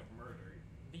suspect of murder.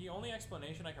 The only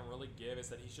explanation I can really give is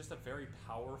that he's just a very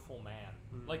powerful man.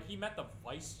 Like he met the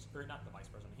not the vice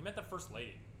president. He met the first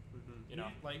lady. You know,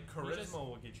 like charisma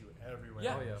will get you everywhere.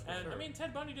 Yeah, Oh, yeah, for and sure. I mean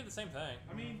Ted Bundy did the same thing.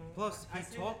 I mean, plus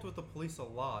he talked with the police a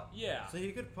lot. Yeah. So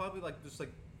he could probably like just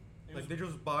like they're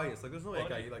just biased. Like there's no way a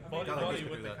guy like buddy Gacy could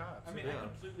with do the that. cops. I mean, I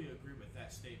completely agree with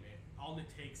that statement. All it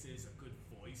takes is a good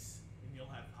voice, and you'll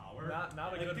have power. Not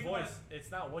a Like, good think voice. about- It's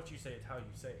not what you say; it's how you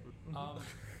say it.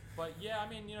 But yeah, I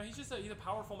mean, you know, he's a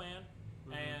powerful man,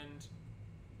 and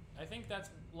I think that's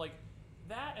like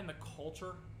that and the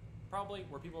culture probably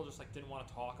where people just like didn't want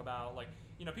to talk about like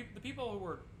you know the people who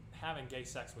were having gay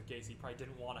sex with Gacy probably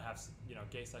didn't want to have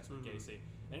gay sex with Gacy.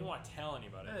 They didn't want to tell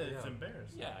anybody. It's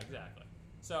embarrassing. Yeah, exactly.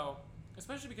 So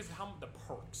especially because of how the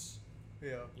perks.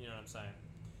 Yeah. You know what I'm saying?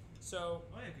 So.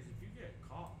 Oh yeah, because if you get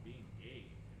caught being gay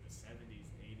in the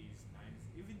 70s, 80s,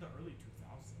 90s, even the early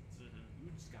 2000s, you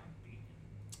just got beaten.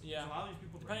 Yeah. So a lot of these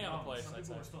people Depending were on the place, Some I'd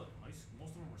people say. were still in high school.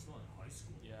 Most of them were still in high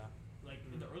school. Yeah. Like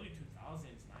in the early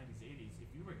 2000s, 90s, 80s, if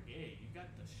you were gay, you got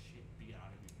the shit beat out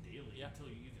of you daily until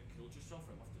you either killed yourself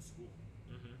or left the school.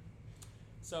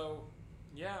 So,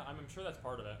 yeah, I'm sure that's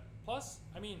part of it. Plus,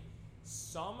 I mean,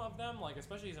 some of them, like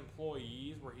especially his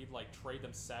employees, where he'd like trade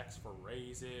them sex for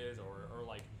raises or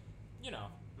like, you know,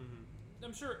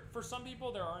 I'm sure for some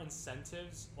people there are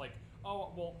incentives like,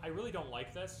 oh, well, I really don't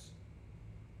like this,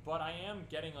 but I am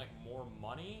getting like more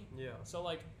money. Yeah. So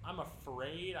like, I'm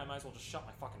afraid I might as well just shut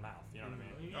my fucking mouth. You know what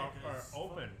I mean? Or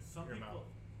open some your people, mouth.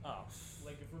 Oh,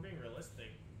 like if we're being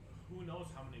realistic, who knows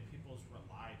how many people's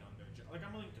relied on their job? Like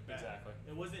I'm willing to bet Exactly.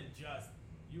 it wasn't just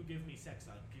you give me sex,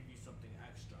 I'll give you something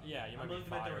extra. Yeah, you I'm might be willing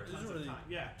to bet there were fired. tons of These are time.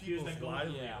 Yeah, people's here's that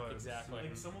going- yeah, livelihoods. exactly.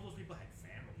 Like some of those people had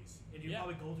families, and you Yeah.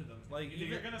 probably go to them Like, either even-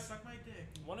 you're gonna suck my dick,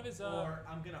 One of his or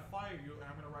I'm gonna fire you, and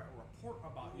I'm gonna write a report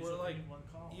about you. Or So if like anyone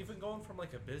calls. even going from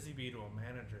like a busy bee to a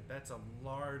manager, that's a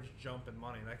large jump in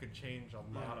money. That could change a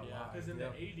lot of Yeah. lives. Because in Yeah.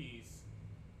 the 80s,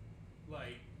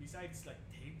 like, besides, like,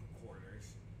 tape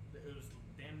recorders, it was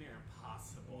damn near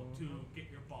impossible to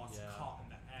get your boss Yeah. caught in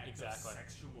the act Exactly. of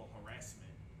sexual harassment.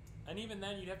 and even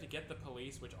then you'd have to get the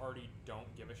police, which already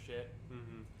don't give a shit.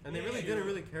 And they Yeah, really sure. didn't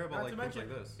really care about Not like to things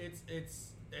mention, like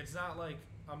this. it's not like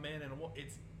a man and a woman.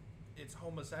 It's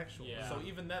homosexual. Yeah. So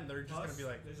even then, they're just Plus, gonna be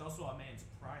like, there's also a man's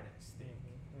pride at stake.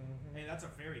 And that's a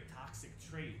very toxic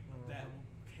trait that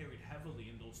carried heavily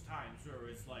in those times where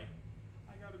it's like,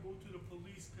 I gotta go to the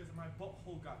police because my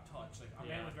butthole got touched. Like, a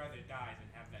man would rather die than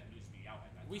have that news be out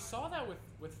at that We time. saw that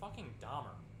with fucking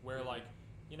Dahmer, where like,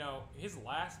 you know, his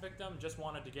last victim just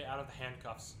wanted to get out of the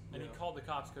handcuffs, and he called the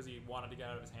cops because he wanted to get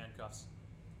out of his handcuffs.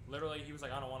 Literally, he was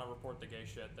like, I don't want to report the gay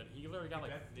shit. That he literally got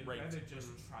like They'd raped. rather just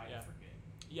try Yeah. to forget.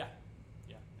 Yeah,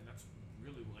 And that's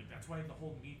really like that's why the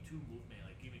whole Me Too movement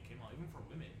like even came out even for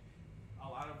women. A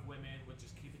lot of women would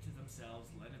just keep it to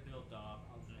themselves, let it build up,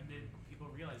 and then people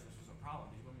realized this was a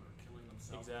problem. These women were killing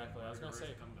themselves. Exactly. I was gonna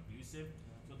murderers, say. becoming abusive.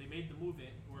 So they made the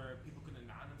movement where people could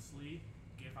anonymously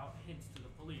give out hints to the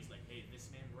police, like, "Hey,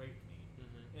 this man raped me,"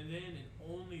 and then and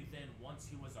only then, once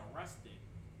he was arrested,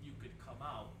 you could come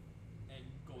out and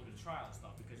go to trial and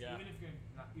stuff. Because even if you're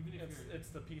not, even if you're it's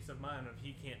the peace of mind of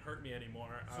he can't hurt me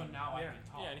anymore. so now I can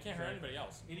talk. yeah, and he can't hurt anybody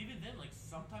else. And even then, like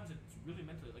sometimes it's really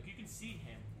mentally. Like you can see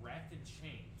him wrapped in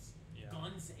chains,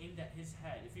 guns aimed at his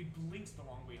head. If he blinks the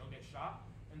wrong way, he'll get shot,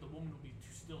 and the woman will be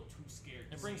still too scared.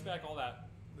 It to brings see back all that.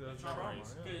 The trauma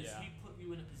memories. because Yeah. he put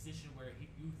you in a position where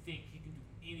you think he can do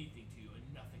anything to you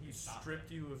and nothing He can stop stripped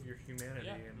him. you of your humanity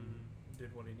Yeah. and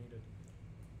did what he needed.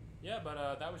 Yeah,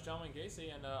 but that was John Wayne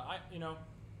Gacy, and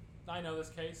I know this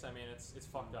case. I mean, it's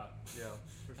fucked up. Yeah,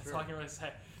 for That's sure. all I can really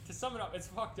say. To sum it up, it's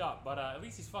fucked up, but at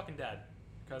least he's fucking dead.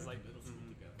 Because We like, went to middle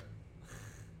school together.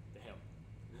 damn.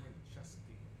 We were in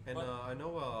Chesapeake. And But- I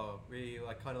know we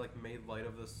like kind of like made light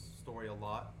of this story a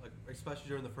lot, like especially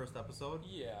during the first episode.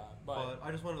 Yeah, But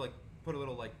I just want to like put a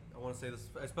little like I want to say this,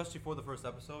 especially for the first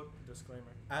episode.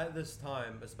 Disclaimer. At this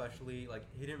time, especially like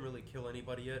he didn't really kill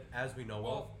anybody yet, as we know of.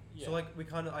 Well, yeah. So like we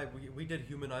kind of we did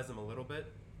humanize him a little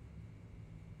bit.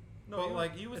 No, But, he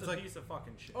like, he was it's a like- piece of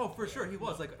fucking shit. Oh, for sure he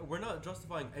was. Like we're not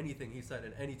justifying anything he said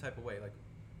in any type of way. Like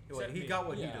Except he me. got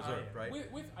what he Yeah, deserved, right?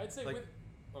 With I'd say Like- with.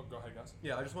 Oh, go ahead, Gus.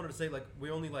 Yeah, I just wanted to say like we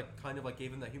only like kind of like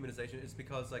gave him that humanization. It's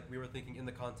because like we were thinking in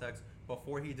the context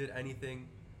before he did anything.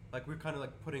 Like we're kind of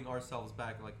like putting ourselves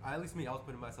back. Like at least me, I was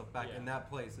putting myself back Yeah. in that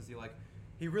place. Is he like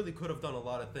he really could have done a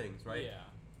lot of things, right? Yeah.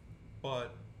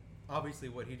 But obviously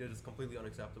what he did is completely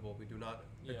unacceptable. We do not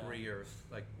agree or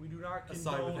like we do not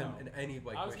side with him condone. in any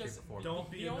way, shape, or form.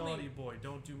 Don't be The a only- naughty boy.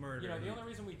 Don't do murder. You know, the only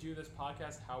reason we do this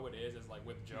podcast how it is like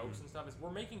with jokes and stuff is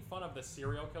we're making fun of the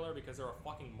serial killer because they're a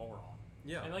fucking moron.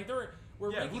 Yeah. And like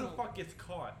we're yeah, making who the fuck gets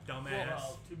caught, dumbass?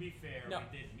 Well, to be fair, No. me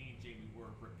and Jamie were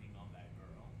ripping on that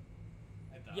girl.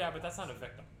 Yeah, but that's not a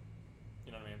victim.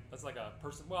 You know what I mean? That's like a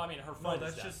person. Well, I mean, her No, friend.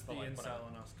 that's is just dead, the but, like, incel whatever.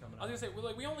 in us coming I was out. gonna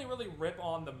say we only really rip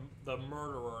on the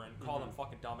murderer and call them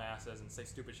fucking dumbasses and say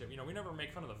stupid shit. You know, we never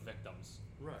make fun of the victims.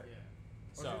 Right. Yeah.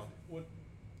 So What?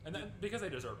 and then because they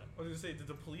deserve it. I was gonna say, did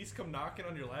the police come knocking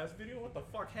on your last video? What the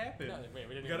fuck happened? No, wait,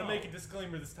 we didn't. You gotta even make know. a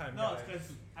disclaimer this time, No, guys. it's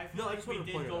because I feel No, I like just we wanted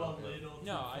to did point it go out, a yeah. little too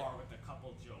No, far with a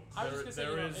couple jokes. I was just gonna say,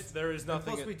 you know, it's- there is And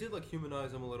nothing. plus, we did like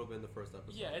humanize him a little bit in the first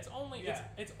episode. Yeah, it's only Yeah.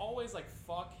 it's always like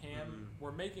fuck him.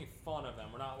 We're making fun of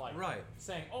them. We're not like Right.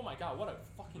 saying, oh my god, what a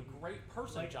fucking great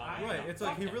person, Like, Johnny. Right. It's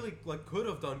like Fuck he him. really like could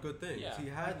have done good things. Yeah. He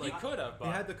had He like could have, but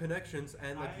he had the connections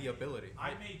and like the ability.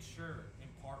 I made sure in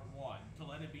part one to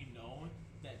let it be known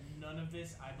that none of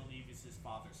this, I believe, is his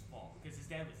father's fault because his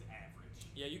dad was average.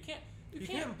 yeah, you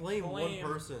can't blame one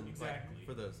person Exactly. like,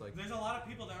 for this. Like There's a lot of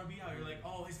people that would be out here like,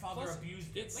 oh, his father Plus, abused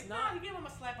him. it's Like, not- nah, you gave him a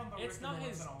slap on the wrist. It's not every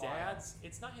his once in a while. dad's.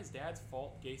 It's not his dad's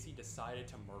fault. Gacy decided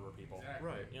to murder people. Exactly.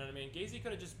 right. You know what I mean? Gacy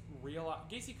could have just realized.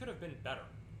 Gacy could have been better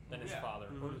than his Yeah. father,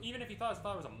 or Mhm. even if he thought his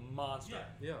father was a monster,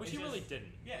 Yeah. which It's he really just-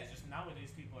 didn't. Yeah, it's just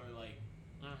nowadays people are like,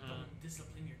 Mhm. don't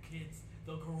discipline your kids.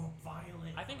 They'll grow up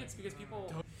violent. I think Like, it's because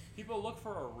people look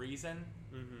for a reason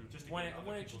Mm-hmm. just to when get it other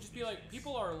when it should people's just be like business.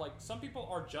 people are like some people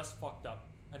are just fucked up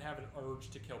and have an urge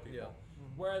to kill people. Yeah.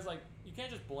 Whereas like you can't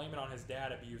just blame it on his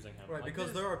dad abusing him. Right, Like, because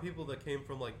did there are people that came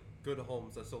from like good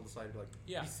homes that still decided to like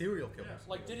Yeah. be serial killers. Yeah.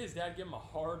 like did his dad give him a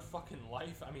hard fucking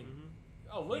life? I mean,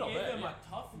 Mm-hmm. a little he gave bit. him yeah. a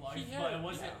tough life, He but had- it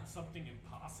wasn't yeah. something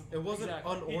impossible. It wasn't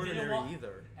Exactly. He didn't unordinary want-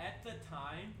 either. At the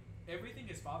time, everything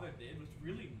his father did was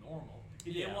really normal.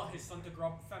 He didn't Yeah. want his son to grow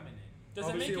up feminine. Does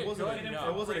it make Obviously, it it wasn't. good? him No.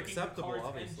 It wasn't breaking the acceptable, cards and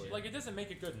obviously. shit. Like it doesn't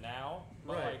make it good now,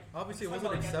 but Right. like Obviously, it I'm just wasn't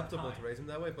talking about, like, at the acceptable to time. raise him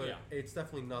that way, but Yeah. it's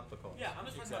definitely not the cause. Yeah, I'm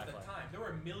just talking about the Exactly. time. There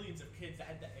were millions of kids that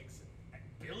had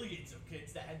billions of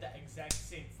kids that had the exact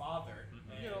same father,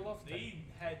 Mhm. and Yeah, I love they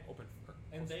had open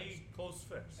and close they fist. Close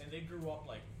fist. and they grew up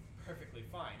like perfectly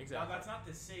fine. Now Exactly. that's not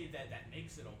to say that that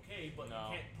makes it okay, but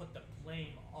No. you can't put the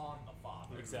blame on the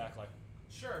father. Exactly.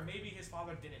 Sure, maybe his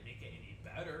father didn't make it any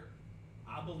better.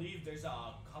 I believe there's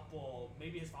a couple.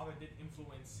 Maybe his father did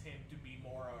influence him to be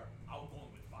more outgoing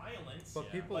with violence. But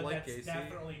Yeah. people but like that's Gacy,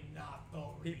 definitely not the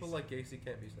reason. people like Gacy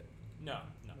can't be saved. No.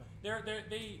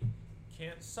 They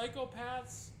Can't.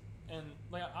 psychopaths and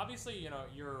like obviously you know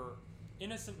you're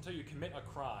innocent until you commit a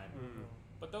crime, Mm.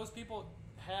 but those people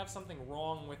have something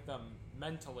wrong with them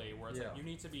mentally where it's Yeah. like you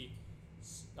need to be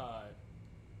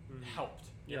helped.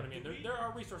 You know what I mean? Do we- There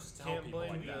are resources to help Can't people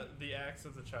blame like that. the acts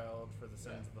of the child for the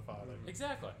sins of the father.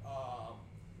 Exactly.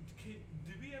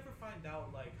 Did we ever find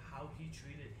out like how he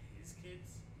treated his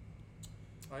kids?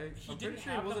 I'm He pretty didn't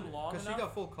sure have he them wasn't long because she enough.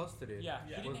 got full custody. Yeah. Yeah. He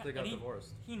didn't Once have, they got and he,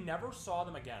 divorced. he never saw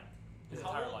them again his How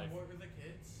entire old life. were the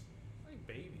kids? Like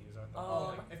babies, I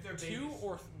thought. like, if they're two babies.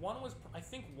 or one was I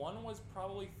think one was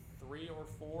probably 3 or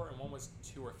 4 and one was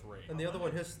 2 or 3. And the other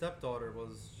one, his stepdaughter,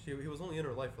 he was only in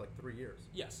her life for like 3 years.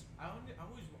 Yes.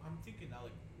 I'm thinking now,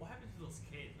 like, what happened to those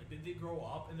kids? Like, did they grow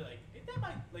up and they're like, ain't that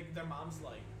my, like, their mom's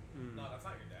like, no, that's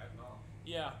not your dad, no.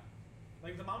 Yeah.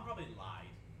 Like, the mom probably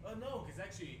lied. Oh, no, because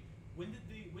actually, when did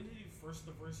he divorce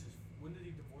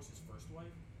his first wife?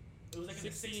 It was like in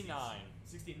the 69. 60s.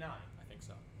 69. I think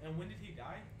so. And when did he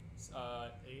die?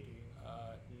 80.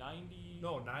 90.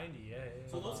 No, 90. Yeah.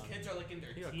 So Hold those on. kids are like in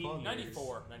their Yeah, teens. Congress.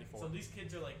 94. So these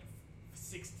kids are like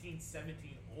 16,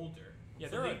 17 older. Yeah,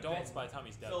 So they're they've adults been- by the time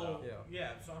he's dead. So though.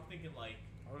 Yeah. so I'm thinking like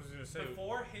I was gonna say.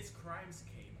 before his crimes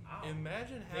came out,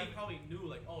 Imagine they having. probably knew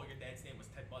like, oh, your dad's name was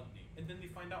Ted Bundy, and then they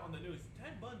find out on the news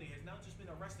Ted Bundy has now just been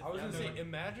arrested. I was for gonna say, murder.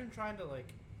 imagine trying to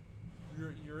like,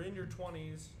 you're in your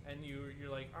 20s and you're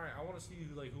like, all right, I want to see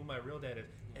like who my real dad is,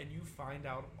 and you find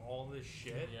out all this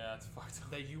shit Yeah, it's fucked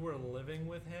up. that you were living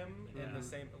with him in Yeah. the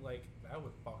same, like that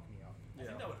would fuck me up. I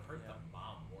think that would hurt Yeah. the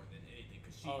mom more than anything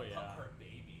because she Oh, put yeah. her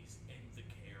babies in the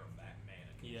care of that man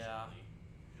occasionally. Yeah.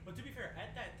 But to be fair,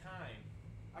 at that time,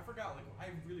 I forgot. Like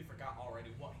I really forgot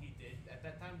already what he did at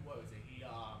that time. What was it?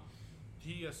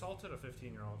 He assaulted a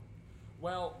 15-year-old.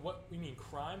 Well, what you mean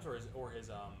crimes or his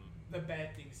The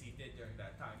bad things he did during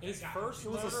that time. his That got first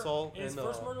him It was murder, assault in his and,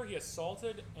 first uh, murder he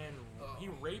assaulted and he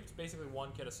raped basically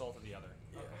one kid, assaulted the other.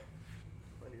 Yeah.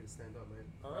 I need to stand up, man.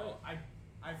 All Well, right.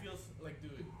 I feel like,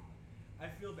 dude, I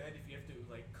feel bad if you have to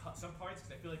like cut some parts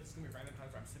because I feel like there's gonna be random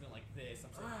times where I'm sitting like this.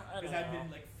 I don't Because I've know.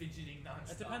 been like fidgeting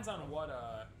nonstop. It depends on what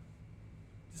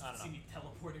Just I don't see know. me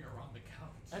teleporting around the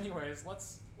couch. Anyways,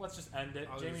 let's just end it.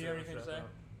 I was Jamie, just you have gonna anything to say?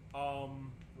 shut up.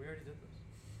 We already did this.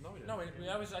 No, we didn't.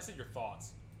 No, I said your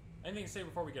thoughts. Anything to say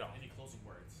before we get off? Any closing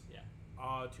words? Yeah,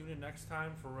 Tune in next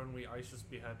time for when we ISIS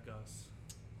behead Gus.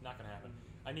 not gonna happen.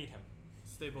 I need him.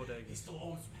 Stay He bodegas. still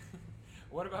owes me.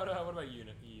 What about you,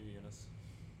 Eunice?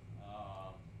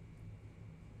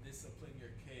 Discipline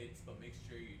your kids, but make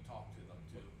sure you talk to them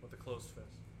too. With a closed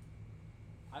fist.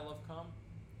 I love cum.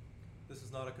 This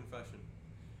is not a confession.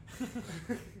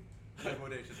 Stay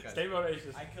bodacious, guys. Stay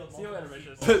bodacious. I killed See you later,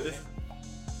 multiple bitches. people.